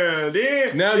I doing?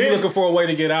 Then Now you're looking for a way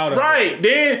to get out of it. right.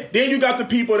 Then you got the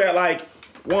people that like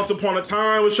once upon a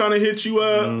time was trying to hit you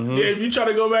up. Mm-hmm. Then if you try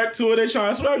to go back to it, they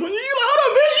trying to swag. You like, hold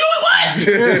up, bitch, you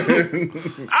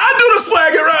what? I do the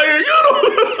swag around here. You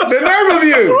do The nerve of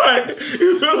you. right.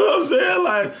 You know what I'm saying?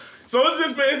 Like, so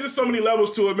it's just so many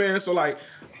levels to it, man. So like,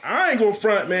 I ain't gonna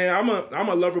front, man. I'm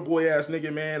a lover boy ass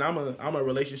nigga, man. I'm a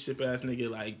relationship ass nigga.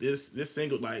 Like this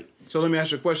single, like, So let me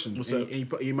ask you a question. What's and, up?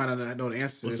 and you might not know the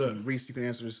answer to What's this, up? and Reese, you can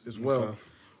answer this as well. Okay.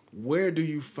 Where do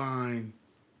you find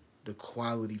the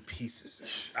quality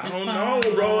pieces I don't know,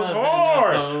 bro. It's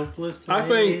hard. I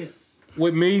think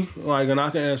with me, like, and I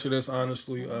can answer this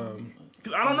honestly.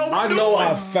 'Cause I don't know. What I to know do.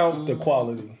 I've found the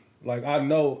quality. Like I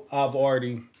know I've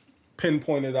already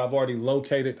pinpointed, I've already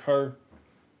located her.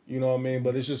 You know what I mean?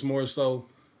 But it's just more so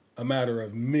a matter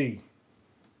of me.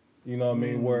 You know what I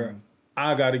mean? Where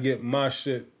I got to get my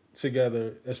shit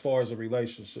together as far as a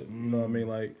relationship. You know what I mean?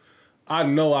 Like I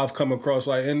know I've come across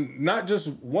like, and not just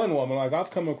one woman. Like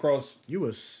I've come across you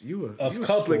a couple.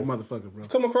 slick motherfucker, bro.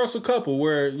 a couple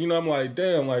where you know I'm like,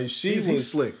 damn, like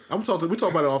He's slick. We talk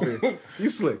about it off here. You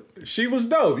slick. she was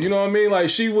dope. You know what I mean? Like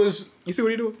she was. You see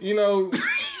what he doing? You know,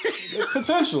 there's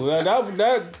potential.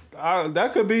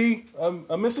 That could be a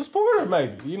Mrs. Porter,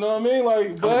 maybe. You know what I mean?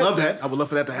 Like, but, I would love that. I would love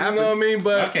for that to happen. You know what I mean? I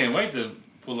But can't wait to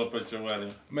pull up at your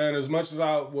wedding. man, as much as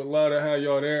I would love to have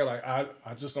y'all there, like I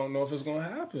just don't know if it's gonna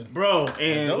happen. bro.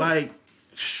 And don't. like,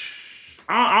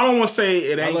 I don't want to say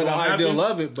it I ain't love the gonna idea, happen.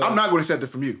 love it, but I'm not going to accept it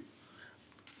from you.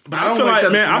 But I don't feel wanna like,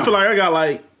 accept it man, from I you. feel like I got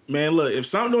like, man, look, if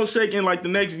something don't shake in like the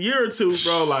next year or two,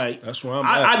 bro, like That's where I'm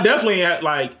I at. definitely at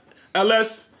like,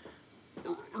 unless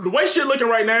the way shit looking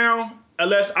right now,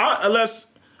 unless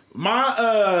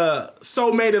my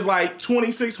soulmate is like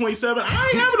 26, 27, I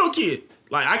ain't having no kid.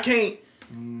 Like I can't.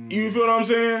 You feel what I'm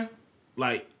saying?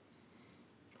 Like,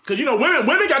 cause you know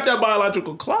women got that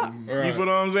biological clock. Right. You feel what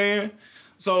I'm saying?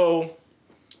 So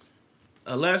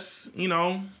unless you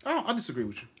know, I disagree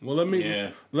with you. well, let me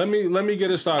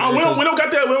get us out. we don't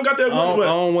got that. We don't got that. I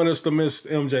don't want us to miss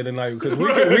MJ tonight because we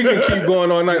can keep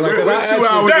going all night. Like, 'cause We're I 2 actually-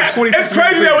 hours. That, 26 it's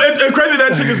crazy. minutes It's crazy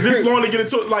that it took us this long to get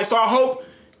into it. Like, so I hope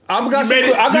I got some. you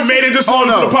made it this Oh long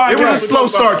to no, the podcast. it was a slow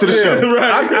start to the show.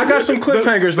 Right. I got some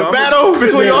cliffhangers. The though. battle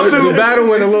between y'all two. The battle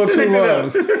went a little too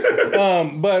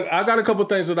long. But I got a couple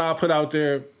things that I'll put out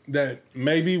there that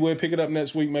maybe we'll pick it up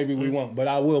next week, maybe we won't. But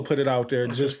I will put it out there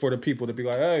just for the people to be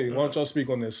like, hey, why don't y'all speak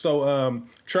on this? So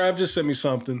Trav just sent me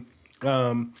something.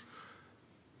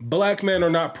 Black men are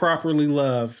not properly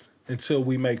loved until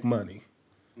we make money.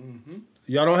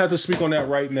 Y'all don't have to speak on that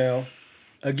right now.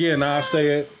 Again, I'll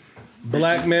say it.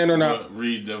 Black men are not.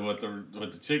 Read what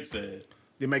the chick said.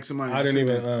 They make some money. I didn't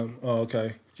even. Oh,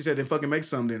 okay. She said they fucking make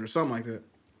some then or something like that.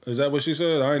 Is that what she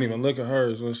said? I ain't even look at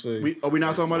hers. Let's see. Are we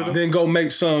not talking about it though? Then go make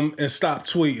some and stop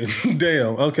tweeting.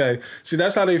 Damn. Okay. See,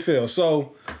 that's how they feel.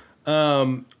 So,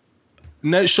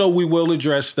 next show we will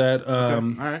address that. All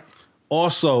right.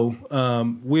 Also,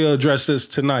 we'll address this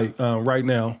tonight. Right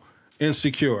now,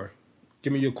 Insecure.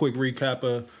 Give me your quick recap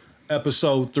of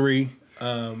episode 3.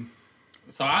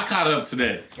 So I caught up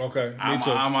today. Okay. Me I too.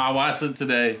 watched it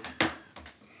today.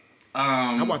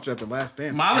 I watched it at the Last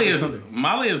Dance. Molly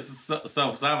Sunday. is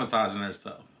self-sabotaging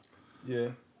herself Yeah.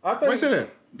 I Why think. you say that?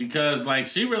 because like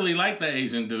she really liked the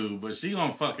Asian dude, but she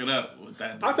gonna fuck it up with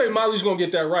that dude. I think Molly's gonna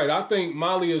get that right. I think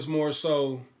Molly is more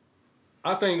so.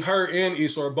 I think her and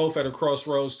Issa are both at a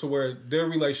crossroads to where their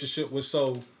relationship was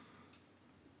so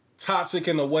toxic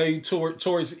in a way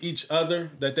towards each other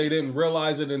that they didn't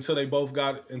realize it until they both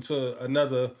got into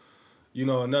another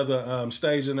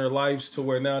stage in their lives to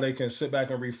where now they can sit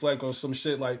back and reflect on some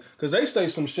shit like, because they say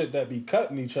some shit that be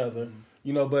cutting each other,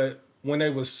 but when they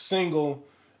was single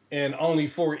and only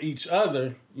for each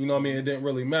other, you know what I mean, it didn't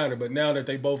really matter. But now that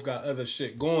they both got other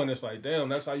shit going, it's like, damn,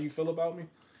 that's how you feel about me?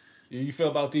 You feel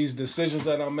about these decisions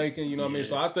that I'm making, you know what I mean?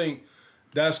 So I think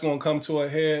that's going to come to a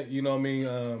head, you know what I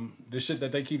mean? The shit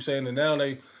that they keep saying, and now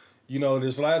they,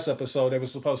 this last episode, they were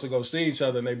supposed to go see each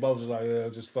other, and they both was like, yeah,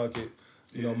 just fuck it.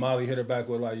 Molly hit her back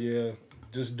with like, yeah,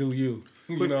 just do you.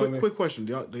 Quick question.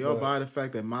 Do y'all buy the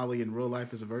fact that Molly in real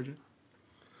life is a virgin?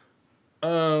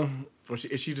 Or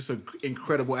is she just an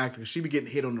incredible actor? She be getting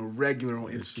hit on the regular on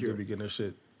She Insecure. be getting her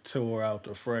shit tore out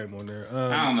the frame on there.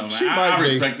 I don't know, man. She I might be.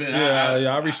 respect it.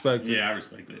 Yeah, I respect it. Yeah, I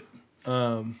respect it.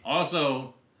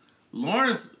 Also,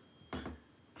 Lawrence,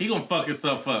 he gonna fuck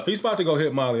himself up. He's about to go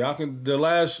hit Molly. The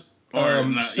last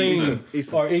scene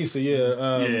Issa. or Issa,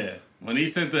 yeah. Yeah, when he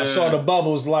sent the, I saw the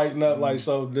bubbles lighting up. Like,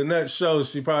 so the next show,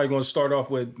 she probably gonna start off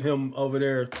with him over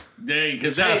there.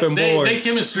 because tapping they boards.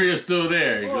 chemistry is still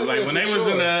there. Oh, Like yeah, when for they was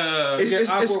sure. in the, It get It's-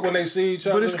 awkward when they see each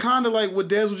other. But it's kind of like what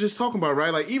Dez was just talking about,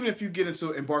 right? Like, even if you get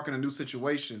into embark on a new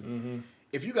situation, Mm-hmm.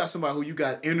 if you got somebody who you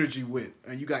got energy with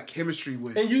and you got chemistry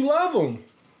with, and you love them.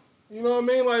 You know what I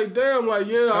mean? Like, damn, like,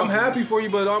 yeah, I'm tough, happy for you,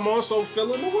 but I'm also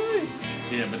feeling away.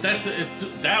 yeah, but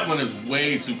that one is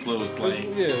way too close. Like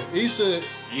Yeah, Issa,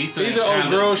 Issa either and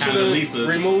old girl should kinda have Lisa.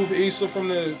 removed Issa from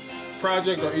the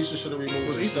project, or Issa should have removed it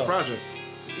was herself. Issa's project.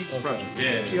 It's Issa's project.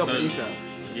 Yeah, She helping so- Issa out.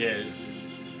 Yeah,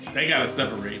 they gotta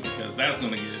separate because that's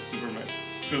gonna get super mad.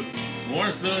 Because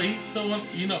Lawrence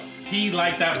he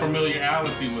liked that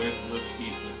familiarity with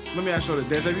Issa. Let me ask you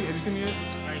this. Dez, have you seen it yet?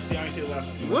 I ain't see the last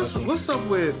one. What's up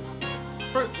with,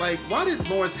 first, like, why did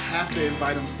Lawrence have to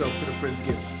invite himself to the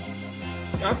Friendsgiving?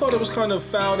 I thought it was kind of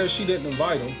foul that she didn't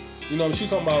invite him. You know, she's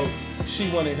talking about she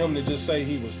wanted him to just say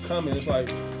he was coming. It's like,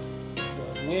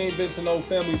 well, we ain't been to no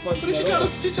family function. But she at all.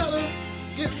 tried to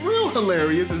get real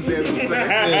hilarious, as Dez would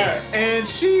say. Yeah. And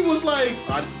she was like,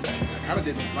 I kind of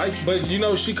didn't invite you. But you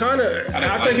know, she kind of. didn't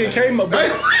I like think it that. came up.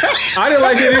 But I didn't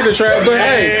like it either, Trav. But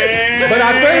hey, but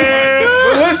I think.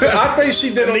 But listen, I think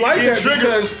she didn't Nigga like get that triggered.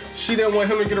 because she didn't want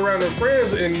him to get around her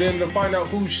friends and then to find out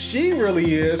who she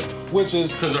really is, which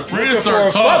is 'Cause her looking friends for start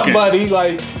a fuck talking. buddy.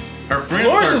 Like Her friends.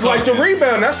 Lawrence start is like the talking.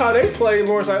 rebound. That's how they play.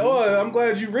 Lawrence like, oh, I'm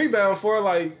glad you rebound for her.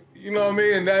 Like, you know what I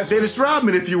mean? And that's Dennis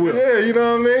Rodman, if you will. yeah, you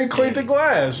know what I mean? Clean the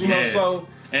glass, you know. Yeah. So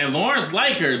And Lawrence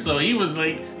liked her, so he was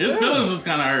like, his feelings was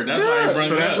kind of hurt. That's why Yeah. he brought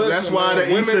So it that's up. Listen, why man,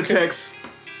 the women Issa can- text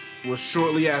was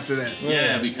shortly after that.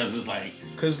 Yeah, because it's like,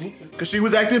 because. Because she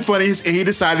was acting funny and he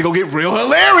decided to go get real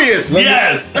hilarious.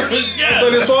 yes, But yes.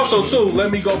 it's also too.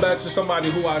 Let me go back to somebody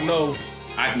who I know,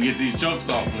 I can get these jokes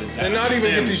off with. and not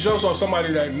even get these jokes off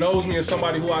somebody that knows me and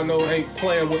somebody who I know ain't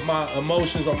playing with my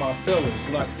emotions or my feelings.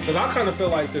 Like, because I kind of feel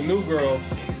like the new girl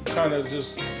kind of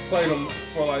just played him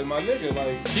for like my nigga.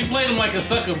 Like, She played him like a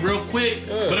sucker real quick,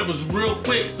 Yeah. but it was real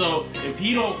quick. So if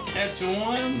he don't catch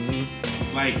on,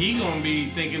 like he gonna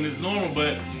be thinking it's normal,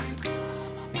 but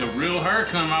the real her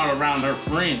come out around her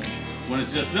friends. When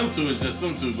it's just them two, it's just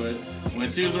them two. But when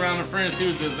she was around her friends, she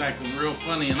was just acting real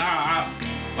funny, and I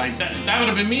like that. That would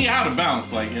have been me. I'd have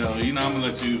bounced. Like, yo, you know, I'm gonna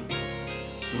let you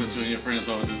and your friends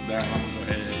hold this down. I'm gonna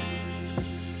go ahead.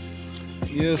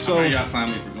 yeah. So So y'all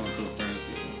clown me for going to a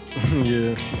friends group.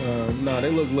 yeah. Nah,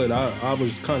 they look lit. I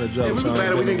was kind of Yeah, we jealous. was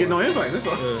mad that we didn't get no invite. That's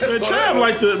all. Man, Trav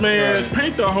like to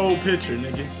paint the whole picture,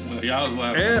 nigga. Y'all was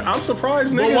laughing. And I'm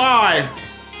surprised, But niggas. why?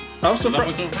 I'm I went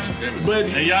surprised. to a friends But-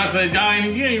 and y'all said y'all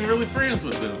ain't really friends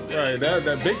with them. Right,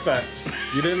 that big facts.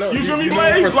 You didn't know. You feel me, know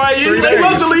Blaze? for Like, 3 they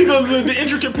must days. have leave the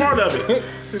intricate part of it.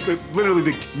 Literally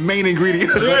the main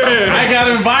ingredient. Yeah. I got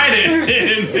invited,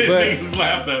 and But- niggas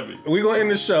laughed at me. We gonna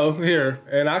end the show here,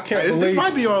 and I can't This believe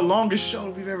might be our longest show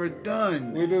we've ever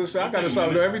done. we do this. I gotta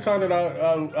stop. Every time that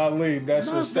I leave, that's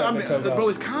No, just I stuff mean, that comes bro, out.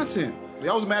 it's content.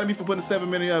 Y'all was mad at me for putting a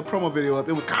 7-minute promo video up.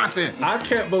 It was content. I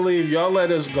can't believe y'all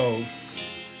let us go.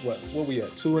 What we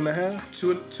at? 2.5?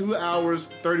 2 hours,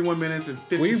 31 minutes, and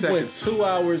 50 We went seconds. 2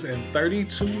 hours and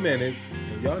 32 minutes,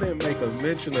 and y'all didn't make a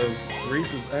mention of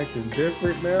Reese is acting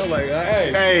different now. Like,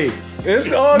 hey, Hey,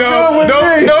 it's all no, good with no,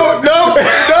 me. no, no,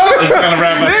 Kinda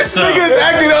wrap up This the show. nigga's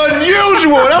acting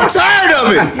unusual, and I'm tired of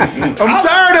it. I'm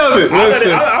tired of it.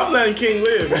 Listen, I'm letting King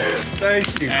live.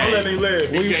 thank you. I'm letting him live.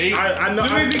 Okay, I know. As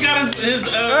soon as he got his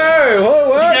Hey,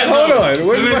 what? Yeah, Hold no. on. What,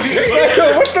 Soon as he- what the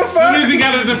as soon as fuck? he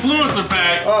got his influencer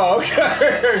pack. Oh,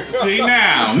 okay. See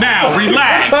now,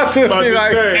 relax. About to About be to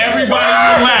like, say.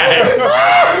 Everybody relax.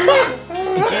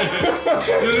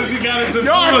 As soon as he got his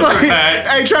Y'all act influencer like, pack.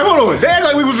 hey, Trap, hold on. They act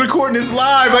like we was recording this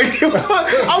live. Like,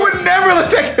 I would never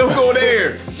let that go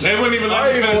there. They wouldn't even I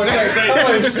let ain't me even want finish that that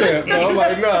time statement. stamp. Bro. I'm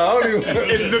like, no, I don't even.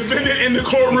 It's defendant in the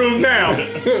courtroom now.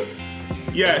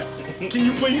 Yes. Can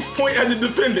you please point at the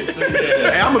defendant?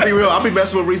 Hey, I'm gonna be real. I'll be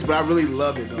messing with Reese, but I really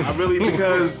love it though. I really As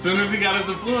because soon as he got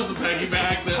his influencer pack, he been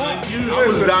acting unusual. I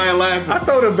was Listen, dying laughing. I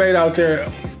throw the bait out there.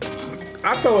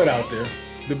 I throw it out there.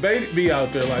 The bait be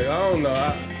out there. Like, I don't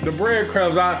know. The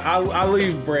breadcrumbs, I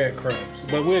leave breadcrumbs.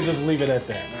 But we'll just leave it at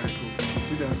that. All right, cool.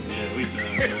 We done. Yeah, we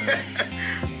done,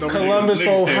 man. Columbus, Niggas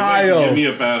can't wait to Ohio. get me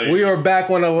up outta here. We are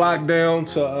back on a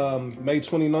lockdown to May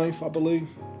 29th, I believe.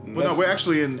 Well, no, we're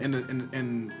actually in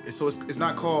So it's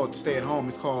not called stay at home.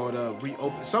 It's called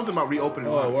reopen. Something about reopening.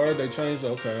 Oh, word, they changed it?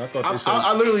 Okay, I thought they said...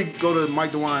 I literally go to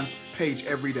Mike DeWine's page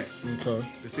every day. Okay.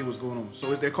 To see what's going on.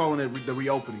 So they're calling it the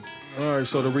reopening. All right,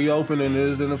 so the reopening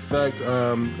is in effect.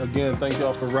 Again, thank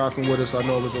y'all for rocking with us. I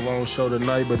know it was a long show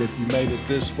tonight, but if you made it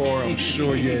this far, I'm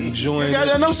sure you're enjoying You got it.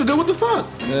 nothing else to do. What the fuck?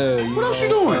 Yeah. What else you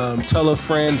doing? Tell a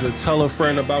friend to tell a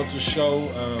friend about the show.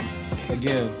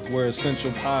 Again, we're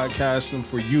essential podcasting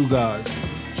for you guys.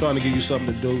 Trying to give you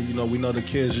something to do. You know, we know the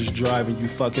kids is driving you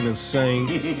fucking insane.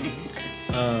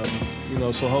 You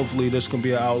know, so hopefully this can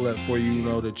be an outlet for you, you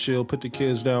know, to chill, put the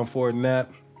kids down for a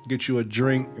nap, get you a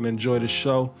drink, and enjoy the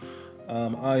show.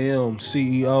 I am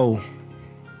CEO.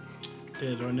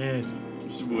 Dez Arnaz.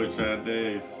 It's your boy Chad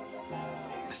Dave.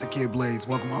 It's the Kid Blaze.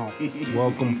 Welcome home.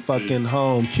 Welcome fucking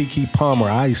home. Kiki Palmer,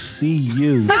 I see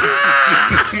you.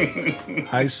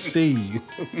 I see you.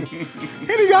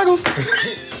 Henny goggles.